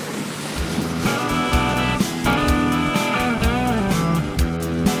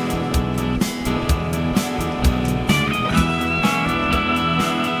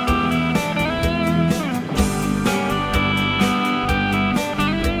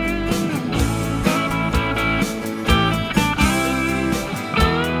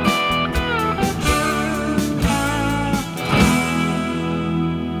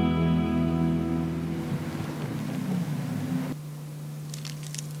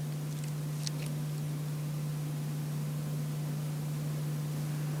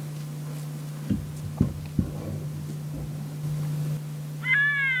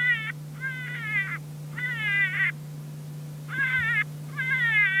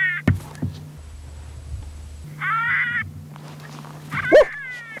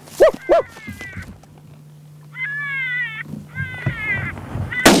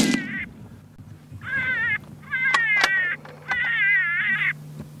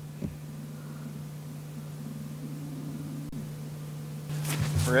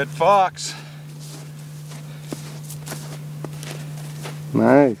 Red fox.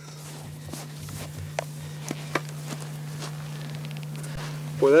 Nice.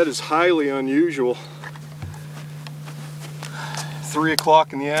 Boy, that is highly unusual. 3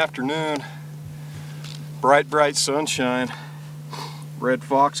 o'clock in the afternoon, bright sunshine, red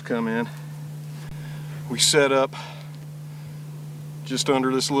fox come in. We set up just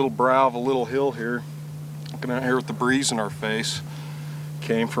under this little brow of a little hill here, looking out here with the breeze in our face.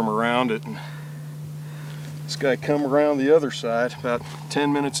 Came from around it, and this guy come around the other side. About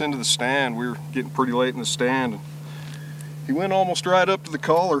 10 minutes into the stand, we were getting pretty late in the stand, and he went almost right up to the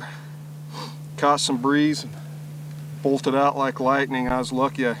collar, caught some breeze, and bolted out like lightning. I was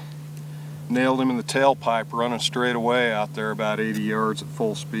lucky I nailed him in the tailpipe running straight away out there about 80 yards at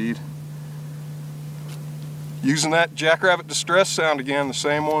full speed. Using that jackrabbit distress sound again, the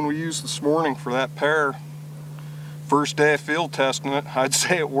same one we used this morning for that pair. First day of field testing it, I'd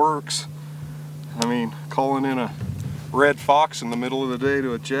say it works. I mean, calling in a red fox in the middle of the day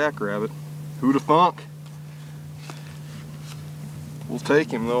to a jackrabbit. Who'd have thunk? We'll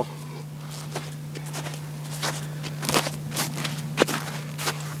take him though.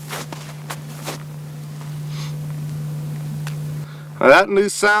 Well, that new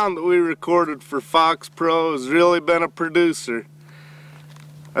sound that we recorded for Fox Pro has really been a producer.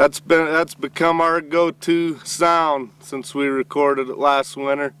 That's become our go-to sound since we recorded it last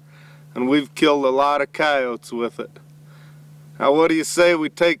winter, and we've killed a lot of coyotes with it. Now what do you say we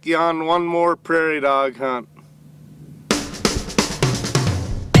take you on one more prairie dog hunt?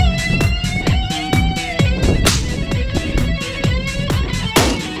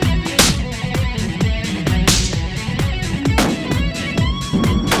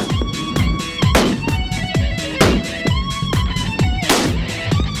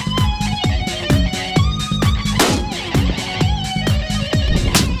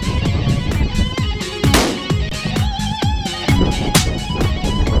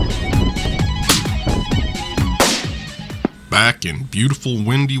 back in beautiful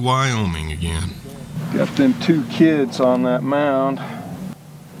windy Wyoming again. Got them 2 kids on that mound.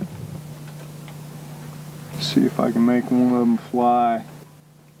 See if I can make one of them fly.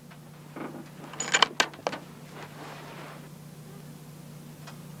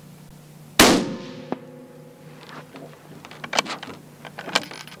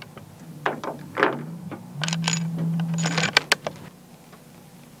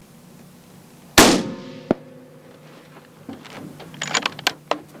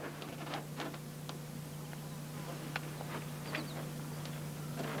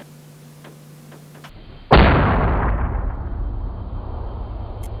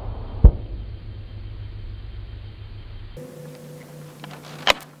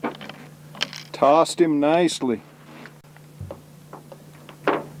 Tossed him nicely.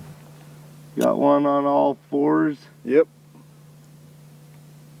 Got one on all 4s. Yep.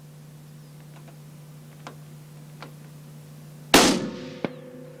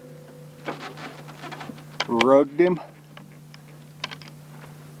 Rugged him.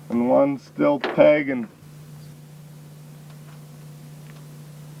 And one's still pegging.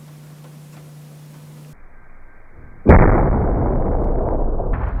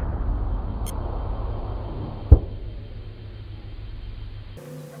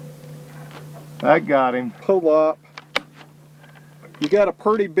 I got him. Pull up. You got a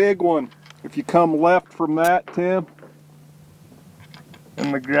pretty big one. If you come left from that, Tim.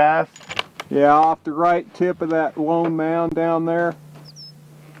 In the grass. Yeah, off the right tip of that lone mound down there.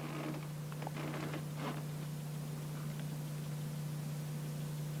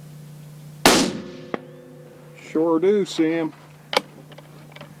 Sure do see him.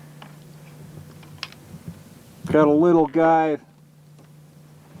 Got a little guy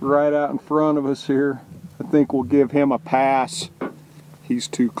right out in front of us here. I think we'll give him a pass. He's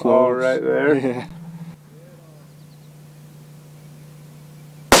too close. Oh, right there. Yeah.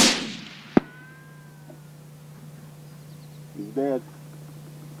 He's dead.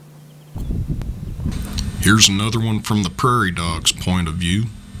 Here's another one from the prairie dog's point of view.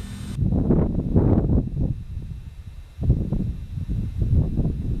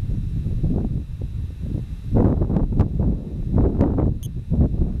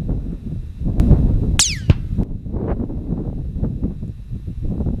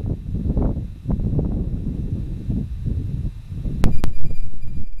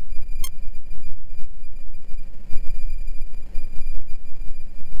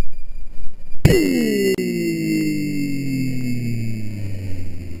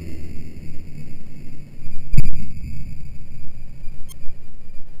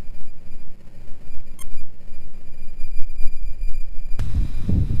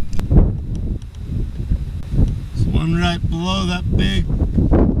 One right below that big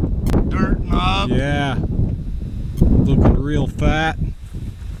dirt knob. Yeah. Looking real fat.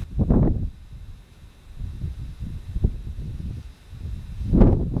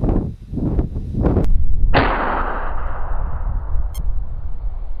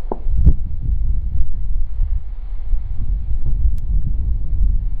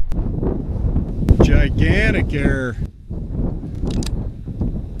 Gigantic error.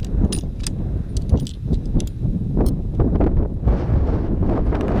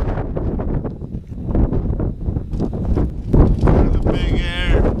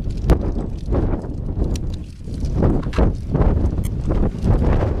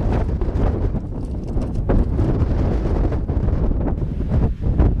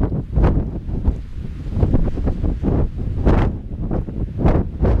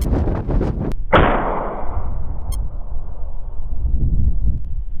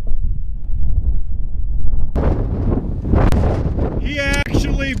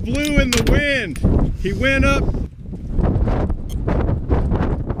 Blew in the wind. He went up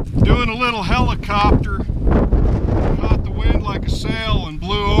doing a little helicopter, caught the wind like a sail and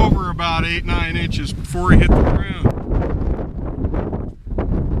blew over about 8-9 inches before he hit the ground.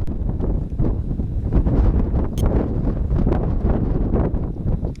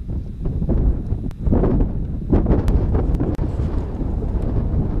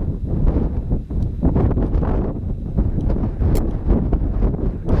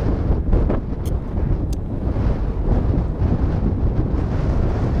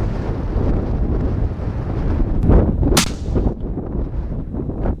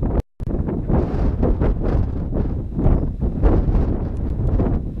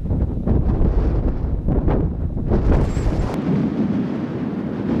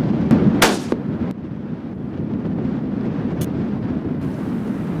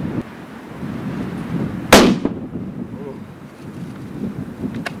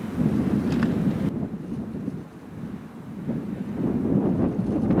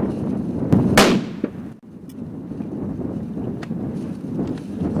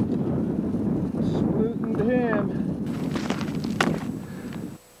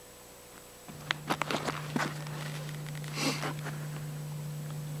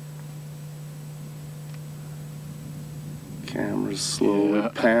 just slowly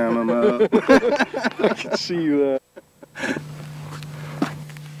panning up. I can see that.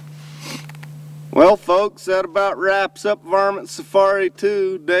 Well, folks, that about wraps up Varmint Safari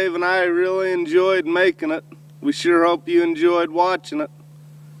 2. Dave and I really enjoyed making it. We sure hope you enjoyed watching it.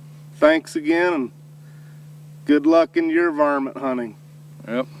 Thanks again, and good luck in your varmint hunting.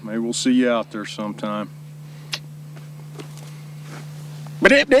 Yep, maybe we'll see you out there sometime.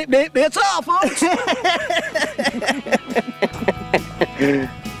 That's all, folks. You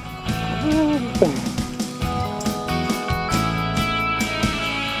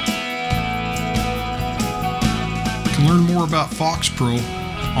can learn more about Fox Pro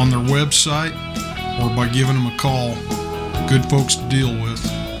on their website or by giving them a call. Good folks to deal with.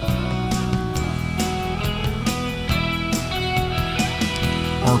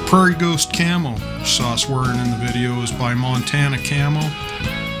 Our Prairie Ghost Camo, which you saw us wearing in the video, is by Montana Camo.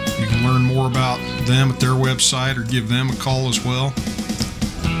 You can learn more about them at their website or give them a call as well.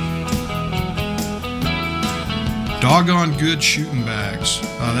 Doggone good shooting bags.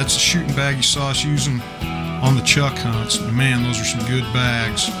 That's the shooting bag you saw us using on the chuck hunts. Man, those are some good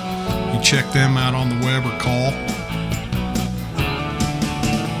bags. You check them out on the web or call.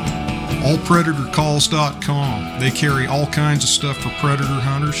 AllPredatorCalls.com. They carry all kinds of stuff for predator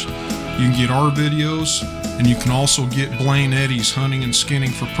hunters. You can get our videos, and you can also get Blaine Eddy's Hunting and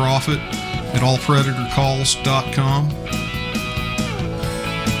Skinning for Profit at AllPredatorCalls.com.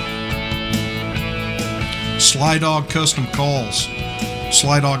 Sly Dog Custom Calls.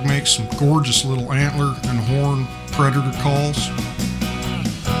 Sly Dog makes some gorgeous little antler and horn predator calls.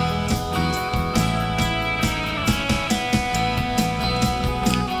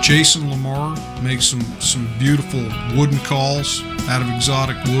 Jason Lamar makes some beautiful wooden calls out of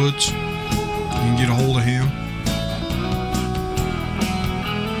exotic woods. You can get a hold of him.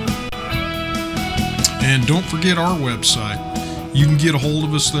 And don't forget our website. You can get a hold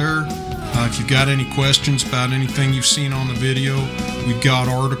of us there. If you've got any questions about anything you've seen on the video, we've got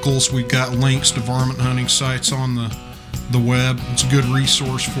articles, we've got links to varmint hunting sites on the web. It's a good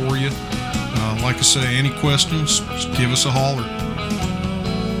resource for you. Like I say, any questions, just give us a holler.